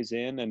 2 days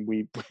in, and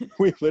we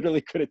we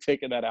literally could have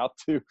taken that out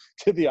to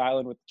the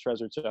island with the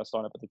treasure chest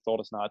on it, but they told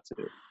us not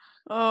to."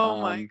 Oh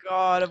my Um,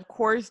 god, of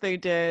course they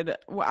did.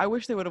 I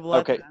wish they would have let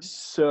okay, them.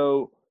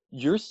 so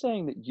you're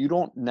saying that you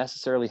don't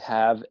necessarily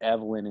have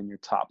Evelyn in your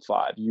top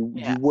 5. You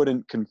Yeah,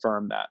 wouldn't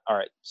confirm that. All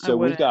right. I So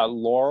we've wouldn't. got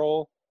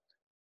Laurel,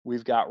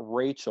 we've got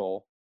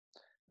Rachel.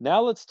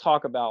 Now let's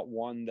talk about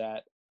one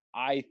that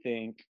I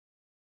think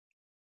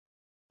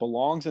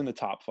belongs in the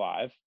top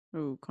 5,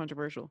 Ooh,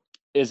 controversial.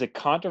 is a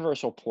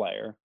controversial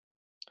player.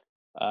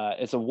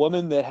 It's a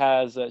woman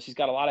that she's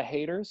got a lot of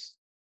haters,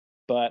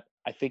 but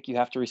I think you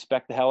have to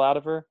respect the hell out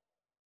of her.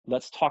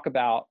 Let's talk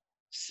about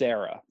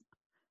Sarah.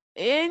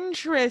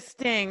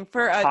 Interesting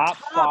for a Top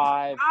top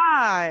 5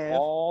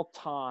 5. all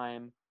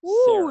time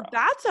Ooh, Sarah.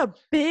 that's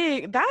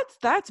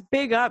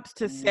big ups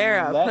to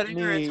Sarah, Let putting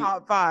her in me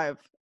top 5.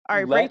 All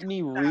right, break let down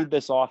me the stats. read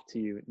this off to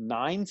you.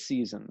 9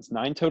 seasons,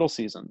 9 total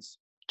seasons,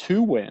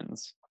 2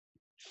 wins,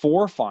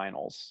 4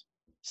 finals,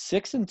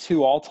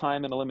 6-2 all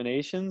time in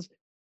eliminations,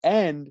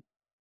 and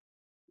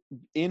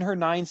in her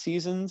 9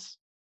 seasons,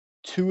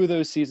 2 of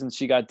those seasons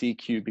she got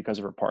DQ'd because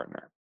of her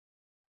partner.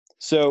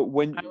 So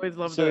I always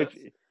love so this.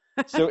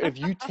 if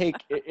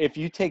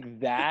you take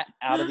that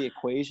out of the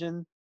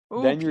equation,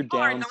 Ooh, then you're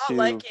down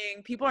to,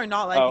 people are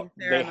not oh, liking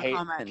Sarah in the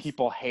comments.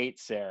 people hate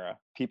Sarah.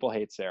 People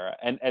hate Sarah.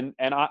 And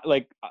I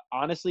like,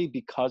 honestly,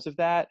 because of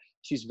that,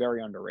 she's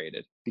very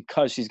underrated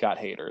because she's got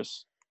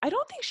haters. I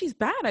don't think she's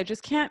bad. I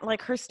just can't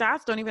like her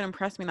stats don't even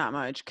impress me that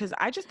much because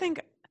I just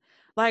think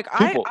like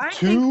People, I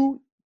think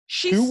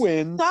she two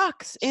wins,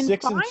 sucks in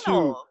 6-2,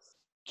 finals.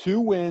 2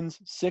 wins,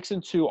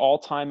 6-2 all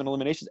time in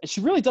eliminations. And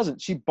she really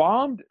doesn't. She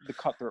bombed the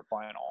cutthroat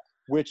final,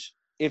 which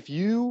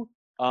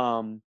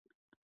um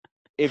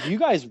if you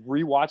guys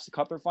rewatch the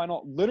Cutthroat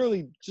final,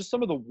 literally just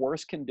some of the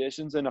worst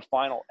conditions in a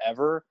final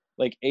ever.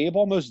 Like Abe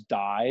almost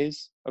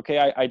dies. Okay,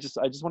 I just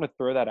want to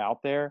throw that out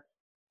there.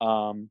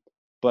 Um,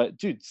 but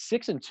dude,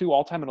 6-2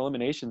 all time in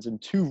eliminations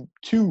and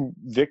two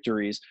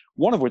victories,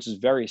 one of which is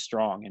very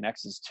strong in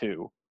X's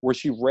 2, where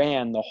she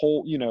ran the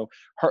whole.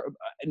 Her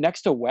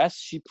next to Wes,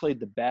 she played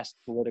the best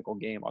political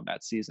game on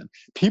that season.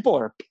 People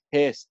are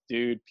pissed,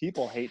 dude.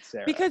 People hate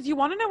Sarah. Because you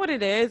want to know what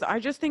it is? I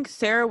just think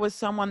Sarah was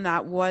someone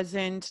that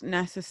wasn't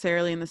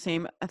necessarily in the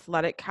same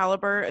athletic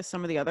caliber as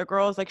some of the other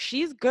girls. Like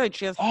she's good,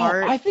 she has Oh,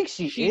 heart. I think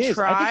she She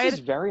is. I think she's tried.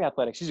 very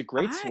athletic. She's a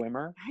great I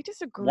swimmer, I one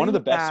disagree of the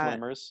with best that.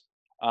 swimmers.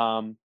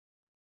 Um,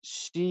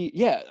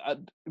 yeah,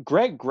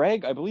 Greg,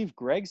 I believe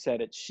Greg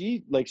said it.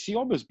 She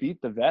almost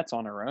beat the vets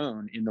on her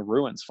own in the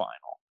Ruins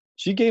final.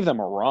 She gave them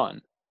a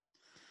run.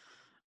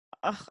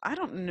 Ugh, I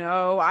don't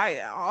know.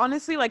 I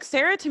honestly like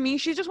Sarah to me,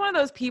 she's just one of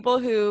those people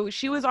who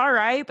she was all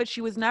right, but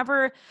she was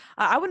never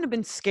I wouldn't have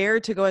been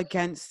scared to go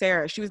against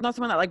Sarah. She was not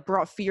someone that like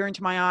brought fear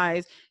into my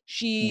eyes.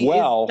 She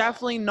is Well,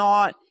 definitely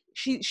not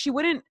she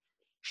wouldn't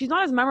she's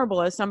not as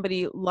memorable as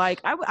somebody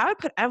like I would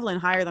put Evelyn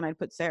higher than I'd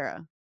put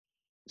Sarah.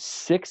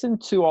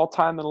 6-2 all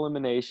time in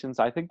eliminations.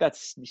 I think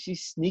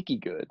she's sneaky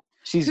good.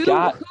 She's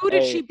got Who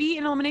did she a beat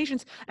in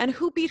eliminations and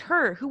who beat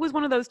her? Who was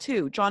one of those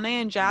two? Jonna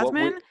and what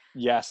we Jasmine?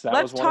 yes, that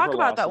Let's was one of talk her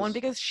about that one losses.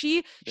 because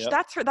Yep.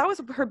 that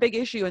was her big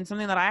issue and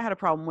something that I had a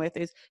problem with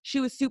is she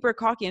was super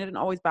cocky and didn't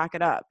always back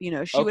it up.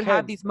 She would Okay,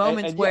 have these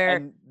moments and yeah, where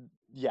and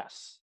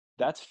yes,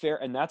 that's fair,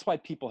 and that's why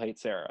people hate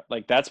Sarah.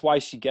 Like that's why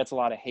she gets a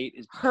lot of hate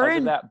is her because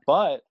of and that.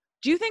 But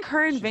do you think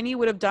her and she Vinny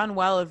would have done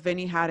well if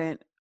Vinny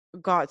hadn't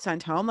got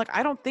sent home? Like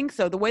I don't think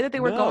so. The way that they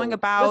were going no,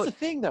 that's the about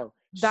thing though.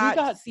 She that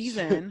got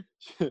season,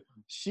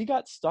 she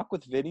got stuck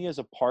with Vinny as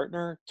a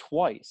partner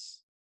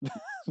twice.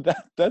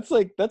 That's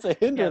a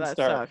yeah, hindrance that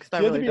to her. sucks. She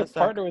That had to really be a does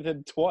suck. partner with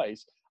him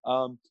twice.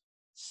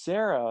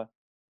 Sarah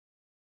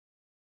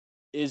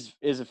is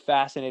a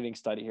fascinating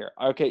study here.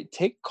 Okay,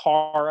 take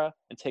Kara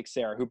and take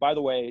Sarah, who, by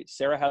the way,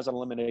 Sarah has an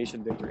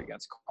elimination victory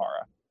against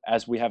Kara,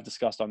 as we have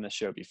discussed on this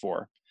show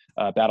before,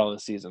 Battle of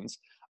the Seasons.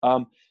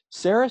 Um,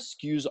 Sarah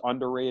skews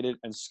underrated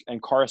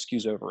and Kara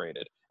skews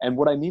overrated. And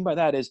what I mean by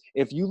that is,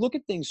 if you look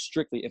at things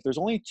strictly, if there's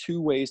only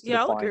two ways to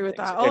Yeah, I'll define agree with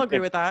things, that. I'll agree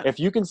with that. if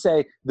you can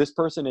say this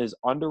person is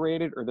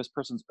underrated or this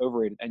person's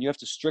overrated, and you have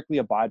to strictly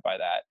abide by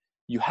that,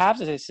 you have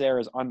to say Sarah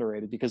is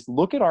underrated, because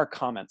look at our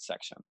comment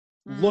section.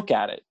 Mm. Look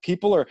at it.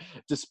 People are,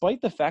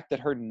 despite the fact that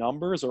her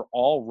numbers are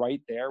all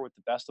right there with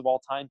the best of all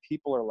time,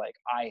 people are like,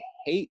 I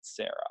hate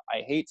Sarah.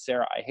 I hate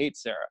Sarah. I hate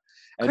Sarah.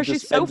 And Because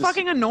she's just so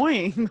fucking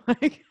annoying.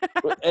 Like,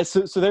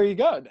 so there you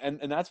go. And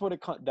that's what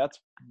it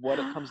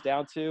comes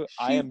down to.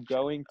 I she's am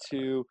going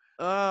to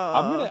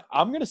uh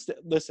I'm gonna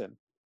listen.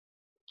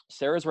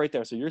 Sarah's right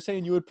there. So you're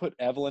saying you would put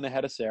Evelyn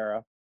ahead of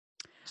Sarah.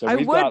 So I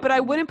we've would, got, but I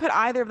wouldn't put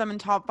either of them in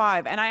top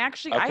 5. And I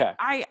actually, okay.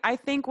 I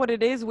think what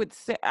it is with,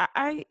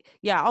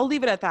 yeah, I'll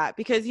leave it at that,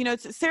 because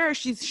it's Sarah.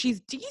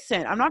 She's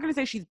decent. I'm not going to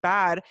say she's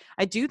bad.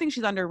 I do think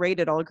she's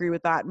underrated. I'll agree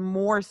with that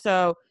more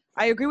so.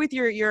 I agree with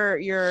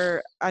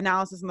your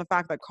analysis on the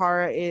fact that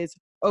Kara is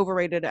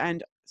overrated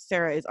and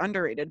Sarah is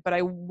underrated, but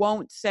I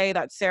won't say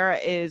that Sarah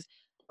is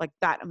like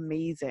that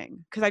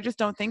amazing, because I just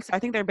don't think so. I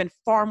think there have been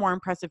far more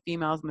impressive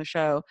females in the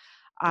show.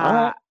 All Uh,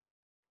 right.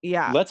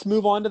 yeah. Let's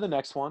move on to the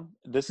next one.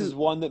 This is Who?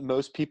 one that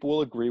most people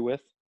will agree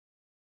with.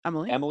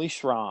 Emily? Emily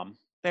Schramm.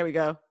 There we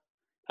go.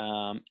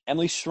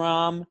 Emily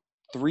Schramm,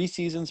 3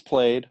 seasons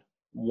played,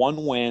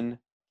 1 win,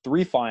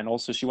 3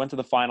 finals. So she went to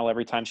the final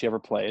every time she ever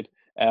played.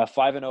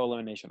 5-0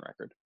 elimination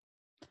record.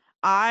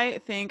 I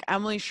think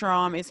Emily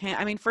Schramm is.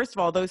 I mean, first of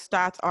all, those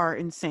stats are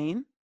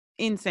insane.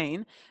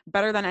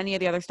 Better than any of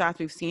the other stats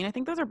we've seen. I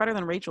think those are better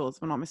than Rachel's,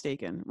 if I'm not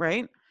mistaken.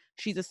 Right?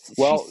 She's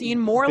Well, seen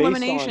more based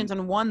eliminations on,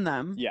 and won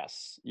them.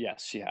 yes,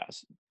 she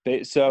has.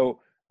 So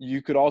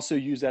you could also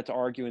use that to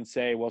argue and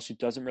say, well, she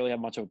doesn't really have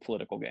much of a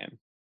political game,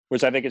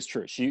 which I think is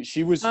true.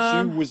 She was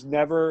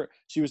never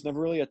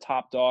really a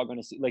top dog on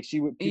like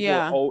people were,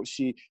 Yeah. oh,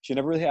 she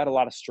never really had a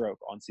lot of stroke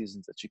on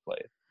seasons that she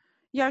played.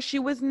 Yeah, she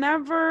was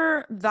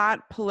never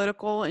that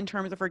political in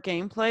terms of her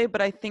gameplay,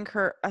 but I think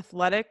her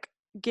athletic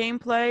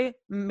gameplay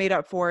made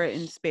up for it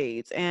in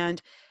spades.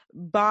 And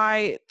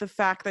by the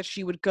fact that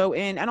she would go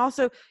in, and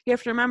also you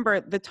have to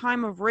remember the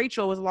time of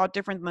Rachel was a lot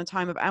different than the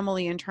time of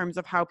Emily in terms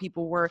of how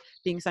people were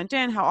being sent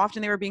in, how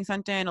often they were being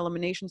sent in,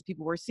 eliminations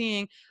people were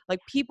seeing. Like,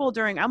 people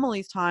during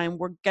Emily's time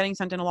were getting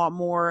sent in a lot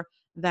more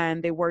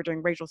than they were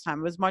during Rachel's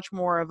time. It was much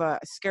more of a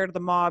scared of the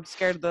mob,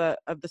 scared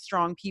of the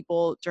strong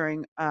people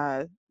during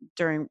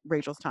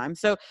Rachel's time.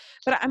 So,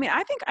 but I mean,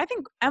 I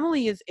think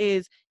Emily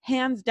is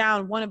hands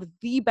down one of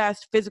the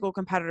best physical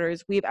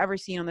competitors we've ever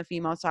seen on the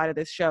female side of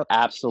this show. She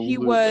Absolutely,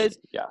 was,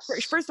 yes.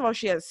 first of all,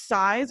 she has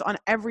size on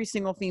every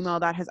single female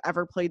that has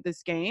ever played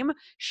this game.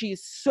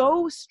 She's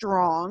so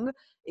strong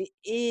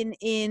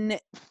in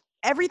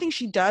everything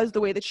she does, the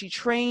way that she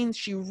trains.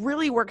 She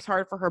really works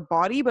hard for her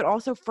body, but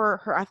also for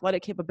her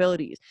athletic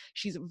capabilities.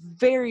 She's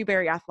very,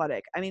 very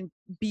athletic. I mean,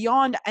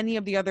 beyond any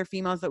of the other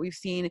females that we've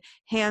seen,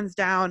 hands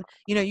down.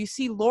 You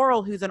see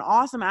Laurel, who's an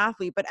awesome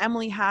athlete, but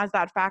Emily has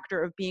that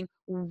factor of being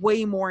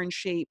way more in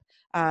shape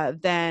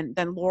than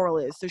Laurel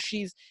is. So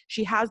she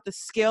has the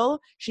skill,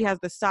 she has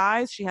the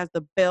size, she has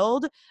the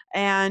build,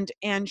 and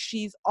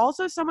she's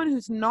also someone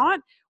who's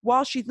not,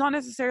 while she's not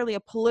necessarily a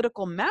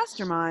political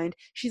mastermind,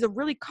 she's a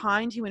really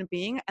kind human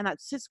being, and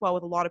that sits well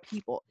with a lot of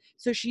people.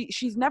 So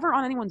she's never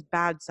on anyone's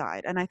bad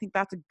side, and I think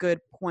that's a good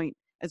point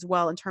as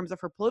well in terms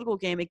of her political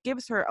game. It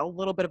gives her a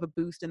little bit of a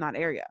boost in that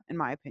area, in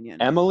my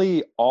opinion.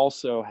 Emily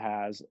also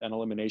has an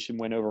elimination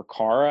win over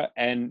Cara,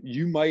 and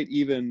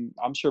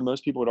I'm sure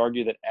most people would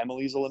argue that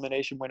Emily's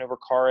elimination win over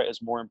Cara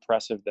is more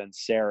impressive than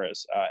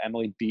Sarah's.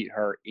 Emily beat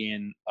her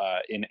in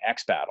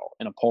X Battle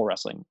in a pole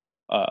wrestle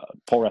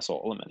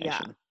Yeah.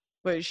 elimination.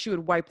 But she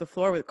would wipe the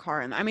floor with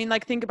Cara. I mean,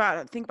 like, think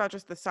about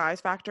just the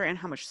size factor and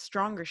how much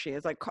stronger she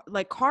is.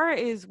 Like Cara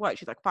is what?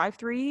 She's like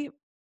 5'3",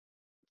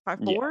 Yeah,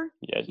 5'4",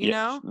 yeah, you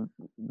know?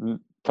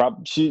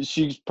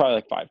 she's probably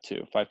like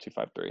 5'2", 5'2",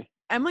 5'3".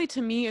 Emily,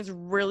 to me, is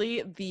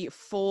really the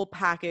full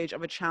package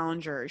of a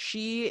challenger.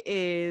 She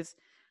is,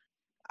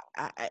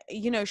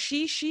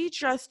 she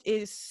just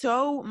is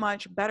so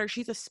much better.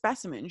 She's a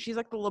specimen. She's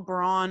like the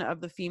LeBron of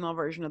the female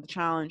version of the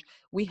challenge.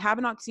 We have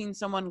not seen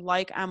someone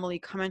like Emily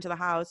come into the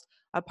house,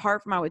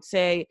 apart from, I would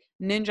say,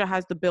 Ninja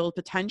has the build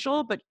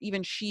potential, but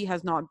even she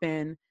has not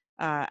been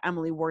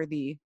Emily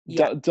worthy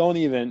yet. Don't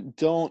even.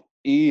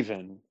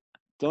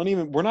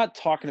 We're not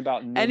talking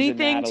about Ninja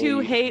Anything to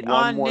Natalie hate one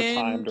on more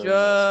time during this.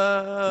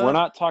 We're Ninja.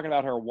 not talking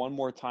about her one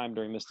more time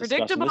during this discussion.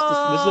 This is a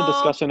Predictable.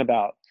 discussion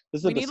about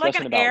We need like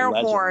an air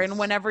horn legends.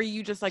 whenever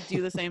you just like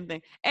do the same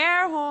thing.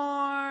 Air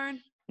horn.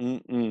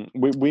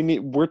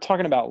 We're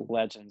talking about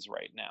legends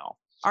right now.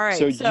 All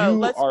So right, so you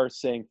let's are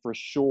saying for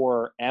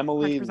sure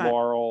Emily, 100%.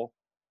 Laurel,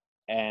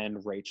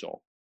 and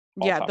Rachel,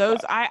 all Yeah, top those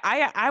five.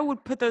 I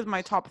would put those in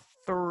my top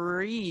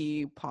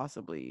 3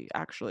 possibly,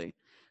 actually.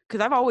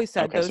 Because I've always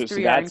said Okay, those so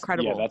 3 are that's, yeah,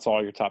 incredible. that's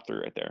all your top three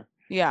right there.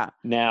 Yeah. All right,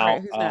 Now,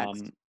 who's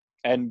next?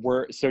 And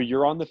so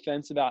you're on the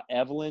fence about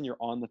Evelyn, you're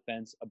on the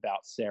fence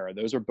about Sarah.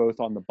 Those are both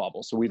on the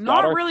bubble. So we've got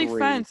Not our really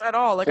 3. fence at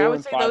all. Like I 4 would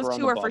and say 5 those are on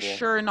two the are for bubble.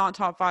 sure not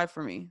top 5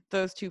 for me.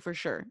 Those two for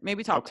sure.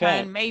 Maybe top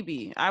Okay. 10,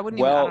 maybe. I wouldn't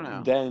even I don't Well,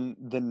 know.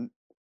 then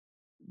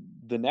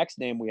the next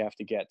name we have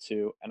to get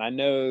to, and I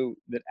know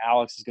that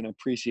Alex is going to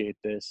appreciate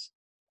this,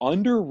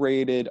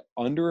 underrated,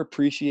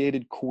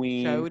 underappreciated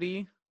queen,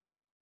 Jody.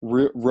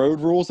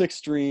 Road Rules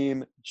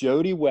Extreme,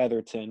 Jody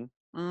Weatherton,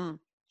 Mm.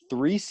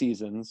 3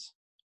 seasons,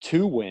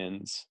 2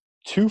 wins,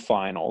 2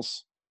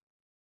 finals,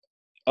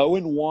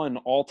 0-1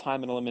 all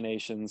time in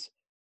eliminations.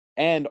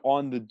 And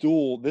on the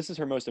duel, this is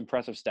her most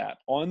impressive stat.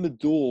 On the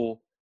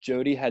duel,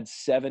 Jody had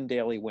 7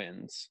 daily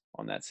wins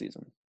on that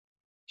season.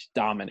 She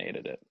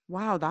dominated it.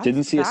 Wow,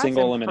 Didn't see a that's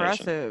single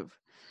elimination. impressive.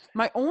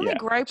 My only Yeah.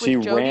 gripe She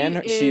with Jody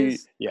ran,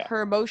 is yeah.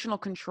 her emotional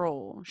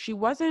control. She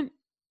wasn't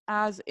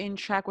as in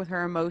check with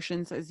her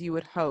emotions as you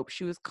would hope.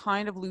 She was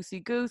kind of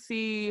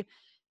loosey-goosey.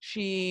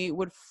 She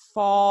would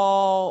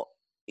fall,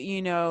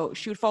 she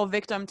would fall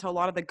victim to a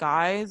lot of the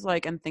guys,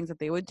 like, and things that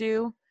they would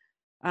do.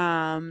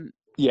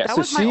 Yeah. That So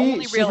was my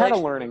only she real had a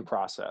learning issue.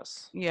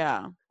 process.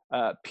 Yeah.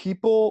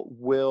 People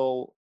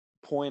will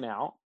point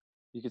out,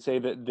 you could say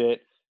that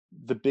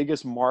the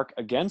biggest mark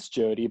against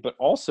Jody, but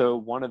also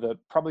one of the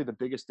probably the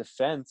biggest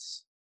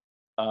defense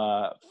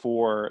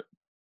for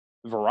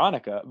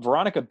Veronica.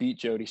 Veronica beat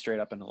Jody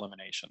straight up in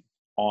elimination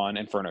on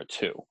Inferno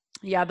 2.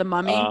 Yeah, the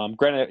mummy.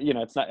 Granted,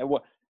 it's not.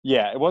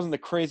 Yeah, it wasn't the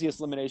craziest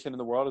elimination in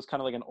the world. It was kind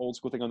of like an old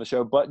school thing on the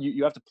show, but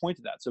you have to point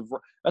to that. So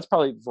that's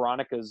probably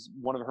Veronica's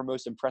one of her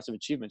most impressive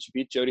achievements. She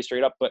beat Jody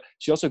straight up, but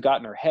she also got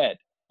in her head.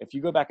 If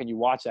you go back and you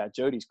watch that,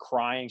 Jody's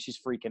crying, she's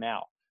freaking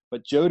out.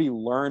 But Jody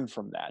learned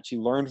from that. She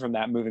learned from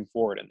that moving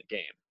forward in the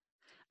game.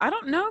 I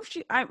don't know if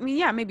I mean,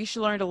 yeah, maybe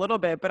she learned a little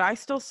bit, but I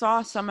still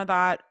saw some of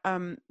that,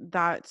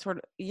 that sort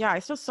of, yeah, I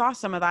still saw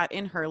some of that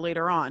in her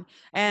later on.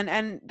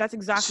 And that's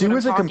exactly She what I'm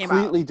was a talking about.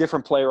 completely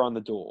different player on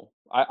the duel.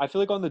 I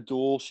feel like on the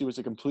duel, she was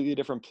a completely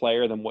different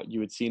player than what you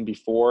had seen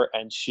before,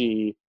 and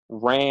she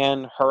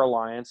ran her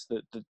alliance,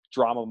 the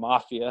Drama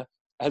Mafia,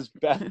 as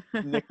Beth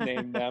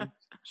nicknamed them.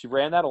 She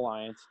ran that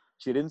alliance.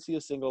 She didn't see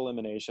a single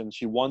elimination.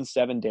 She won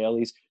 7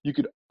 dailies. You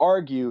could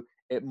argue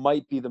it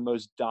might be the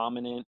most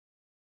dominant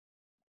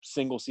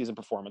single season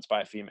performance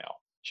by a female.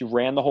 She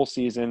ran the whole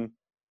season.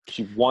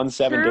 She won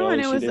 7 True,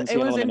 and dailies. it She was didn't it see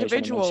an was elimination,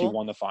 and then she individual.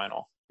 won the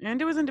final. And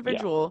it was Yeah.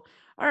 individual.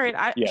 All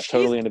right, Yeah,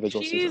 totally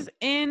individual she's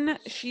season.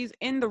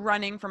 in the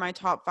running for my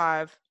top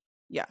 5.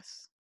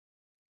 Yes.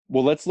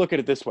 Well, let's look at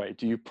it this way.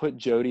 Do you put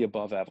Jody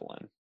above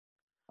Evelyn?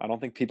 I don't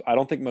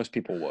think most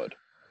people would.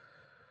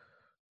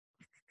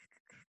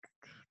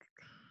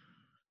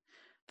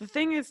 The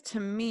thing is,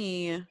 to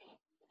me,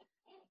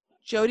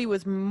 Jody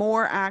was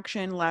more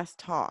action, less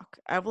talk.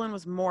 Evelyn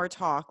was more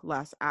talk,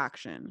 less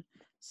action.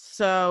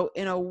 So,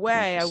 in a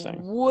way, I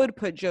Interesting. would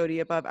put Jody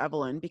above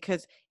Evelyn,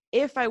 because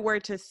if I were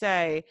to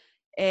say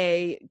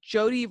a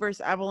Jody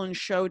versus Evelyn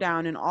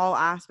showdown in all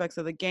aspects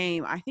of the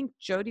game, I think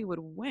Jody would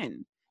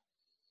win.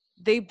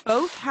 They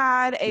both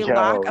had a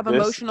lack Yo, of this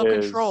emotional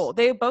control. is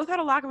They both had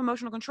a lack of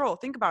emotional control.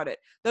 Think about it.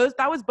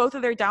 That was both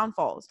of their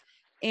downfalls.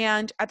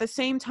 And at the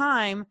same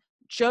time,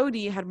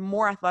 Jody had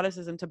more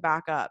athleticism to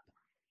back up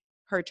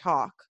her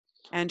talk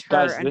and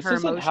guys, her this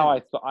isn't how I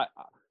emotions. thought.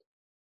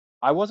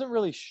 I wasn't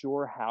really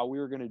sure how we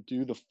were going to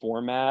do the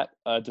format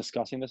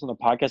discussing this on the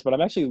podcast, but I'm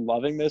actually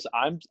loving this.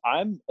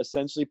 I'm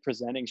essentially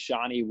presenting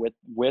Shani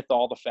with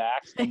all the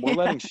facts, and we're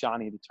letting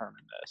Shani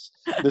determine this.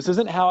 This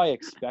isn't how I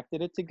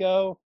expected it to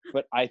go,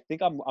 but I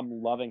think I'm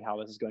loving how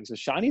this is going. So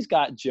Shani's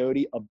got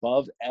Jody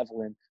above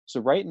Evelyn. So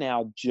right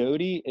now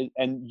Jody is,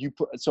 and you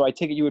put. So I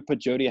take it you would put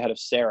Jody ahead of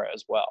Sarah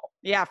as well.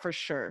 Yeah, for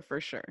sure,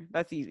 for sure.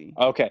 That's easy.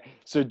 Okay,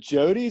 so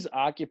Jody's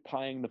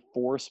occupying the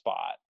 4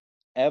 spot.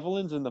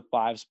 Evelyn's in the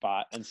 5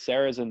 spot, and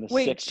Sarah's in the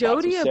Wait, 6 spot. So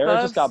Jody Sarah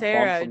just above got bumped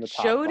Sarah. from the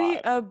top Jody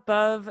 5.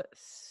 above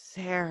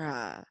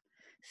Sarah.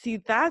 See,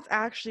 that's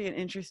actually an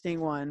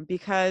interesting one,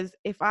 because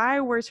if I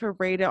were to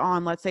rate it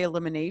on, let's say,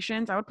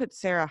 eliminations, I would put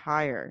Sarah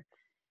higher.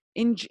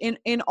 In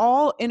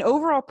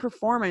overall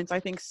performance, I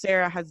think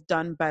Sarah has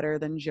done better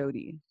than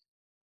Jody.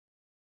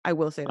 I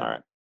will say All that.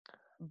 right.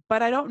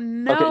 But I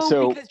don't Okay, know,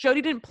 so because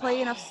Jody didn't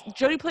play enough.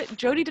 Jody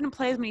didn't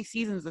play as many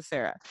seasons as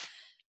Sarah.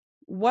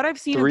 What I've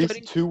seen of three Jody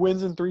 2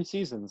 wins in 3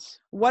 seasons.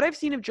 what I've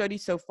seen of Jody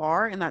so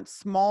far in that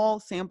small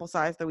sample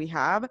size that we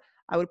have,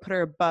 I would put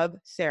her above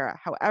Sarah.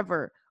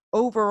 However,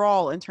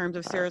 overall, in terms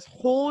of All right. Sarah's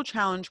whole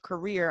challenge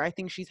career, I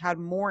think she's had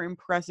more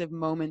impressive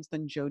moments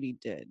than Jody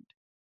did.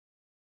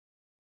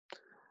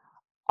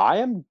 I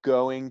am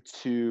going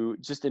to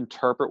just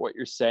interpret what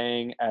you're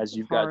saying as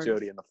you've got Hard.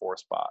 Jody in the 4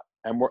 spot.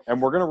 And we're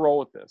going to roll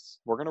with this.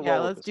 We're going to Yeah,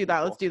 roll with let's this, do that.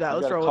 Let's people. do that.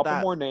 We've Let's got a roll with couple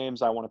that. more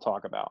names I want to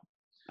talk about.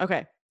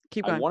 Okay,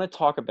 keep I going. want to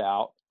talk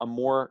about a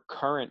more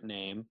current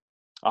name,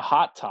 a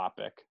hot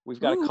topic. We've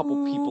got a couple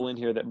Ooh, people in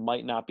here that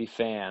might not be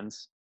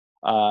fans.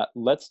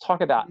 Let's talk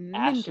about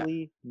ninja.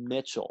 Ashley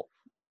Mitchell.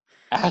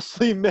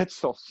 Ashley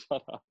Mitchell,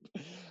 shut up.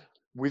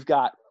 We've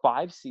got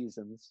 5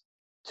 seasons,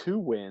 2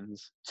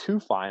 wins, 2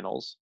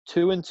 finals,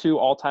 2 and 2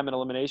 all time in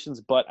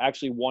eliminations, but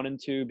actually 1 and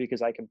 2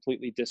 because I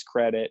completely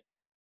discredit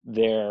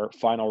their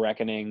final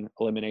reckoning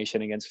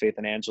elimination against Faith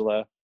and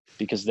Angela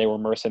because they were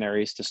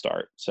mercenaries to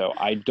start. So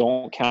I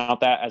don't count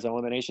that as an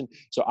elimination.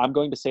 So I'm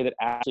going to say that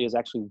Ashley is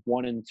actually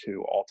 1-2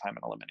 all time in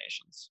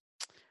eliminations.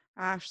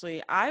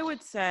 Ashley, I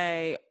would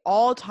say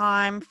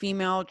all-time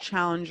female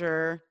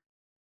challenger,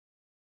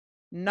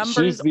 She's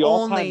numbers the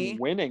all-time only,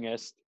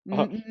 winningest. She's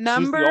the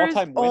numbers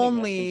all-time winningest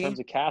in terms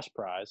only, of cash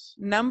prize.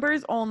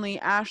 numbers only.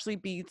 Ashley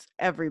beats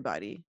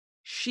everybody.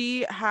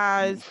 She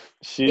has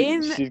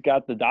in She's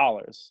got the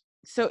dollars.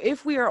 So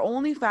if we are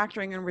only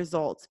factoring in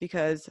results,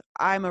 because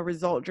I'm a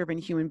result-driven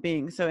human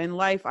being, so in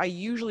life, I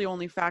usually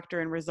only factor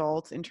in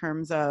results in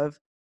terms of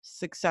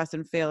success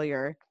and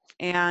failure.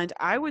 And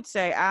I would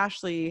say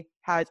Ashley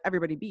has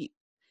everybody beat.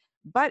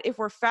 But if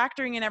we're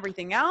factoring in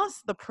everything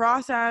else, the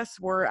process,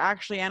 we're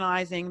actually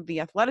analyzing the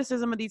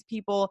athleticism of these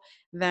people,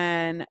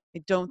 then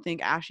I don't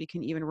think Ashley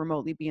can even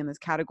remotely be in this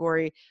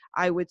category.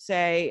 I would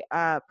say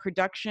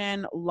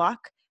production luck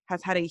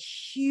has had a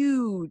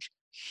huge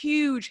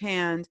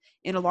hand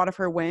in a lot of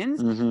her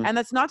wins. Mm-hmm. And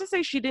that's not to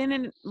say she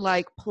didn't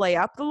like play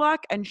up the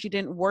luck and she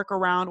didn't work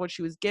around what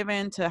she was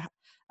given to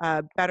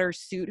better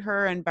suit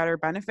her and better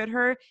benefit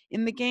her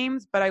in the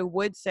games. But I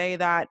would say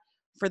that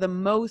for the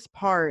most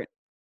part,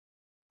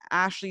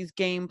 Ashley's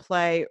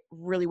gameplay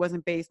really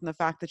wasn't based on the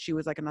fact that she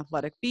was like an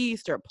athletic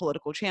beast or a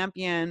political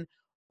champion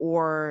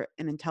or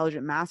an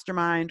intelligent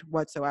mastermind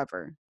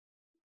whatsoever.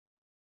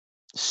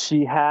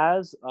 She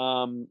has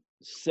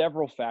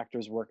several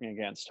factors working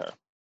against her.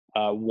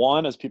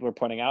 One, as people are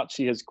pointing out,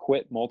 she has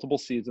quit multiple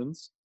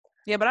seasons.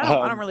 Yeah, but I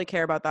don't Um, really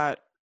care about that.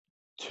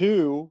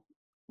 Two,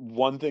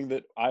 one thing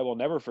that I will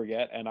never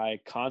forget, and I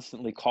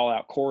constantly call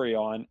out Corey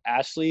on,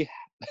 Ashley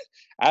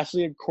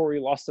and Corey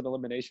lost an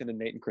elimination to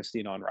Nate and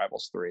Christina on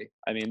Rivals 3.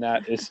 I mean,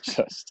 that's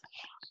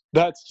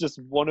just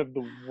one of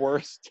the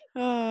worst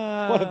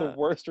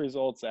Uh,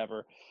 results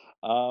ever.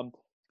 Um,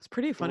 it's a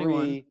pretty funny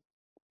one. Three,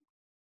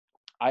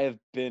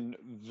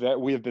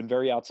 we have been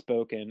very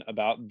outspoken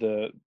about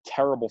the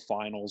terrible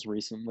finals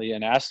recently,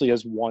 and Ashley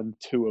has won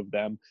 2 of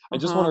them. I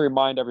just want to Uh-huh.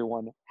 remind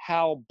everyone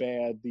how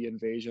bad the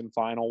Invasion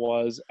final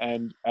was,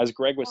 and as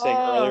Greg was saying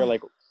earlier, Oh,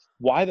 like,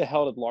 why the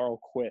hell did Laurel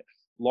quit?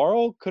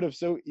 Laurel could have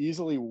so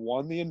easily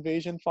won the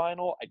Invasion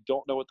final. I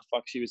don't know what the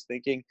fuck she was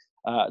thinking.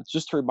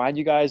 Just to remind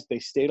you guys, they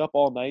stayed up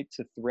all night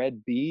to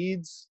thread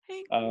beads.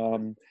 hey.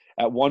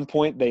 At one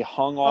point, they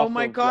hung Oh off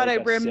my of God, I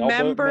like a sailboat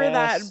remember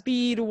that mast.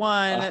 bead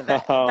one.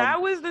 That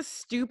Um, was the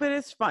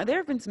stupidest there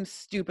have been some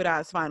stupid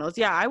ass finals.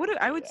 Yeah, I would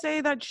yeah,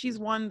 say that she's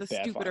won the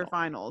bad stupider final.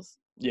 finals.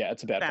 Yeah,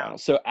 it's a bad Down. final.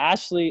 So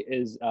Ashley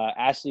is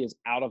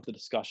out of the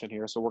discussion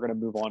here. So we're gonna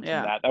move on from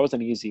Yeah. that. That was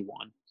an easy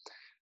one.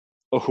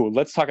 Oh,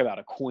 let's talk about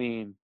a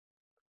queen.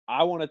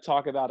 I want to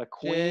talk about a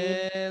queen.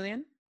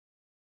 Jillian.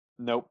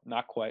 Nope,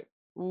 not quite.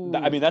 I Ooh.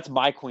 mean, that's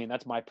my queen.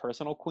 That's my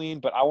personal queen.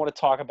 But I want to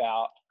talk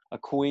about a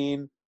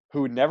queen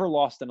who never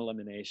lost an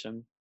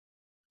elimination,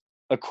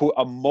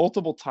 a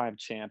multiple time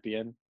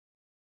champion,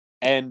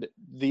 and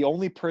the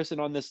only person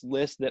on this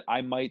list that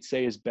I might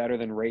say is better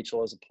than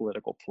Rachel as a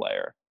political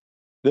player.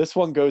 This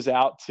one goes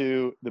out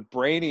to the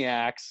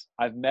Brainiacs.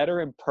 I've met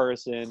her in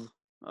person.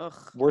 Ugh.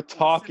 We're I'm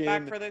gonna sit back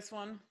talking for this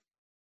one.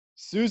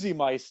 Susie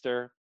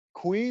Meister,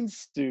 Queen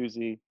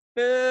Susie.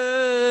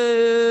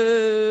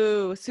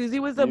 Boo. Susie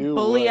was a You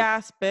bully would.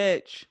 ass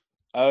bitch.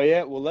 Oh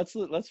yeah. Well,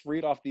 let's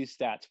read off these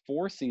stats.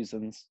 4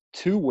 seasons,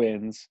 2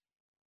 wins,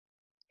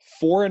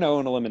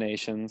 4-0 in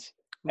eliminations,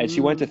 and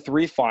she went to Ooh.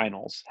 3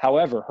 finals.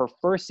 However, her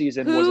first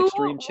season was Who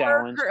extreme were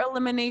challenge. her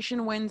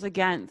elimination wins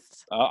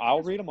against? I'll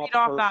Just read them up. read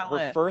off Her that her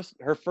list. first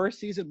her first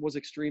season was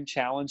extreme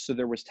challenge, so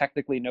there was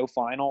technically no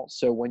final.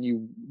 So when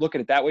you look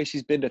at it that way,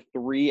 she's been to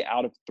 3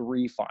 out of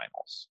 3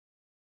 finals.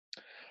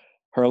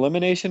 Her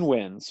elimination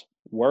wins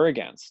were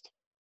against,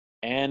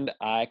 and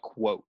I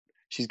quote,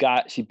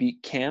 she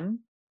beat Kim,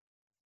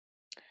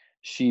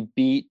 she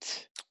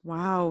beat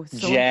Wow,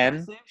 so Jen,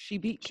 impressive. She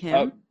beat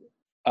uh,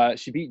 Kim.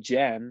 she beat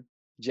Jen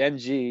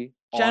G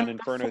Jen on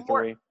Inferno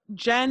before 3.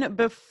 Jen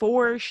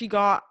before she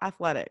got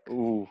athletic.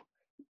 Ooh,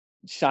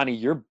 Shani,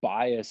 your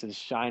bias is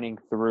shining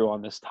through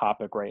on this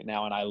topic right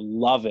now, and I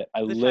love it.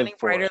 I Is it live shining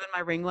for brighter it. than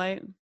my ring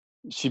light?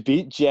 She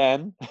beat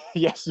Jen.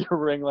 Yes, your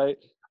ring light.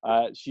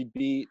 She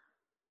beat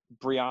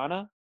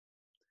Brianna,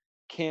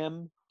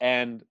 Kim,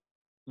 and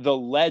the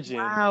legend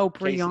Wow,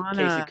 Casey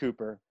Brianna.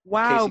 Cooper.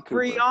 Wow, Casey Cooper.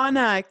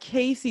 Brianna,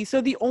 Casey. So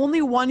the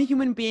only one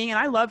human being, and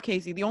I love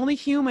Casey, the only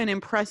human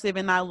impressive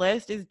in that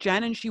list is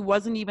Jen, and she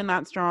wasn't even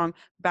that strong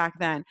back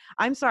then.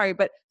 I'm sorry,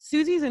 but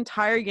Susie's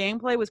entire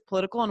gameplay was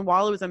political, and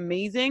while it was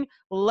amazing,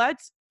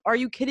 are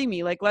you kidding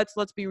me? Like let's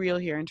be real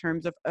here in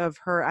terms of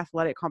her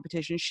athletic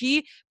competition.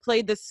 She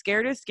played the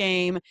scaredest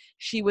game.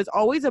 She was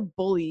always a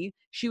bully.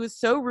 She was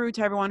so rude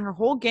to everyone. Her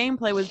whole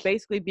gameplay was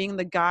basically being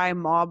the guy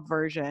mob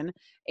version.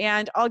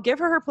 And I'll give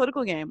her her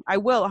political game. I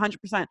will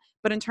 100%.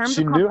 But in terms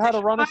She of knew how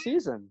to competition run a wise,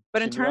 season. but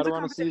She in knew how terms to of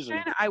run a competition,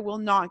 season. I will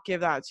not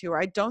give that to her.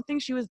 I don't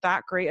think she was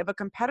that great of a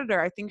competitor.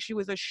 I think she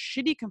was a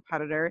shitty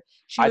competitor.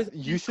 She was an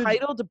You should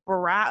entitled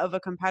brat of a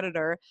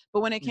competitor.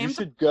 But when it you came to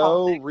should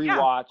go politics, yeah,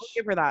 rewatch I'll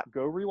give her that.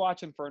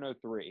 Inferno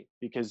 3,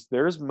 because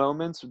there's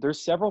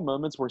several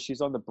moments where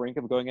she's on the brink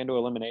of going into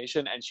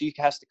elimination and she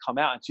has to come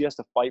out and she has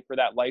to fight for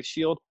that life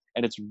shield,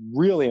 and it's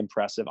really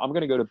impressive. I'm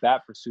going to go to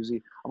bat for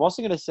Susie. I'm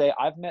also going to say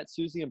I've met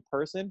Susie in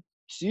person.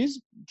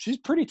 She's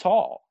pretty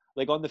tall.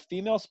 Like on the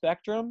female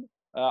spectrum,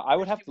 I Was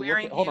would she have to look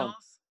wearing at. Hold on,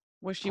 heels?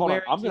 Was she hold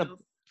on. wearing heels?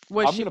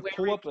 Was I'm she gonna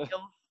pull wearing up a.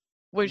 heels?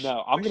 Was she,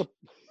 No, I'm was gonna.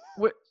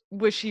 she,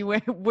 was she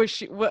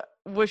wearing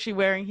was she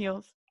wearing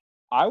heels?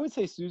 I would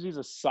say Susie's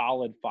a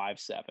solid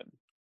 5'7".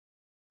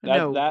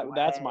 No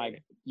That's my.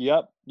 way.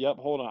 Yep.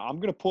 Hold on. I'm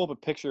gonna pull up a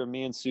picture of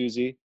me and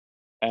Susie,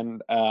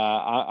 and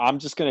I'm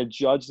just gonna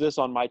judge this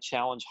on my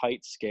challenge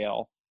height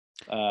scale.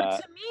 But Uh,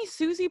 to me,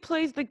 Susie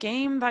plays the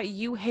game that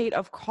you hate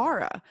of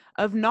Kara,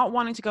 of not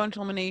wanting to go into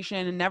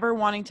elimination and never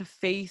wanting to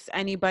face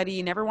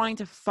anybody, never wanting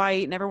to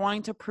fight, never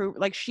wanting to prove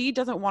like she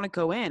doesn't want to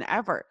go in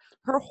ever.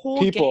 Her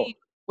whole game people,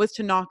 was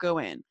to not go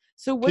in.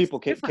 So what's people,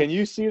 the can difference?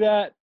 you see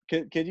that?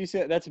 Can you see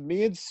that? That's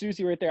me and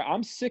Susie right there.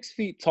 I'm 6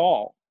 feet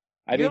tall.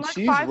 I You're mean, like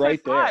she's five foot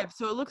right there. five,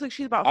 so it looks like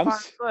she's about I'm five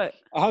s- foot.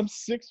 I'm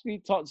 6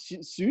 feet tall.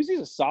 Susie's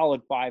a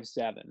solid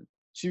 5'7".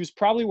 She was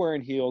probably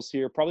wearing heels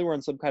here, probably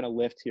wearing some kind of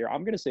lift here.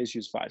 I'm gonna say she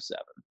was 5'7".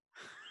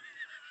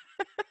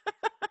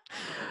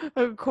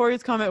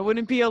 Corey's comment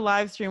wouldn't be a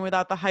live stream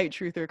without the height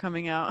truther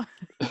coming out.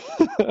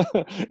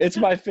 It's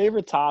my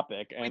favorite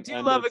topic, We and do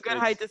love a good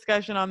height it's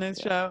discussion on this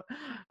yeah. show.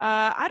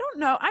 I don't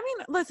know. I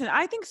mean, listen,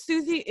 I think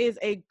Susie is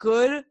a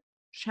good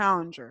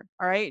challenger.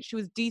 All right. She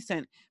was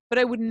decent, but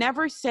I would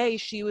never say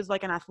she was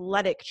like an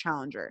athletic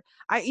challenger.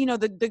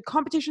 The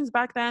competitions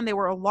back then, they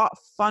were a lot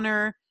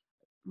funner,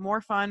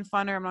 more fun,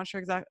 funner. I'm not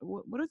sure exactly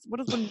what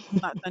does one mean in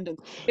that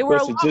sentence. They were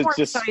a Listen, lot more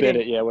just spit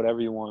exciting. it, yeah,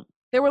 whatever you want.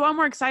 They were a lot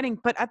more exciting,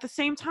 but at the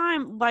same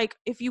time, like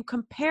if you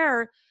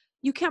compare,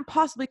 you can't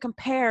possibly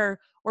compare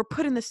or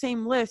put in the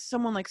same list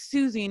someone like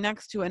Susie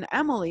next to an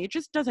Emily. It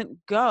just doesn't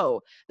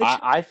go. The I, ch-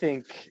 I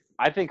think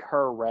I think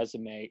her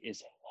resume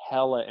is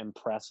hella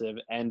impressive,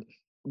 and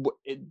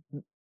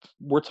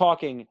we're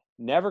talking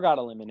never got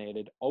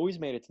eliminated, always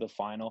made it to the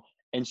final,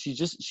 and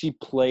she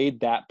played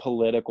that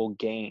political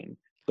game.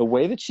 The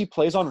way that she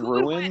plays so on who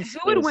would win? ruins Who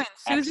would is win?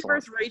 Susie excellent.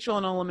 versus Rachel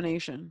in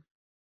elimination.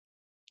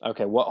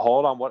 Okay, what?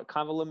 Hold on. What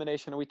kind of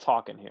elimination are we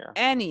talking here?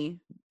 Any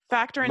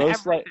factor in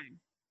Most like everything.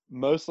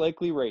 most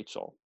likely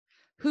Rachel.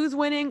 Who's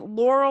winning,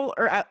 Laurel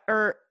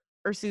or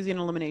Susie in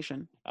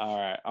elimination?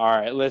 All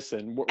right.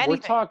 Listen, we're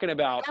Anything. talking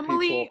about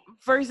Emily people.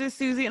 versus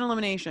Susie in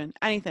elimination.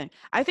 Anything.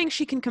 I think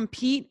she can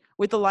compete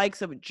with the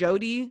likes of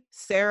Jody,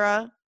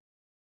 Sarah,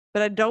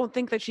 but I don't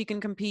think that she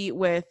can compete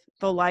with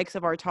the likes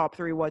of our top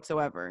three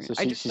whatsoever. So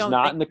I just she's don't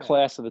not think in the so.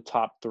 class of the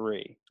top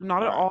three.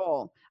 Not All at right.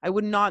 all. I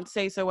would not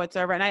say so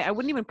whatsoever. And I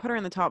wouldn't even put her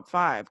in the top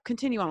five.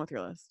 Continue on with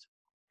your list.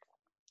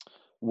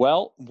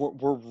 Well,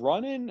 we're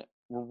running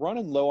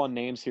low on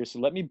names here, so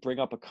let me bring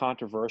up a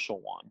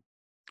controversial one.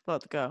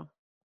 Let's go.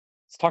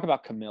 Let's talk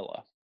about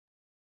Camilla.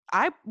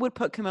 I would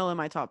put Camilla in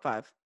my top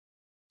five.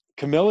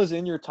 Camilla's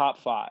in your top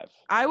five.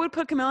 I would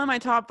put Camilla in my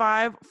top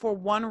five for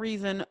one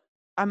reason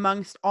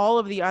amongst all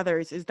of the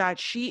others is that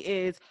she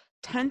is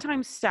 10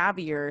 times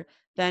savvier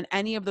than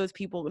any of those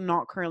people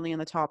not currently in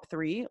the top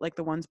three, like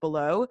the ones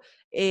below,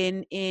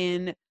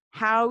 in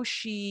how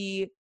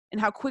she and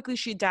how quickly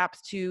she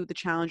adapts to the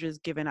challenges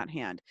given at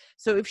hand.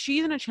 So if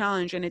she's in a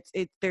challenge and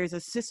there's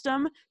a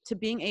system to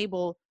being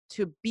able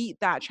to beat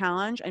that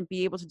challenge and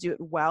be able to do it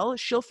well,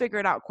 she'll figure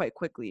it out quite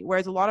quickly.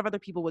 Whereas a lot of other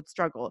people would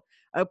struggle.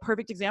 A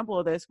perfect example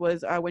of this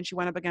was when she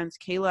went up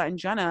against Kayla and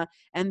Jenna,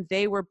 and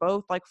they were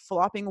both like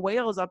flopping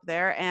whales up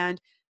there, and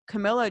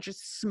Camilla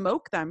just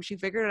smoked them. She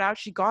figured it out.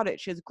 She got it.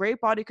 She has great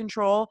body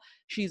control.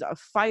 She's a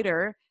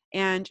fighter,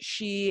 and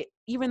she,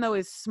 even though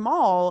is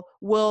small,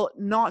 will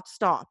not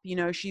stop.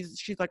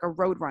 She's like a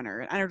road runner,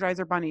 an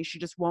Energizer bunny. She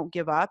just won't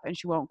give up and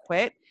she won't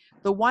quit.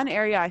 The one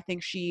area I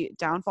think she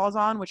downfalls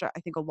on, which I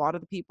think a lot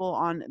of the people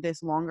on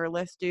this longer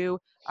list do,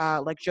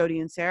 like Jody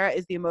and Sarah,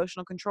 is the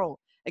emotional control.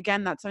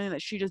 Again, that's something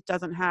that she just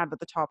doesn't have that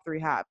the top three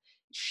have.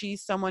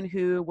 She's someone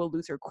who will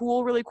lose her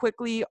cool really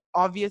quickly.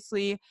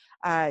 Obviously,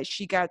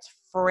 she gets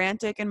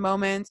frantic in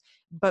moments,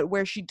 but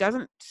where she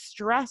doesn't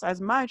stress as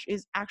much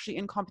is actually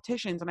in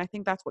competitions. And I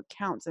think that's what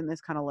counts in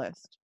this kind of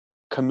list.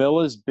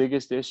 Camilla's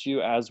biggest issue,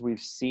 as we've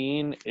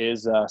seen,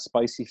 is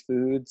spicy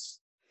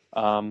foods.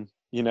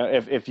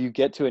 If you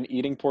get to an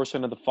eating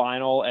portion of the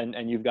final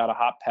and you've got a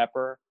hot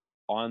pepper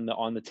on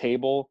the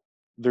table,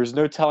 there's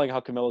no telling how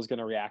Camilla's going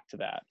to react to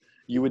that.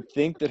 You would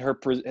think that her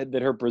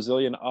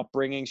Brazilian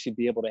upbringing, she'd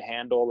be able to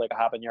handle like a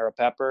habanero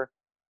pepper,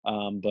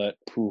 but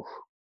poof,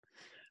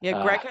 Yeah,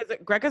 uh,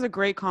 Greg has a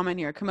great comment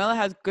here. Camilla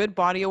has good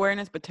body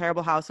awareness but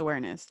terrible house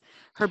awareness.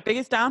 Her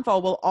biggest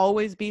downfall will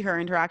always be her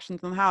interactions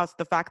in the house.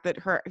 The fact that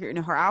her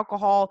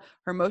alcohol,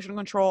 her emotional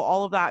control,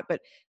 all of that.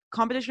 But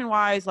competition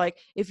wise, like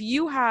if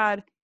you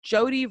had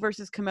Jody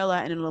versus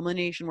Camilla in an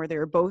elimination where they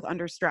were both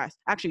under stress,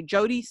 actually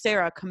Jody,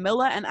 Sarah,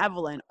 Camilla, and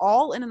Evelyn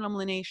all in an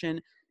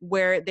elimination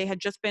where they had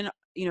just been,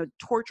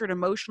 tortured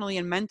emotionally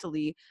and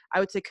mentally, I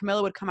would say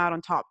Camilla would come out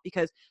on top,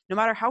 because no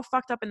matter how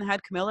fucked up in the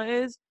head Camilla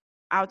is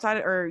outside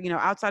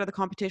of the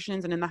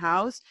competitions and in the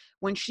house,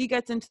 when she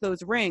gets into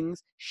those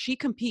rings, she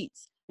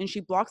competes and she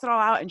blocks it all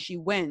out and she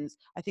wins.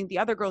 I think the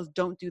other girls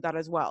don't do that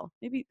as well.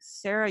 Maybe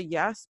Sarah,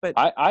 yes, but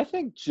I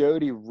think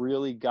Jody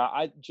really got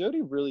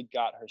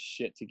her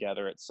shit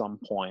together at some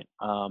point.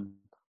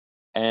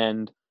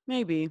 And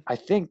maybe. I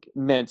think,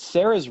 man,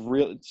 Sarah's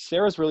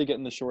really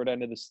getting the short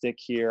end of the stick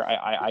here.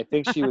 I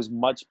think she was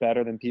much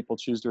better than people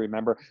choose to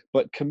remember.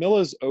 But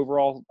Camilla's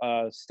overall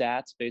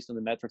stats, based on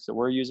the metrics that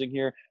we're using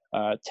here,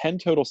 10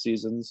 total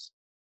seasons,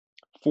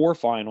 4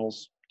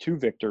 finals, 2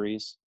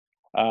 victories,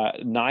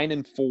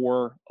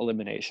 9-4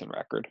 elimination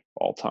record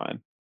all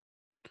time.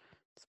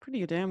 It's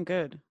pretty damn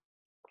good.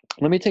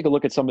 Let me take a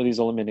look at some of these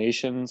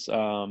eliminations.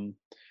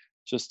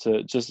 Just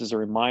as a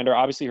reminder,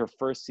 obviously her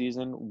first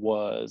season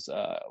was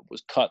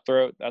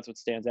cutthroat. That's what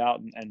stands out,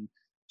 and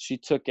she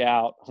took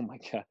out, oh my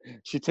god,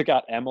 she took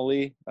out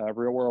Emily,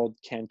 Real World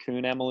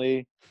Cancun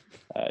Emily.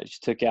 She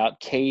took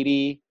out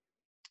Katie,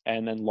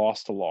 and then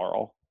lost to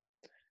Laurel.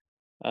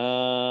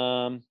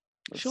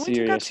 She only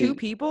took out 2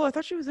 people. I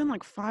thought she was in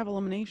like 5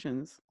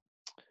 eliminations.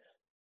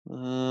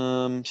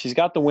 She's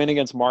got the win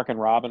against Mark and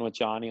Robin with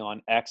Johnny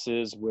on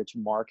X's, which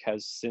Mark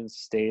has since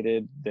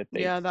stated that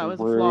they was a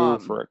threw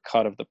flop. for a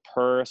cut of the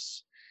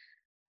purse.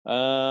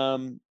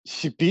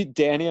 She beat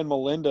Danny and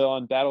Melinda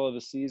on Battle of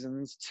the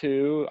Seasons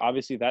too.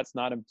 Obviously, that's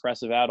not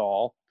impressive at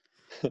all.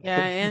 Yeah,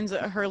 and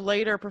her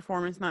later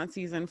performance in that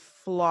season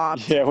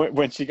flopped. Yeah,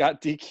 when she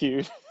got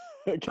DQ'd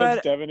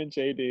against Devin and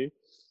JD.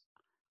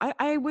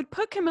 I would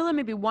put Camilla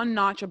maybe 1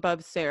 notch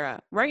above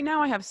Sarah. Right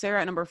now, I have Sarah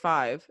at number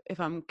 5,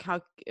 if I'm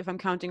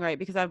counting right,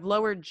 because I've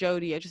lowered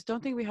Jody. I just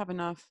don't think we have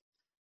enough.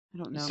 I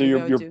don't know. So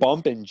you're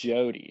bumping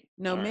Jody.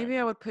 No, all maybe right.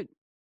 I would put.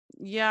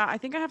 Yeah, I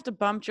think I have to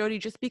bump Jody,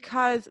 just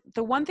because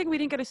the one thing we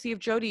didn't get to see of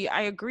Jody,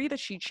 I agree that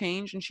she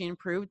changed and she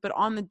improved, but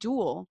on the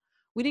duel,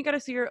 we didn't get to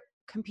see her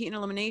compete in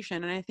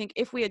elimination. And I think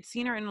if we had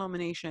seen her in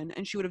elimination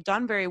and she would have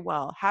done very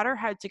well, had her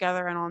head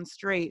together and on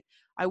straight,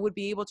 I would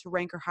be able to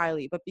rank her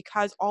highly. But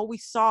because all we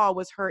saw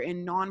was her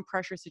in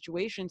non-pressure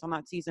situations on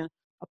that season,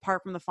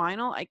 apart from the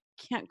final, I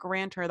can't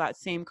grant her that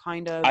same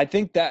kind of I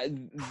think that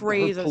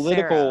praise as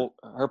Sarah.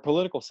 her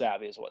political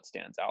savvy is what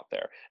stands out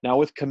there. Now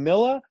with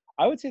Camilla,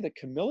 I would say that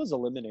Camilla's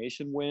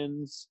elimination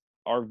wins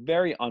are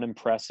very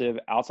unimpressive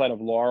outside of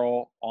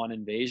Laurel on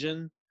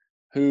Invasion,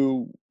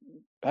 who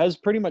has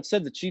pretty much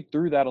said that she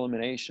threw that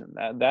elimination.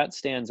 That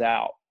stands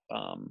out.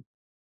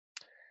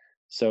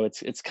 So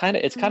it's kind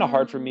of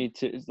hard for me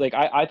to, like,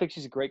 I think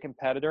she's a great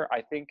competitor.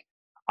 I think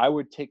I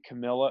would take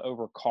Camilla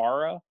over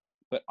Cara,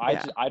 but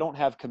I don't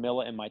have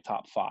Camilla in my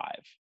top 5.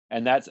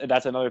 And that's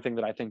another thing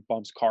that I think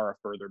bumps Cara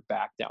further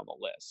back down the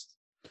list.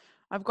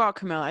 I've got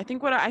Camilla. I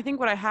think what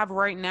I have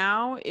right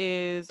now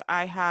is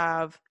I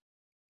have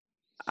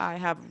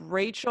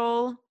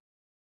Rachel,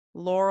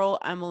 Laurel,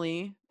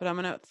 Emily, but I'm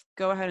gonna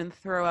go ahead and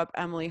throw up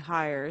Emily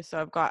higher.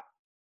 So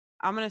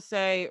I'm gonna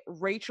say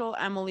Rachel,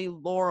 Emily,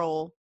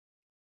 Laurel,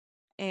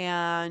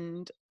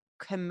 and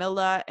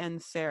Camilla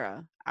and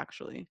Sarah,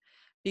 actually,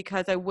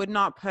 because I would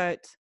not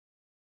put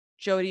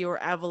Jody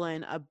or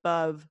Evelyn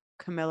above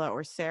Camilla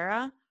or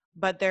Sarah,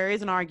 but there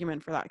is an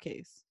argument for that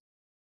case.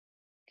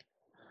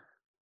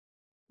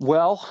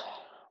 Well,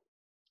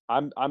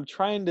 I'm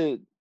trying to.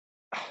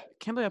 I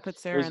can't believe I put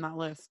Sarah in that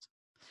list,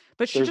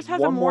 but she just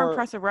has a more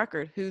impressive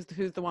record. Who's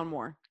the one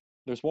more?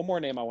 There's one more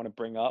name I want to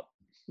bring up.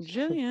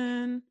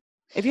 Jillian.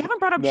 If you haven't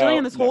brought up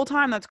Jillian this whole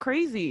time, that's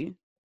crazy.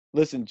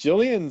 Listen,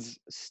 Jillian's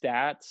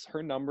stats,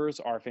 her numbers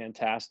are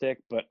fantastic,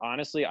 but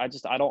honestly, I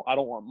don't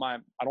want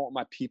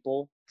my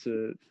people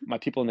in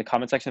the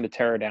comment section to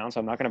tear her down, so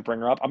I'm not going to bring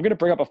her up. I'm going to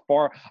bring up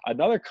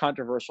another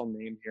controversial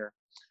name here.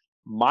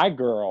 My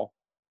girl,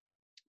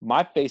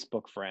 my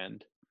Facebook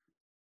friend,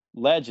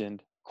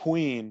 legend,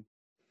 queen,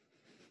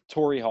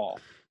 Tori Hall.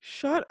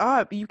 Shut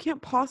up. You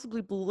can't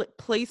possibly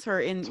place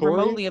her in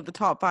remotely of the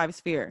top 5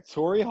 sphere.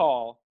 Tori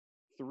Hall,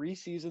 3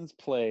 seasons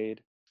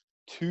played,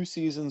 2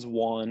 seasons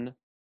won,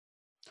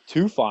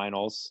 2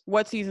 finals.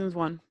 What seasons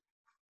won?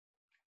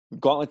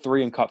 Gauntlet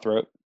 3 and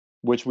Cutthroat,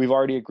 which we've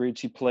already agreed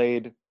she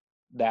played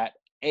that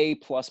A++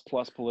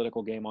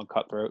 political game on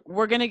Cutthroat.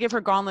 We're going to give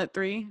her Gauntlet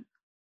 3?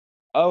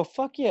 Oh,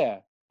 fuck yeah.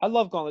 I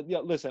love Gauntlet. Yeah,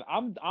 listen,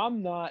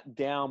 I'm not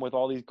down with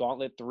all these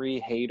Gauntlet 3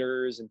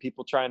 haters and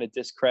people trying to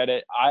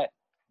discredit.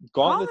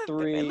 Gauntlet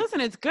 3.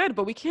 Listen, it's good,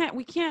 but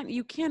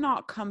you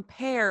cannot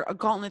compare a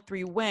Gauntlet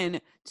 3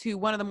 win to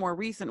one of the more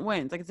recent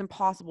wins. Like, it's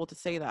impossible to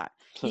say that.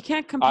 You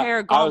can't compare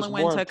a Gauntlet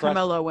win to a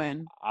Camilla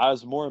win. I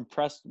was more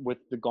impressed with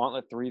the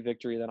Gauntlet 3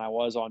 victory than I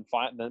was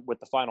with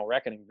the Final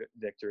Reckoning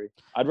victory.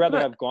 I'd rather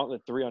have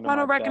Gauntlet 3 under my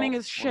belt. Final Reckoning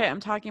is shit.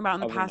 I'm talking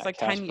about in the past, like,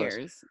 10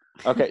 years.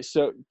 Okay,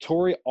 so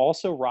Tori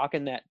also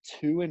rocking that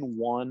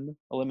 2-1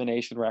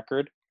 elimination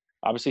record.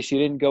 Obviously, she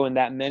didn't go in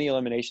that many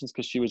eliminations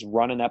because she was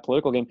running that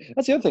political game.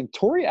 That's the other thing.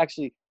 Tori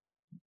actually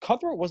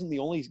Cutthroat wasn't the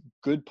only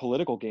good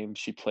political game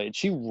she played.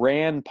 She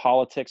ran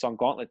politics on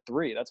Gauntlet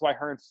 3. That's why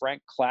her and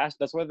Frank clashed.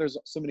 That's why there's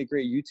so many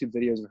great YouTube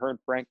videos of her and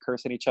Frank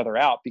cursing each other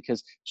out,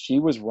 because she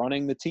was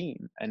running the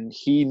team and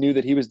he knew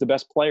that he was the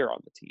best player on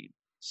the team. Do you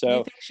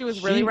So think she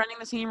was really she running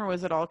the team, or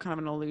was it all kind of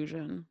an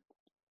illusion?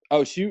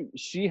 Oh,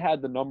 she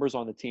had the numbers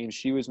on the team.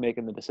 She was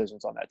making the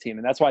decisions on that team,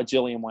 and that's why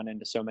Jillian went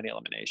into so many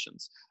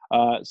eliminations.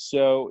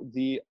 So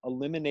the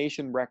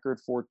elimination record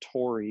for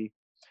Tori,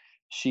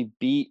 she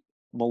beat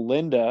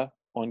Melinda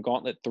on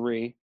Gauntlet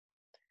 3.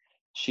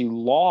 She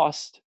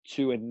lost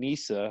to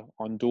Anissa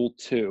on Duel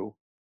 2.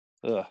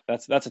 Ugh,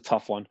 that's a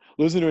tough one.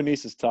 Losing to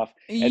Anissa is tough.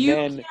 And You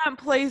then can't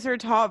place her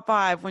top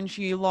 5 when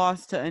she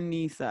lost to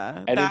Anissa.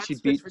 and then That's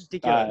just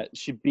ridiculous.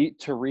 she beat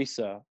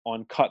Teresa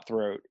on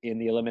Cutthroat in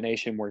the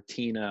elimination where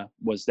Tina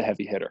was the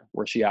heavy hitter,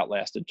 where she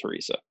outlasted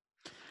Teresa.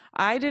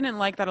 I didn't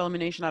like that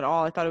elimination at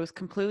all. I thought it was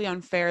completely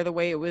unfair the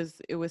way it was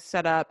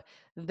set up.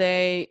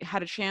 They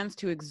had a chance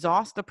to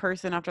exhaust the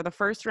person after the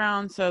first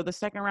round, so the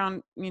second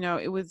round,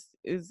 it was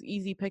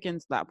easy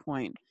pickings at that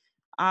point.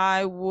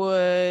 I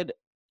would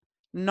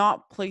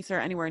not place her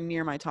anywhere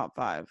near my top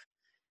 5.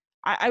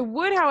 I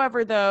would,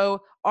 however,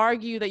 though,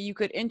 argue that you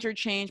could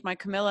interchange my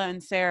Camilla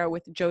and Sarah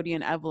with Jody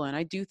and Evelyn.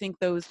 I do think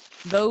those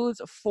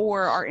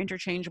 4 are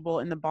interchangeable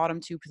in the bottom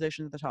 2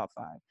 positions of the top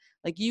 5.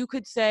 Like, you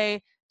could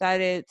say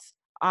that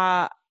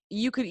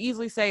you could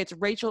easily say it's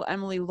Rachel,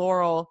 Emily,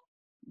 Laurel,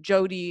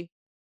 Jody,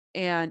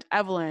 and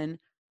Evelyn,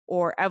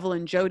 or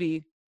Evelyn,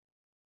 Jody,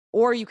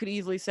 or you could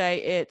easily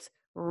say it's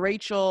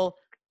Rachel,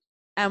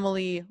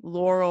 Emily,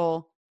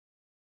 Laurel,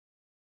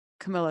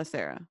 Camilla,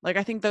 Sarah. Like,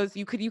 I think those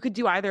you could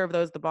do either of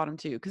those, the bottom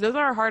 2, because those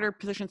are harder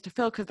positions to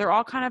fill, because they're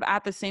all kind of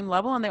at the same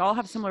level and they all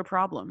have similar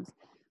problems.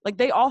 Like,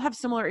 they all have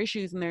similar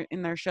issues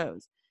in their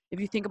shows. If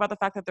you think about the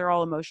fact that they're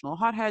all emotional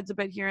hotheads a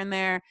bit here and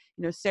there,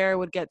 Sarah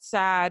would get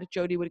sad,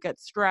 Jody would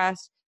get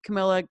stressed,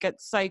 Camilla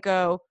gets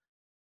psycho.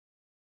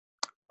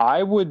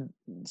 I would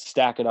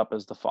stack it up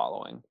as the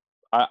following.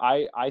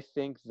 I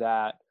think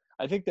that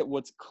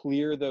what's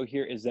clear though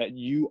here is that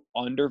you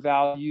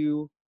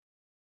undervalue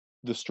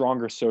the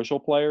stronger social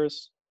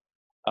players.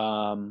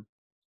 Um,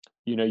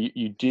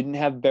 you didn't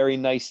have very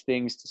nice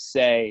things to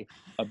say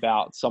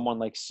about someone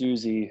like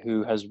Susie,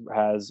 who has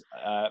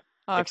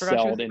Oh, I forgot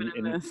she was excelled even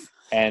in in this.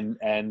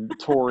 and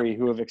Tori,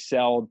 who have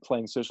excelled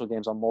playing social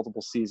games on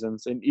multiple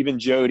seasons, and even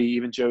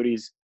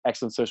Jody's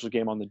excellent social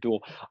game on the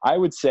Duel. I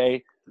would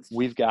say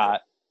we've got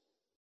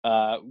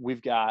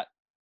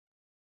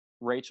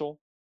Rachel,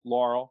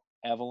 Laurel,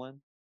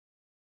 Evelyn,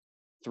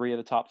 3 of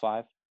the top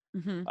 5.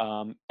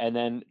 Hmm. And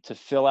then to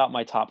fill out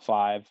my top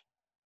 5,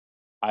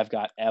 I've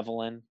got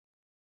Evelyn.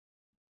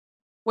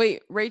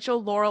 Wait,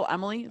 Rachel, Laurel,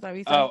 Emily? Is that what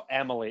you said? Oh,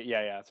 Emily.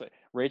 Yeah, yeah. So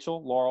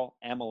Rachel, Laurel,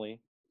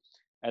 Emily.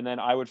 And then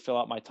I would fill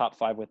out my top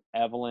 5 with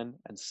Evelyn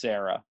and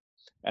Sarah.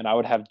 And I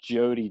would have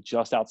Jody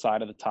just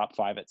outside of the top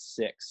 5 at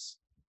 6.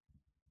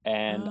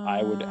 And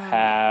I would Uh,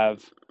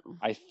 have,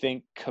 I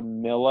think,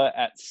 Camilla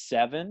at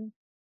 7.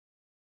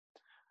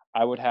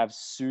 I would have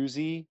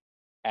Susie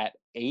at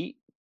 8.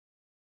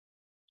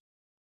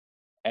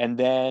 And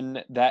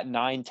then that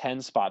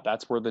 9-10 spot,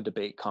 that's where the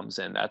debate comes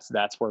in.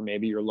 That's where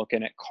maybe you're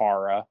looking at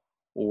Cara,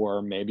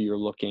 or maybe you're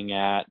looking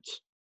at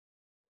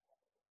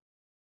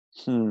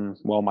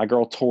well, my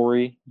girl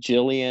Tori,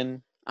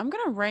 Jillian. I'm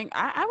gonna rank.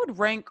 I would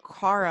rank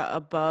Cara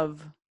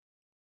above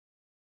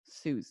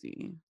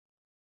Susie.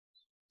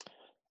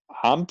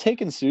 I'm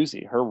taking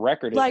Susie. Her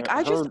record, Like,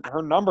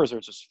 her numbers are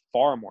just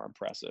far more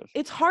impressive.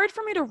 it's hard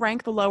for me to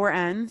rank the lower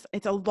ends.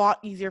 It's a lot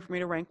easier for me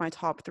to rank my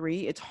top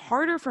 3. It's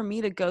harder for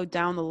me to go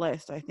down the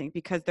list, I think,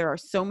 because there are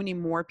so many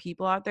more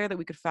people out there that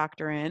we could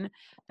factor in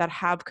that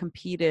have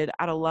competed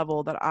at a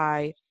level that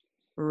I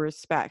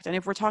respect. And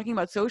if we're talking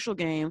about social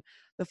game,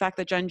 the fact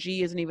that Gen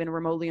G isn't even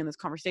remotely in this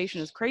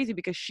conversation is crazy,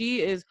 because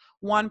she is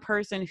one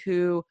person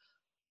who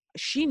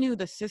she knew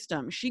the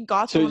system. She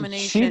got to So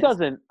eliminations.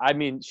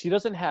 she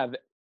doesn't have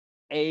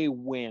a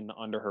win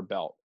under her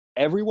belt.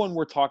 Everyone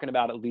we're talking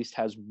about at least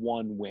has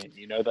one win.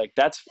 Like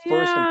that's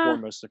first and Yeah.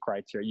 foremost the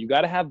criteria. You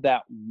got to have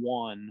that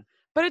one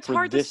But it's for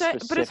hard to this say. But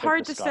it's specific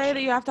hard to say that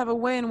discussion. you have to have a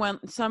win when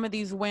some of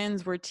these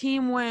wins were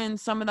team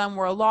wins. Some of them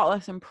were a lot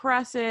less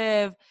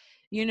impressive.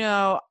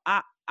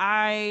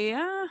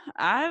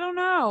 I don't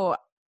know.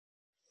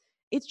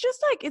 It's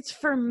just like, it's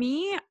for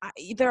me.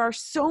 There are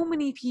so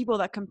many people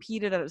that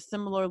competed at a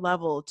similar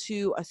level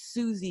to a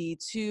Susie,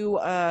 to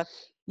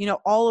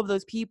all of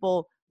those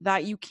people,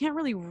 that you can't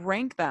really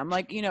rank them.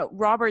 Like,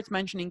 Robert's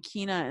mentioning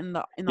Keena in the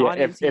Yeah, if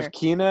audience if here.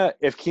 Keena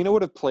if Keena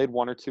would have played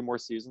 1 or 2 more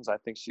seasons, I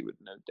think she would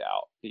no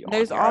doubt be on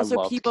There's here. I also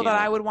loved people that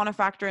I Keena. would want to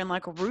factor in,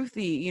 like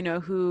Ruthie,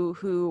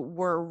 who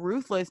were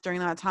ruthless during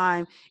that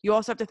time. You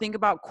also have to think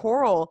about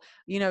Coral.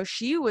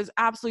 She was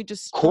absolutely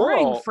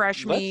destroying Coral,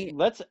 Fresh let's Meat.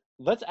 let's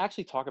let's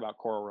actually talk about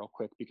Coral real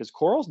quick, because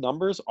Coral's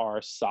numbers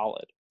are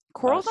solid.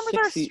 Coral's numbers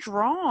are 6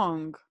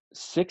 strong.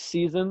 6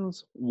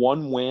 seasons,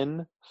 1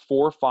 win,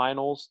 4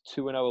 finals,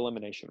 2-0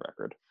 elimination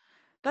record.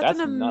 That's an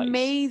That's nice.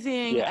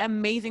 amazing, Yeah.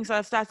 amazing set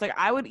of stats. Like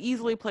I would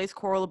easily place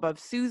Coral above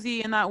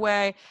Susie in that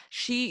way.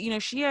 She,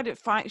 she had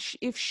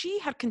if she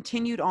had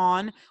continued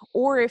on,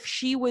 or if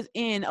she was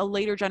in a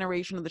later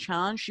generation of the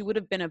challenge, she would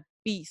have been a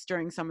beast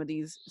during some of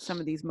these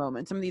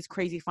moments, some of these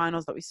crazy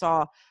finals that we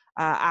saw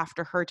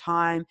after her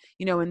time.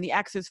 In the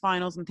X's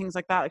finals and things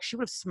like that. Like she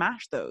would have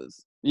smashed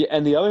those. Yeah,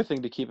 and the other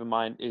thing to keep in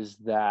mind is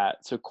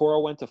that so Cora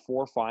went to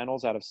 4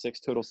 finals out of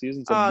 6 total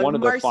seasons, and one of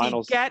the Marcy,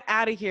 finals. get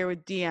out of here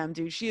with DM,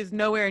 dude. She is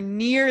nowhere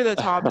near the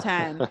top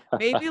 10.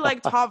 Maybe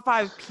like top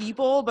 5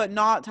 people, but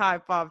not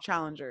top 5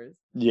 challengers.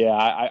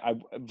 Yeah,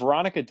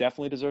 Veronica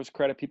definitely deserves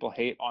credit. People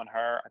hate on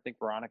her. I think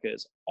Veronica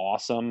is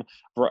awesome.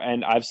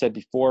 And I've said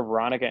before,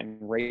 Veronica and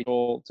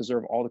Rachel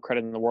deserve all the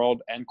credit in the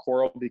world, and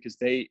Coral, because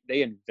they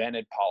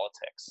invented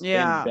politics. They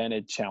Yeah.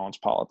 invented challenge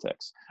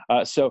politics.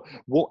 So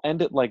we'll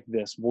end it like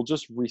this. We'll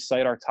just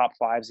recite our top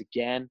fives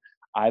again.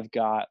 I've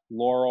got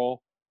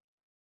Laurel,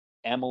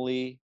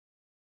 Emily,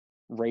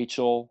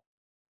 Rachel,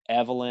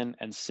 Evelyn,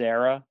 and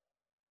Sarah.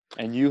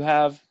 And you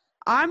have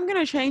I'm going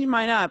to change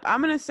mine up.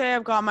 I'm going to say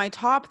I've got my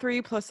top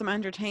 3 plus some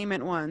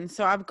entertainment ones.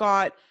 So I'm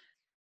going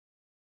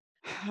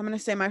to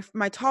say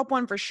my top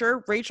 1 for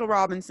sure, Rachel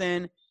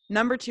Robinson.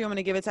 Number 2, I'm going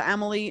to give it to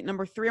Emily.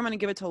 Number 3, I'm going to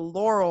give it to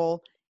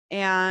Laurel.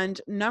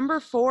 And number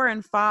 4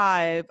 and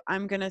 5,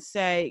 I'm going to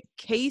say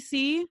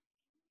Casey.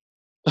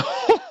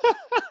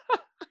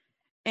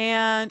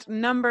 And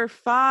number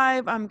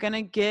 5, I'm going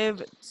to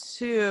give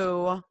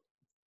to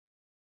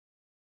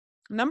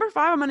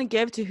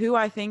who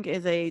I think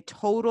is a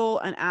total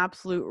and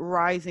absolute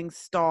rising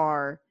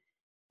star.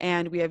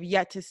 And we have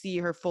yet to see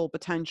her full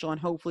potential, and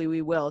hopefully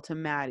we will, to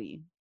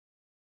Maddie.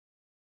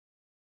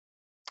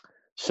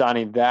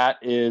 Shani, that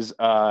is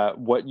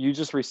what you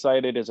just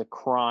recited is a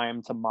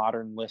crime to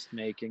modern list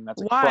making.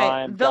 That's a Why?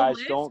 crime, The guys.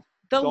 list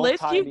the Don't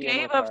list tie you me in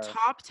gave with of her.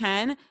 top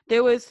 10,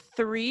 there was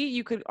 3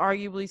 you could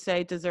arguably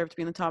say deserve to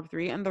be in the top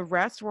 3, and the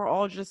rest were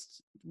all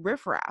just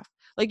riffraff.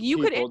 Like you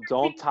could People,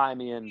 don't interchange tie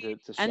me into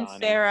and Shani.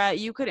 Sarah,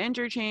 you could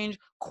interchange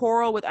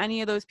Coral with any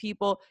of those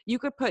people. You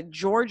could put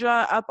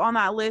Georgia up on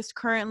that list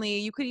currently.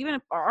 You could even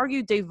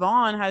argue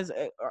Devon has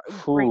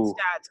great Who?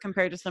 stats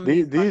compared to some of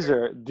these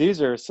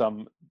These are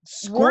some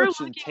we're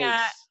scorching looking at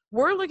takes.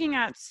 we're looking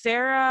at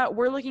Sarah,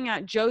 we're looking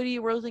at Jody,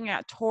 we're looking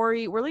at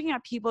Tori, we're looking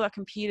at people that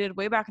competed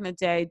way back in the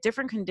day,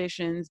 different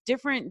conditions,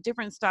 different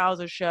styles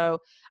of show.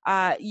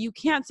 You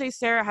can't say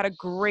Sarah had a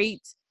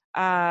great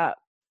uh,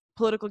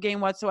 political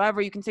game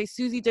whatsoever. You can say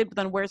Susie did, but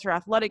then where's her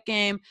athletic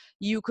game?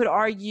 You could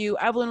argue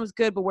Evelyn was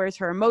good, but where's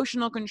her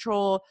emotional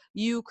control?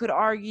 You could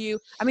argue,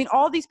 I mean,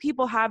 all these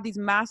people have these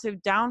massive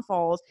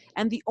downfalls,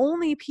 and the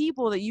only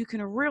people that you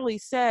can really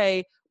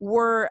say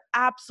were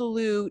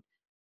absolute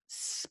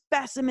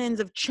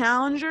specimens of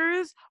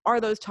challengers are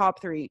those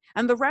top 3,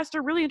 and the rest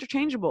are really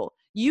interchangeable.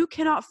 You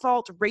cannot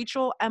fault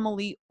Rachel,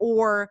 Emily,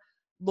 or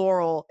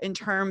Laurel in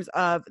terms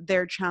of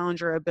their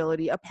challenger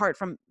ability, apart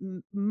from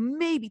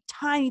maybe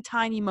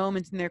tiny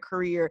moments in their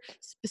career,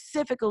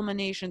 specific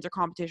eliminations or I,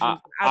 competitions.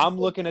 As a I'm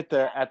whole, looking at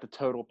the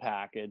total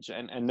package,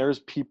 and there's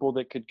people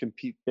that could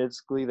compete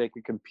physically, they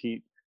could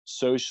compete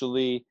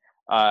socially.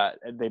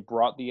 They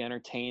brought the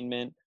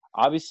entertainment.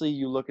 Obviously,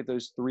 you look at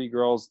those 3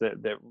 girls that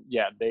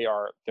yeah,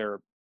 they're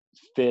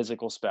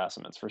physical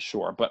specimens for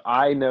sure. But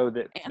I know and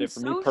that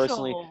for me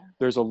personally, social.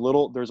 there's a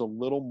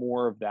little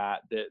more of that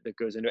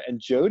goes into it. And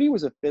Jody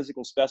was a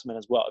physical specimen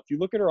as well. If you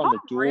look at her on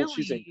Not the duel,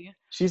 really.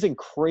 she's in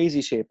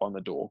crazy shape on the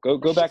duel. Go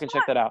She's back and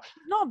check not that out.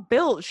 she's not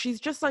built. She's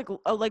just like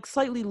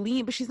slightly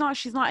lean, but she's not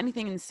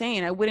anything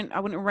insane. I wouldn't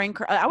rank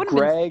her. I wouldn't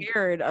have been Greg,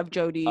 scared of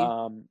Jody.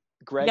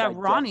 Greg, Yeah, I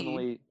Ronnie.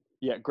 definitely,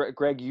 yeah,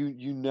 Greg,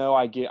 you know,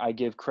 I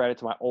give credit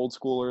to my old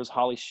schoolers,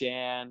 Holly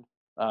Shan,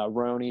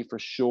 Roni for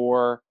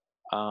sure.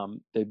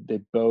 They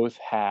both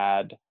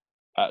had,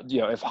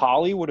 if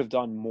Holly would have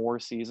done more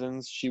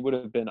seasons, she would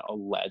have been a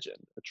legend,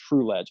 a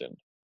true legend.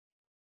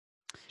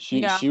 She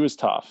Yeah. she was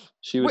tough.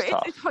 She was Where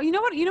it's tough. you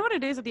know what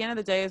it is at the end of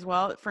the day as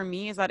well for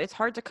me is that it's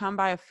hard to come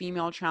by a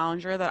female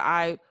challenger that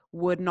I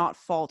would not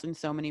fault in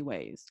so many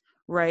ways,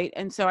 right?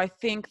 And so I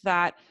think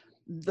that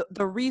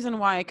the reason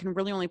why I can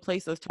really only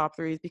place those top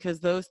 3 is because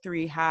those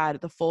 3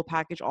 had the full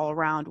package all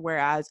around,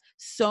 whereas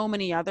so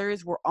many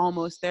others were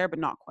almost there but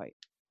not quite.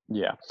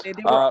 Yeah. They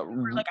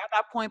were like at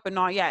that point but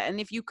not yet. And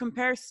if you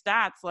compare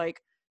stats,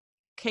 like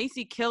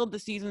Casey killed the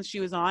seasons she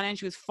was on, and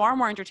she was far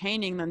more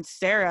entertaining than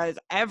Sarah is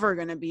ever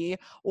going to be,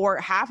 or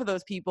half of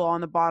those people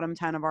on the bottom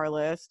 10 of our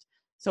list.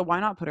 So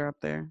why not put her up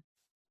there?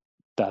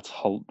 That's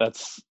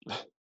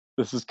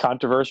this is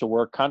controversial.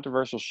 We're a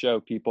controversial show,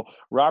 people.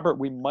 Robert,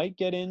 we might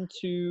get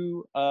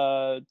into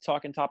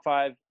talking top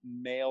 5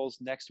 males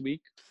next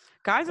week.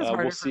 Guys is We'll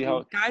harder for see me.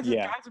 how. Guys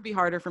Yeah, would be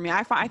harder for me.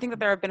 I think that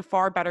there have been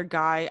far better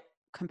guy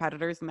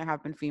competitors than there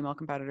have been female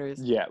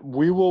competitors. yeah.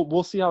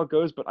 We'll see how it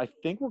goes, but I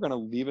think we're gonna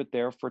leave it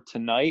there for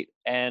tonight.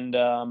 And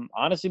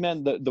honestly,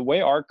 man, the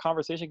way our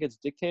conversation gets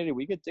dictated,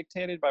 we get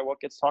dictated by what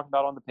gets talked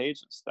about on the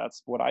pages.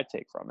 That's what I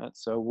take from it.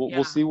 So we'll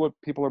Yeah. see what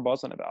people are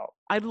buzzing about.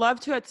 I'd love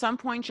to at some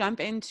point jump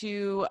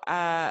into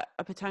a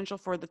potential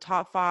for the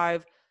top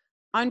 5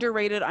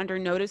 underrated,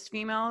 undernoticed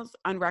females,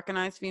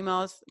 unrecognized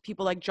females,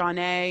 people like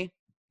Janae,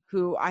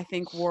 who I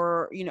think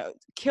were,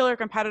 killer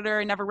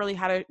competitor, never really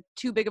had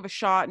too big of a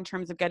shot in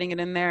terms of getting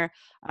it in there.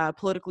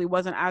 Politically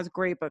wasn't as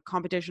great, but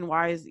competition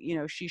wise,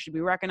 she should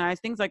be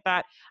recognized, things like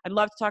that. I'd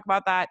love to talk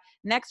about that.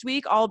 Next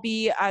week, I'll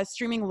be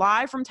streaming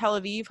live from Tel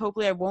Aviv.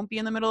 Hopefully I won't be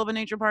in the middle of a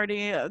nature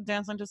party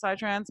dancing to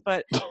Psytrance,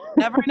 but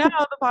never know.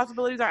 The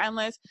possibilities are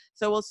endless.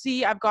 So we'll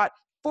see. I've got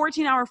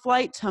 14-hour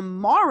flight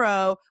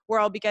tomorrow where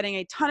I'll be getting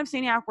a ton of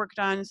Saniac work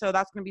done. So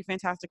that's going to be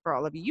fantastic for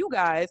all of you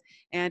guys.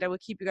 And I will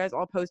keep you guys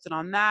all posted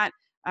on that.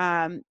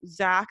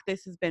 Zach,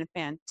 this has been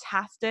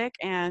fantastic.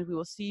 And we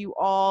will see you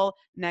all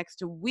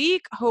next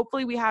week.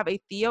 Hopefully we have a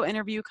Theo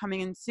interview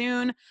coming in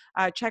soon.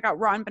 Check out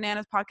Rotten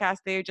Bananas podcast.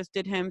 They just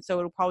did him. So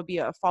it'll probably be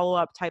a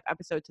follow-up type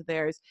episode to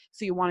theirs.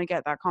 So you want to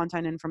get that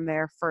content in from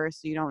there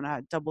first so you don't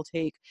double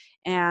take.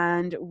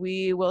 And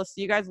we will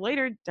see you guys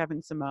later.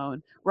 Devin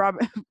Simone.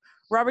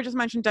 Robert just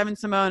mentioned Devin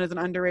Simone as an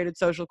underrated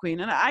social queen.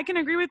 And I can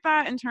agree with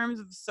that in terms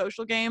of the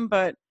social game,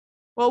 but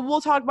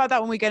we'll talk about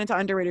that when we get into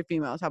underrated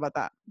females. How about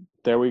that?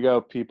 There we go,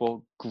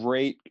 people.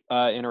 Great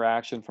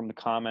interaction from the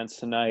comments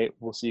tonight.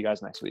 We'll see you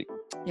guys next week.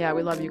 Yeah,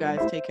 we love you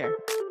guys. Take care.